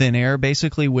from thin air,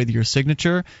 basically, with your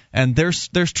signature, and there's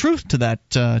truth to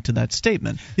that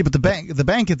statement. Yeah, but the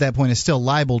bank at that point is still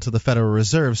liable to the Federal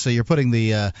Reserve, so you're putting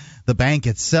the bank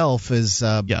itself is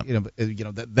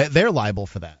they're liable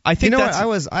for that. I think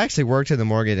I actually worked in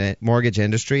the mortgage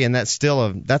industry, and that's still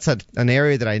an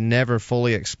area that I never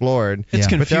fully explored. It's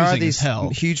confusing but there are these as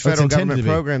hell. Huge federal government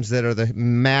programs that are the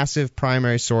massive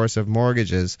primary source of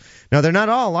mortgages. Now they're not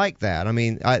all like that. I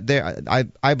mean,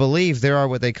 I believe there are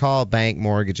what they call bank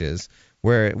mortgages,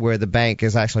 where the bank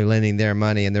is actually lending their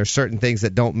money, and there's certain things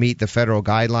that don't meet the federal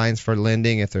guidelines for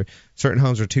lending. If certain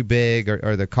homes are too big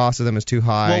or the cost of them is too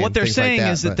high. Well, what they're saying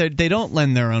is that they don't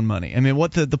lend their own money. I mean,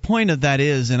 what the point of that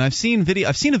is, and I've seen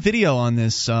a video on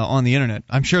this on the internet.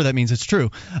 I'm sure that means it's true.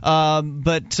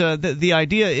 But the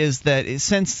idea is that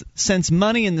since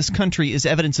money in this country is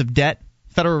evidence of debt,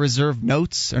 Federal Reserve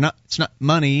notes it's not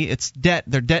money, it's debt.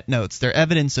 They're debt notes. They're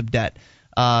evidence of debt.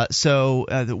 So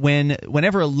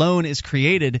whenever a loan is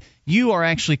created, you are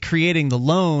actually creating the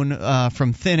loan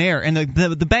from thin air, and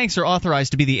the banks are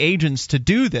authorized to be the agents to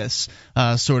do this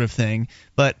sort of thing.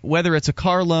 But whether it's a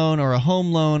car loan or a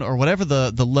home loan or whatever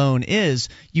the loan is,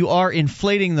 you are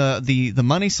inflating the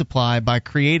money supply by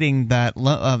creating that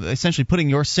essentially putting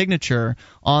your signature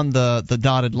on the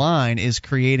dotted line is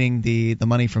creating the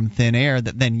money from thin air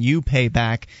that then you pay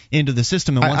back into the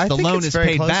system. And once the loan is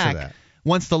paid back.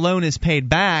 Once the loan is paid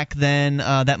back, then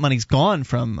that money's gone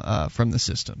from the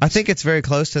system. I think it's very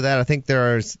close to that. I think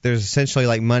there's essentially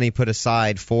like money put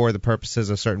aside for the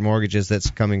purposes of certain mortgages that's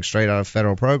coming straight out of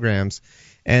federal programs,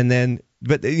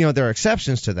 but there are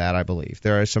exceptions to that. I believe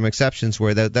there are some exceptions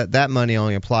where that money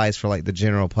only applies for like the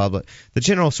general public, the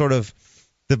general sort of.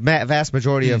 The vast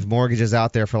majority of mortgages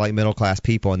out there for like middle class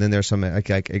people, and then there's some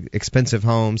like expensive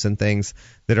homes and things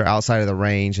that are outside of the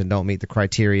range and don't meet the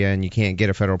criteria, and you can't get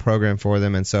a federal program for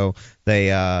them, and so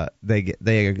they are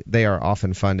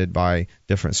often funded by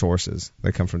different sources.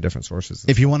 They come from different sources.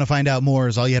 If you want to find out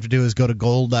more, all you have to do is go to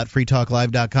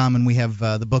gold.freetalklive.com, and we have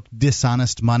the book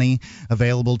Dishonest Money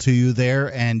available to you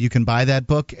there, and you can buy that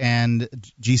book. And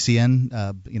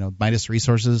GCN, Midas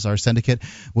Resources, our syndicate,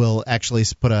 will actually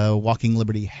put a Walking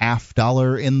Liberty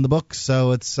 $50 in the book,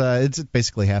 so it's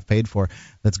basically half paid for.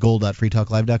 That's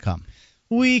gold.freetalklive.com.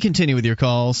 We continue with your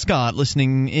call. Scott,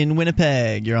 listening in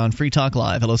Winnipeg. You're on Free Talk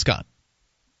Live. Hello, Scott.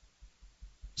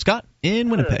 Scott in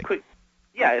Winnipeg.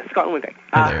 It's Scott in Winnipeg.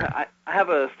 I have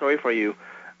a story for you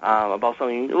about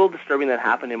something a little disturbing that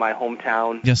happened in my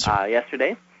hometown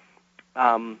yesterday.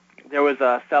 There was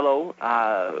a fellow,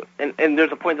 and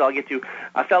there's a point that I'll get to.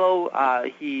 A fellow,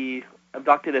 he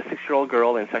abducted a 6-year-old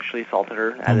girl and sexually assaulted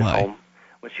her at his home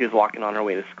when she was walking on her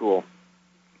way to school.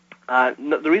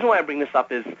 The reason why I bring this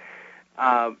up is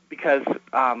because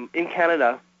in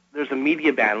Canada there's a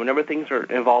media ban whenever things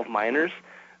involve minors.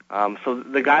 So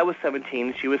the guy was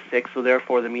 17, she was 6, so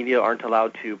therefore the media aren't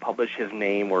allowed to publish his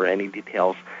name or any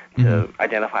details to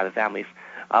identify the families.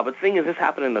 But the thing is, this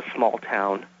happened in a small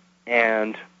town,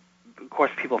 and of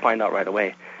course people find out right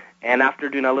away. And after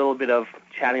doing a little bit of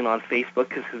chatting on Facebook,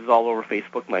 because this is all over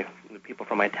Facebook, the people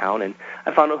from my town, and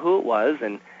I found out who it was,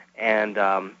 and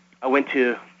I went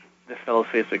to this fellow's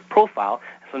Facebook profile.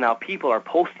 So now people are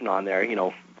posting on there,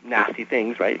 nasty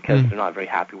things, right? Because they're not very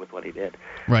happy with what he did.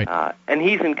 Right. And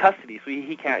he's in custody, so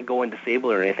he can't go and disable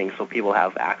it or anything. So people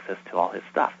have access to all his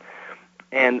stuff.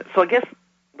 And so I guess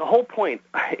the whole point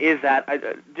is that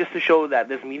just to show that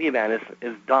this media ban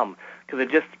is dumb, because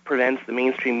it just prevents the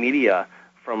mainstream media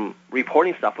from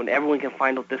reporting stuff when everyone can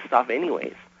find out this stuff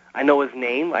anyways. I know his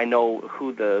name. I know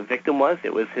who the victim was.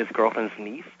 It was his girlfriend's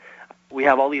niece. We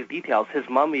have all these details. His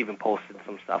mom even posted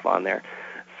some stuff on there.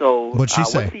 So what's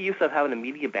the use of having a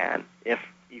media ban if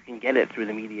you can get it through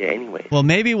the media anyways? Well,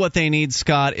 maybe what they need,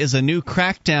 Scott, is a new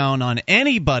crackdown on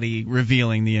anybody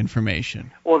revealing the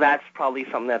information. Well, that's probably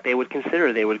something that they would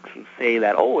consider. They would say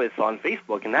that, it's on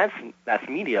Facebook, and that's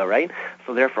media, right?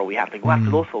 So therefore we have to go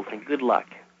after those folks, and good luck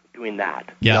doing that.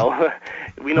 Yeah.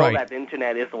 We know that the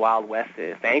internet is the Wild West.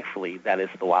 Thankfully, that is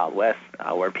the Wild West,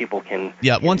 where people can.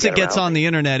 Yeah. Once it gets on the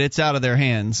internet, it's out of their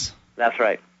hands. That's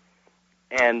right.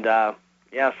 And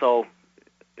so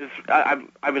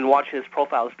I've been watching his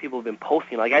profile as people have been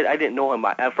posting. Like I didn't know him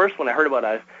at first when I heard about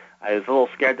it. I was a little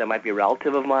scared that might be a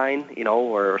relative of mine,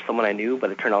 or someone I knew,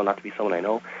 but it turned out not to be someone I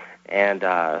know. And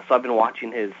so I've been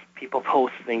watching his people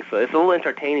post things. So it's a little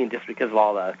entertaining just because of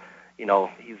all the,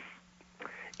 he's.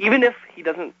 Even if he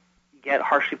doesn't get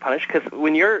harshly punished, because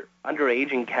when you're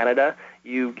underage in Canada,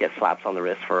 you get slaps on the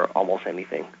wrist for almost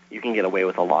anything. You can get away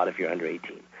with a lot if you're under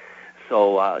 18.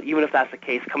 So even if that's the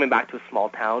case, coming back to a small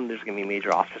town, there's going to be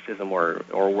major ostracism or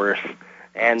worse.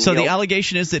 And so the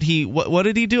allegation is that he what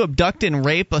did he do? Abduct and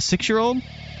rape a 6-year-old?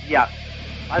 Yeah,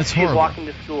 that's he's horrible. Walking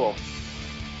to school.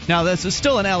 Now that's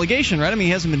still an allegation, right? I mean,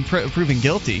 he hasn't been proven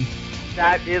guilty.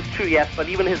 That is true, yes, but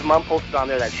even his mom posted on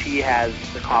there that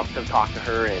the cops have talked to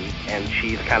her, and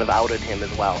she's kind of outed him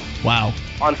as well. Wow.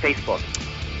 On Facebook.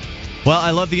 Well,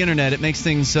 I love the internet. It makes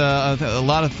things, a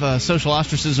lot of social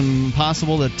ostracism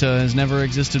possible that has never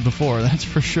existed before, that's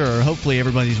for sure. Hopefully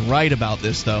everybody's right about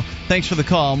this, though. Thanks for the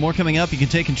call. More coming up. You can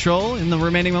take control in the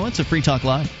remaining moments of Free Talk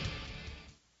Live.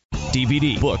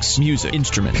 DVD, books, music,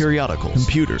 instruments, periodicals,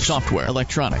 computers, software,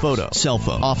 electronic, photo, cell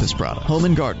phone, office product, home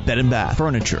and garden, bed and bath,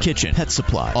 furniture, kitchen, pet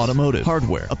supply, automotive,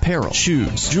 hardware, apparel,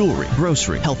 shoes, jewelry,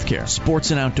 grocery, healthcare,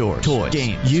 sports and outdoors, toys,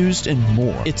 games, used, and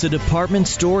more. It's a department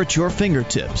store at your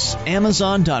fingertips.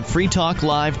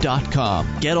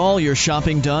 Amazon.freetalklive.com. Get all your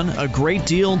shopping done, a great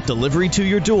deal, delivery to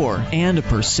your door, and a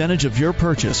percentage of your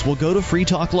purchase will go to Free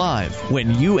Talk Live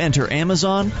when you enter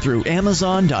Amazon through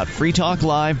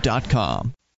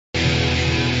Amazon.freetalklive.com.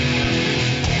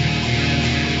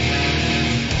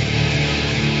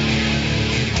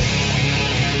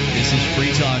 This is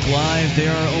Free Talk Live.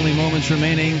 There are only moments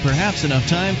remaining, perhaps enough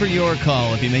time for your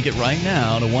call. If you make it right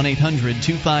now to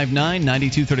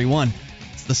 1-800-259-9231.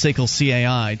 It's the SACL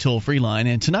CAI toll-free line.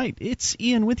 And tonight, it's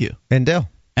Ian with you. And Dale.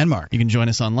 And Mark. You can join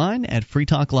us online at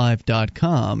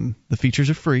freetalklive.com. The features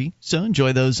are free, so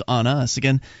enjoy those on us.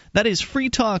 Again, that is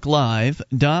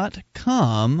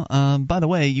freetalklive.com. By the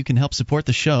way, you can help support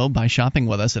the show by shopping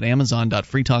with us at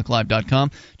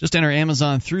amazon.freetalklive.com. Just enter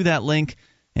Amazon through that link,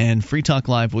 and Free Talk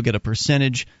Live will get a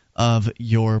percentage of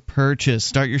your purchase.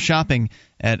 Start your shopping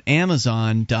at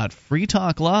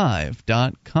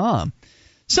amazon.freetalklive.com.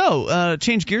 So,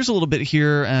 change gears a little bit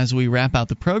here as we wrap out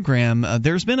the program.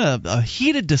 There's been a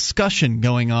heated discussion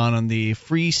going on the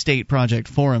Free State Project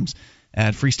forums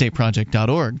at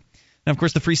freestateproject.org. Now, of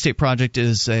course, the Free State Project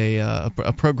is a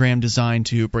program designed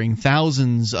to bring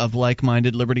thousands of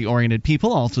like-minded, liberty-oriented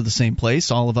people all to the same place.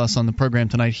 All of us on the program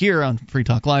tonight here on Free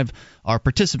Talk Live are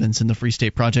participants in the Free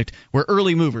State Project. We're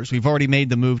early movers. We've already made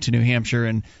the move to New Hampshire,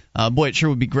 and boy, it sure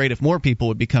would be great if more people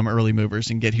would become early movers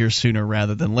and get here sooner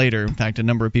rather than later. In fact, a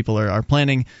number of people are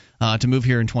planning to move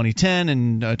here in 2010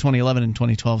 and 2011 and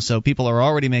 2012, so people are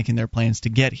already making their plans to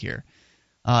get here.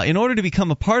 In order to become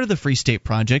a part of the Free State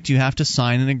Project, you have to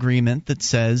sign an agreement that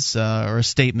says, or a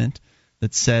statement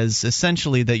that says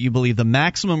essentially that you believe the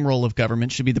maximum role of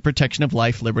government should be the protection of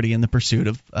life, liberty, and the pursuit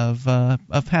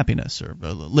of happiness or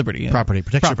liberty, property,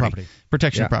 protection of property,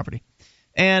 protection of property.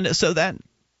 And so that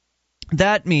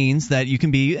means that you can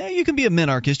be a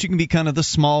minarchist. You can be kind of the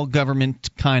small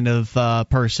government kind of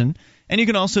person. And you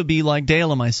can also be like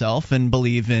Dale and myself and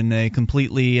believe in a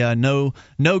completely no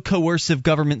coercive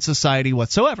government society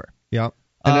whatsoever. Yeah.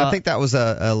 And I think that was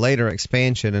a later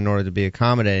expansion in order to be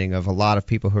accommodating of a lot of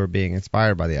people who are being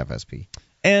inspired by the FSP.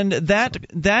 And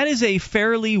that is a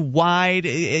fairly wide,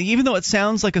 even though it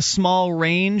sounds like a small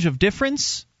range of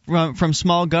difference from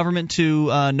small government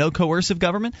to no coercive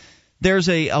government, there's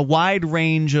a wide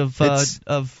range of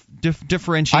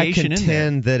differentiation in there. I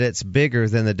contend that it's bigger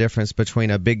than the difference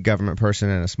between a big government person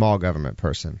and a small government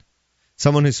person.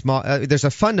 Someone who's small, there's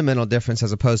a fundamental difference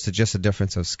as opposed to just a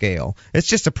difference of scale. It's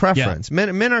just a preference. Yeah.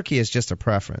 Minarchy is just a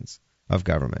preference of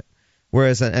government.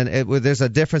 Whereas there's a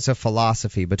difference of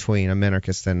philosophy between a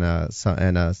minarchist and a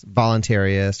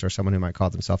voluntarist or someone who might call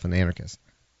themselves an anarchist.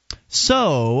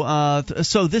 So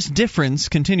this difference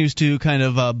continues to kind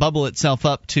of bubble itself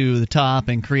up to the top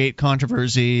and create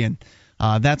controversy, and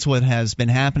that's what has been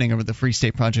happening over the Free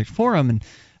State Project Forum. And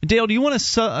Dale, do you want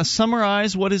to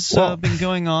summarize what has been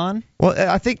going on? Well,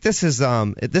 I think this is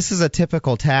a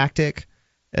typical tactic,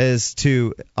 is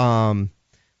to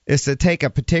take a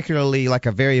particularly like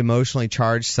a very emotionally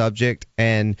charged subject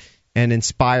and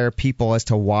inspire people as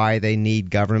to why they need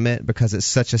government, because it's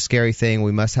such a scary thing.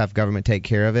 We must have government take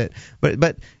care of it.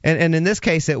 But in this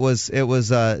case, it was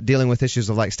dealing with issues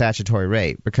of like statutory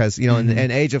rape, because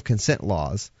in age of consent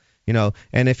laws,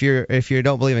 and if you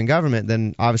don't believe in government,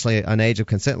 then obviously an age of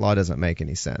consent law doesn't make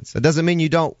any sense. It doesn't mean you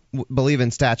don't believe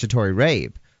in statutory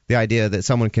rape. The idea that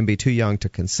someone can be too young to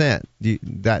consent,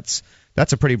 that's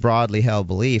a pretty broadly held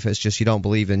belief. It's just you don't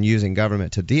believe in using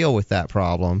government to deal with that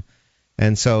problem.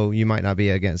 And so you might not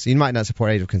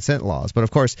support age of consent laws. But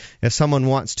of course, if someone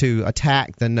wants to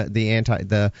attack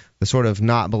the sort of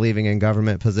not believing in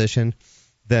government position,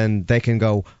 then they can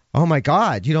go, "Oh my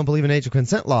God, you don't believe in age of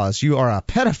consent laws? You are a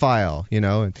pedophile,"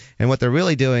 And what they're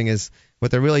really doing is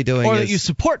that you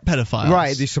support pedophiles,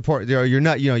 right? You support. You're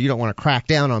not. You don't want to crack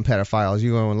down on pedophiles.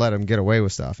 You want to let them get away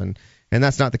with stuff, and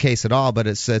that's not the case at all. But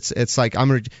it's like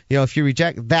if you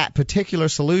reject that particular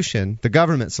solution, the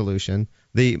government solution,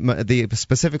 the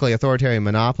specifically authoritarian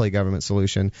monopoly government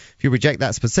solution, if you reject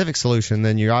that specific solution,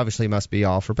 then you obviously must be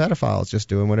all for pedophiles just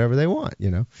doing whatever they want,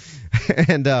 and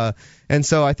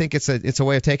so I think it's a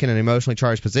way of taking an emotionally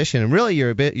charged position, and really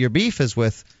your beef is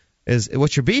that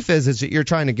you're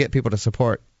trying to get people to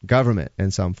support government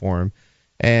in some form,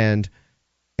 and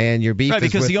your beef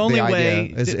is with the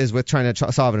idea is with trying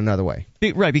to solve it another way.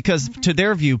 Right, because to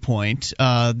their viewpoint,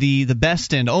 the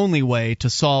best and only way to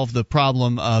solve the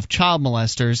problem of child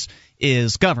molesters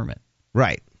is government.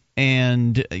 Right.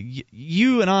 And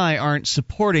you and I aren't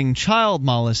supporting child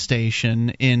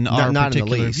molestation in our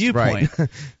particular viewpoint. Right.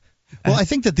 Well, I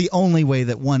think that the only way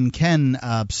that one can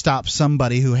stop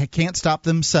somebody who can't stop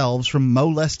themselves from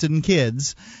molesting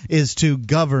kids is to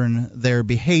govern their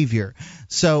behavior.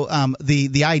 So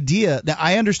the idea that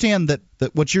I understand that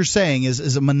what you're saying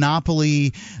is a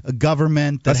monopoly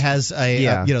government that has a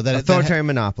authoritarian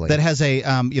monopoly that has a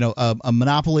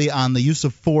monopoly on the use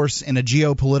of force in a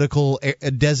geopolitical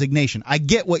designation. I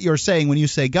get what you're saying when you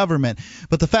say government,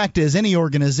 but the fact is any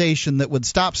organization that would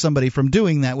stop somebody from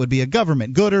doing that would be a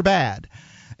government, good or bad.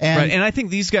 And I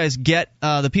think these guys get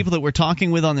the people that we're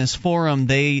talking with on this forum.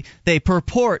 They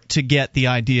purport to get the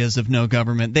ideas of no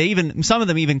government. Some of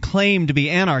them even claim to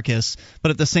be anarchists, but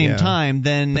at the same time,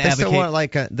 then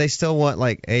they still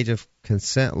want age of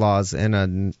consent laws in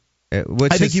a.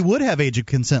 I think you would have age of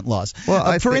consent laws.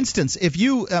 Well, for instance, if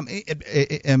you,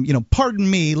 pardon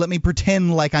me, let me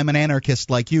pretend like I'm an anarchist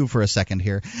like you for a second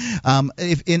here.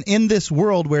 If in this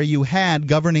world where you had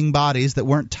governing bodies that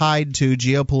weren't tied to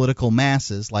geopolitical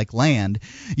masses like land,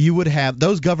 you would have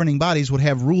those governing bodies would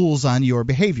have rules on your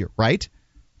behavior, right?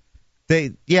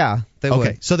 They would.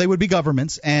 Okay, so they would be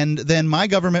governments, and then my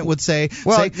government would say,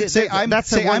 I'm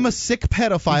a sick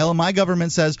pedophile, and my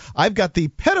government says, I've got the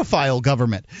pedophile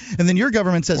government. And then your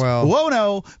government says, whoa,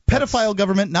 no, pedophile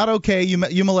government, not okay,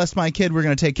 you molest my kid, we're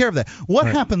going to take care of that. What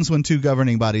happens when two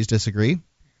governing bodies disagree?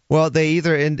 Well, they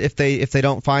either if they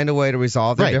don't find a way to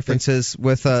resolve their differences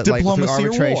with like through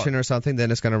arbitration or something,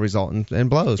 then it's going to result in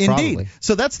blows. Indeed. Probably.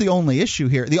 So that's the only issue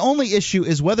here. The only issue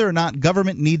is whether or not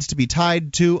government needs to be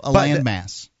tied to a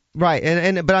landmass. Right,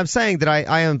 but I'm saying that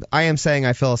I am saying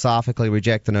I philosophically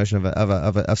reject the notion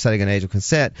of setting an age of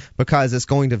consent because it's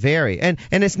going to vary, and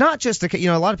it's not just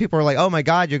a lot of people are like, oh my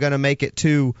God, you're going to make it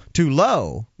too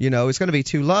low, it's going to be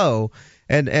too low.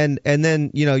 And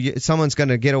then someone's going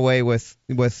to get away with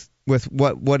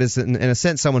what is in a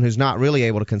sense someone who's not really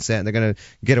able to consent. They're going to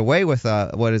get away with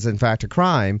what is in fact a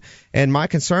crime. And my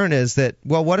concern is that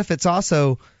what if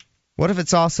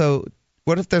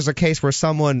there's a case where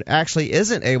someone actually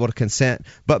isn't able to consent,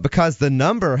 but because the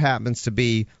number happens to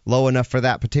be low enough for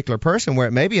that particular person, where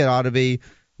maybe it ought to be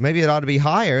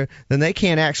higher, then they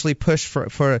can't actually push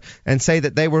for and say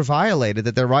that they were violated,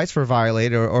 that their rights were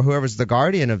violated, or whoever's the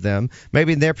guardian of them.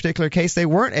 Maybe in their particular case they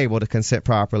weren't able to consent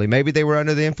properly. Maybe they were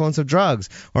under the influence of drugs,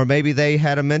 or maybe they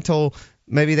had a mental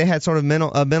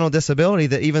disability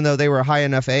that even though they were a high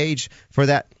enough age for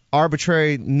that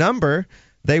arbitrary number,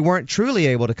 they weren't truly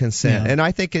able to consent. And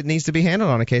I think it needs to be handled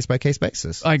on a case-by-case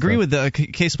basis. I agree with the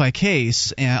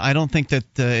case-by-case. I don't think that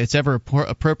it's ever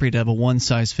appropriate to have a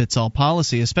one-size-fits-all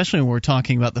policy, especially when we're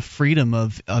talking about the freedom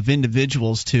of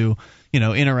individuals to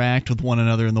interact with one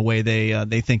another in the way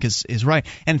they think is right.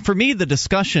 And for me, the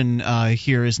discussion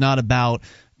here is not about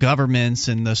governments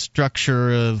and the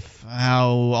structure of how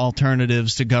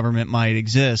alternatives to government might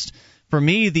exist. For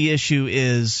me, the issue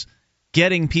is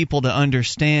getting people to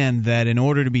understand that in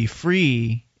order to be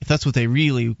free, if that's what they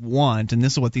really want, and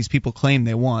this is what these people claim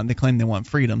they claim they want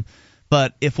freedom,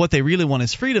 but if what they really want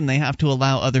is freedom, they have to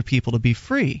allow other people to be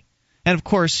free. And of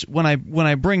course, when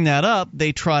I bring that up,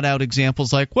 they trot out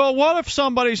examples like, well, what if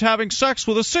somebody's having sex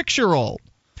with a 6-year-old?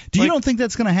 You don't think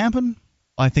that's going to happen?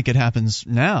 I think it happens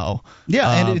now.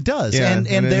 Yeah, and it does. And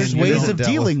there's ways of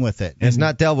dealing with it. It's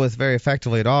not dealt with very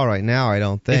effectively at all right now, I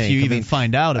don't think. If you even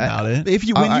find out about it.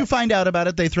 When you find out about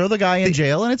it, they throw the guy in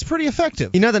jail, and it's pretty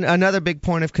effective. Another big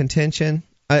point of contention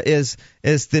is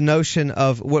the notion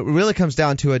of what really comes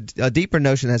down to a deeper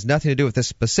notion that has nothing to do with this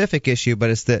specific issue,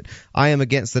 but it's that I am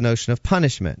against the notion of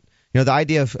punishment. The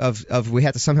idea of we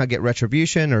have to somehow get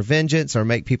retribution or vengeance or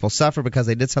make people suffer because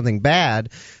they did something bad.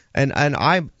 And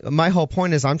my whole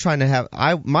point is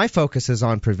my focus is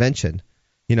on prevention.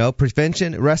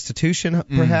 Prevention, restitution,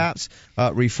 perhaps,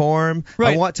 reform.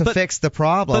 Right. I want to fix the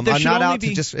problem. I'm not out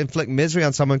to just inflict misery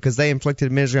on someone because they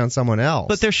inflicted misery on someone else.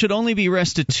 But there should only be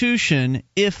restitution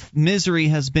if misery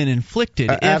has been inflicted.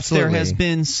 If there has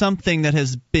been something that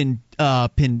has been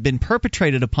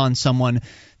perpetrated upon someone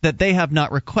that they have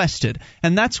not requested.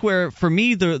 And that's where, for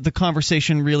me, the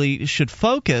conversation really should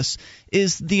focus,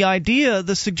 is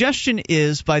the suggestion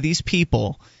is by these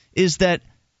people is that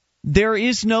there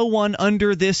is no one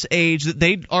under this age that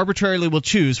they arbitrarily will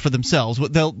choose for themselves.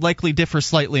 They'll likely differ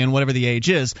slightly in whatever the age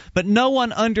is, but no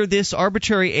one under this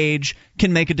arbitrary age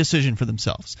can make a decision for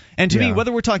themselves. And to me,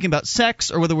 whether we're talking about sex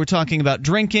or whether we're talking about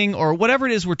drinking or whatever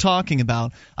it is we're talking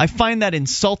about, I find that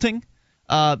insulting.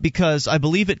 because I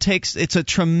believe it's a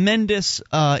tremendous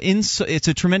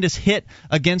hit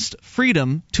against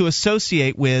freedom to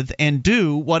associate with and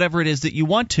do whatever it is that you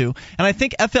want to. And I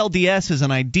think FLDS is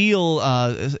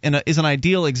an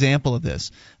ideal example of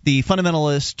this. The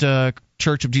Fundamentalist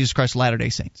Church of Jesus Christ of Latter-day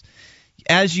Saints.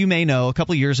 As you may know, a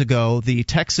couple of years ago, the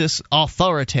Texas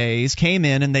authorities came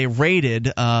in and they raided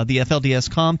the FLDS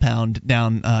compound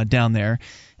down there,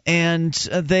 and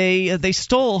they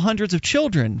stole hundreds of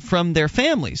children from their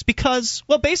families because,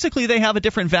 well, basically they have a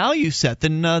different value set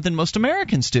than most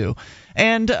Americans do.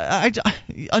 And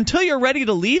until you're ready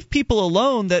to leave people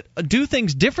alone that do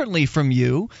things differently from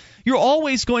you, you're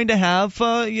always going to have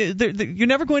you're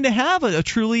never going to have a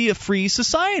truly free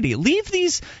society. Leave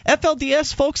these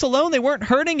FLDS folks alone. They weren't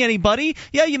hurting anybody.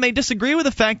 Yeah, you may disagree with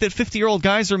the fact that 50-year-old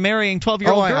guys are marrying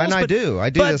 12-year-old girls. And I do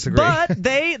disagree. But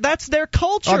that's their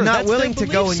culture. I'm not that's willing to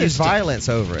go and use violence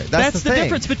over it. That's the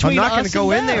difference between us and them. I'm not going to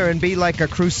go in there and be like a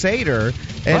crusader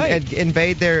and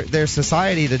invade their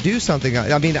society to do something.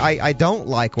 I mean, I don't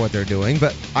like what they're doing,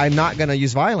 but I'm not going to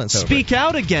use violence over it. Speak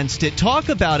out against it. Talk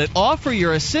about it. Offer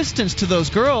your assistance to those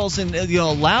girls, and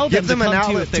allow them to come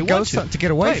to you if they want to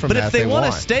get away from that. But if they want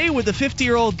to stay with the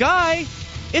 50-year-old guy,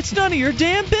 it's none of your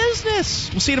damn business.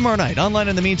 We'll see you tomorrow night. Online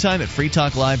in the meantime at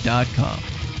freetalklive.com.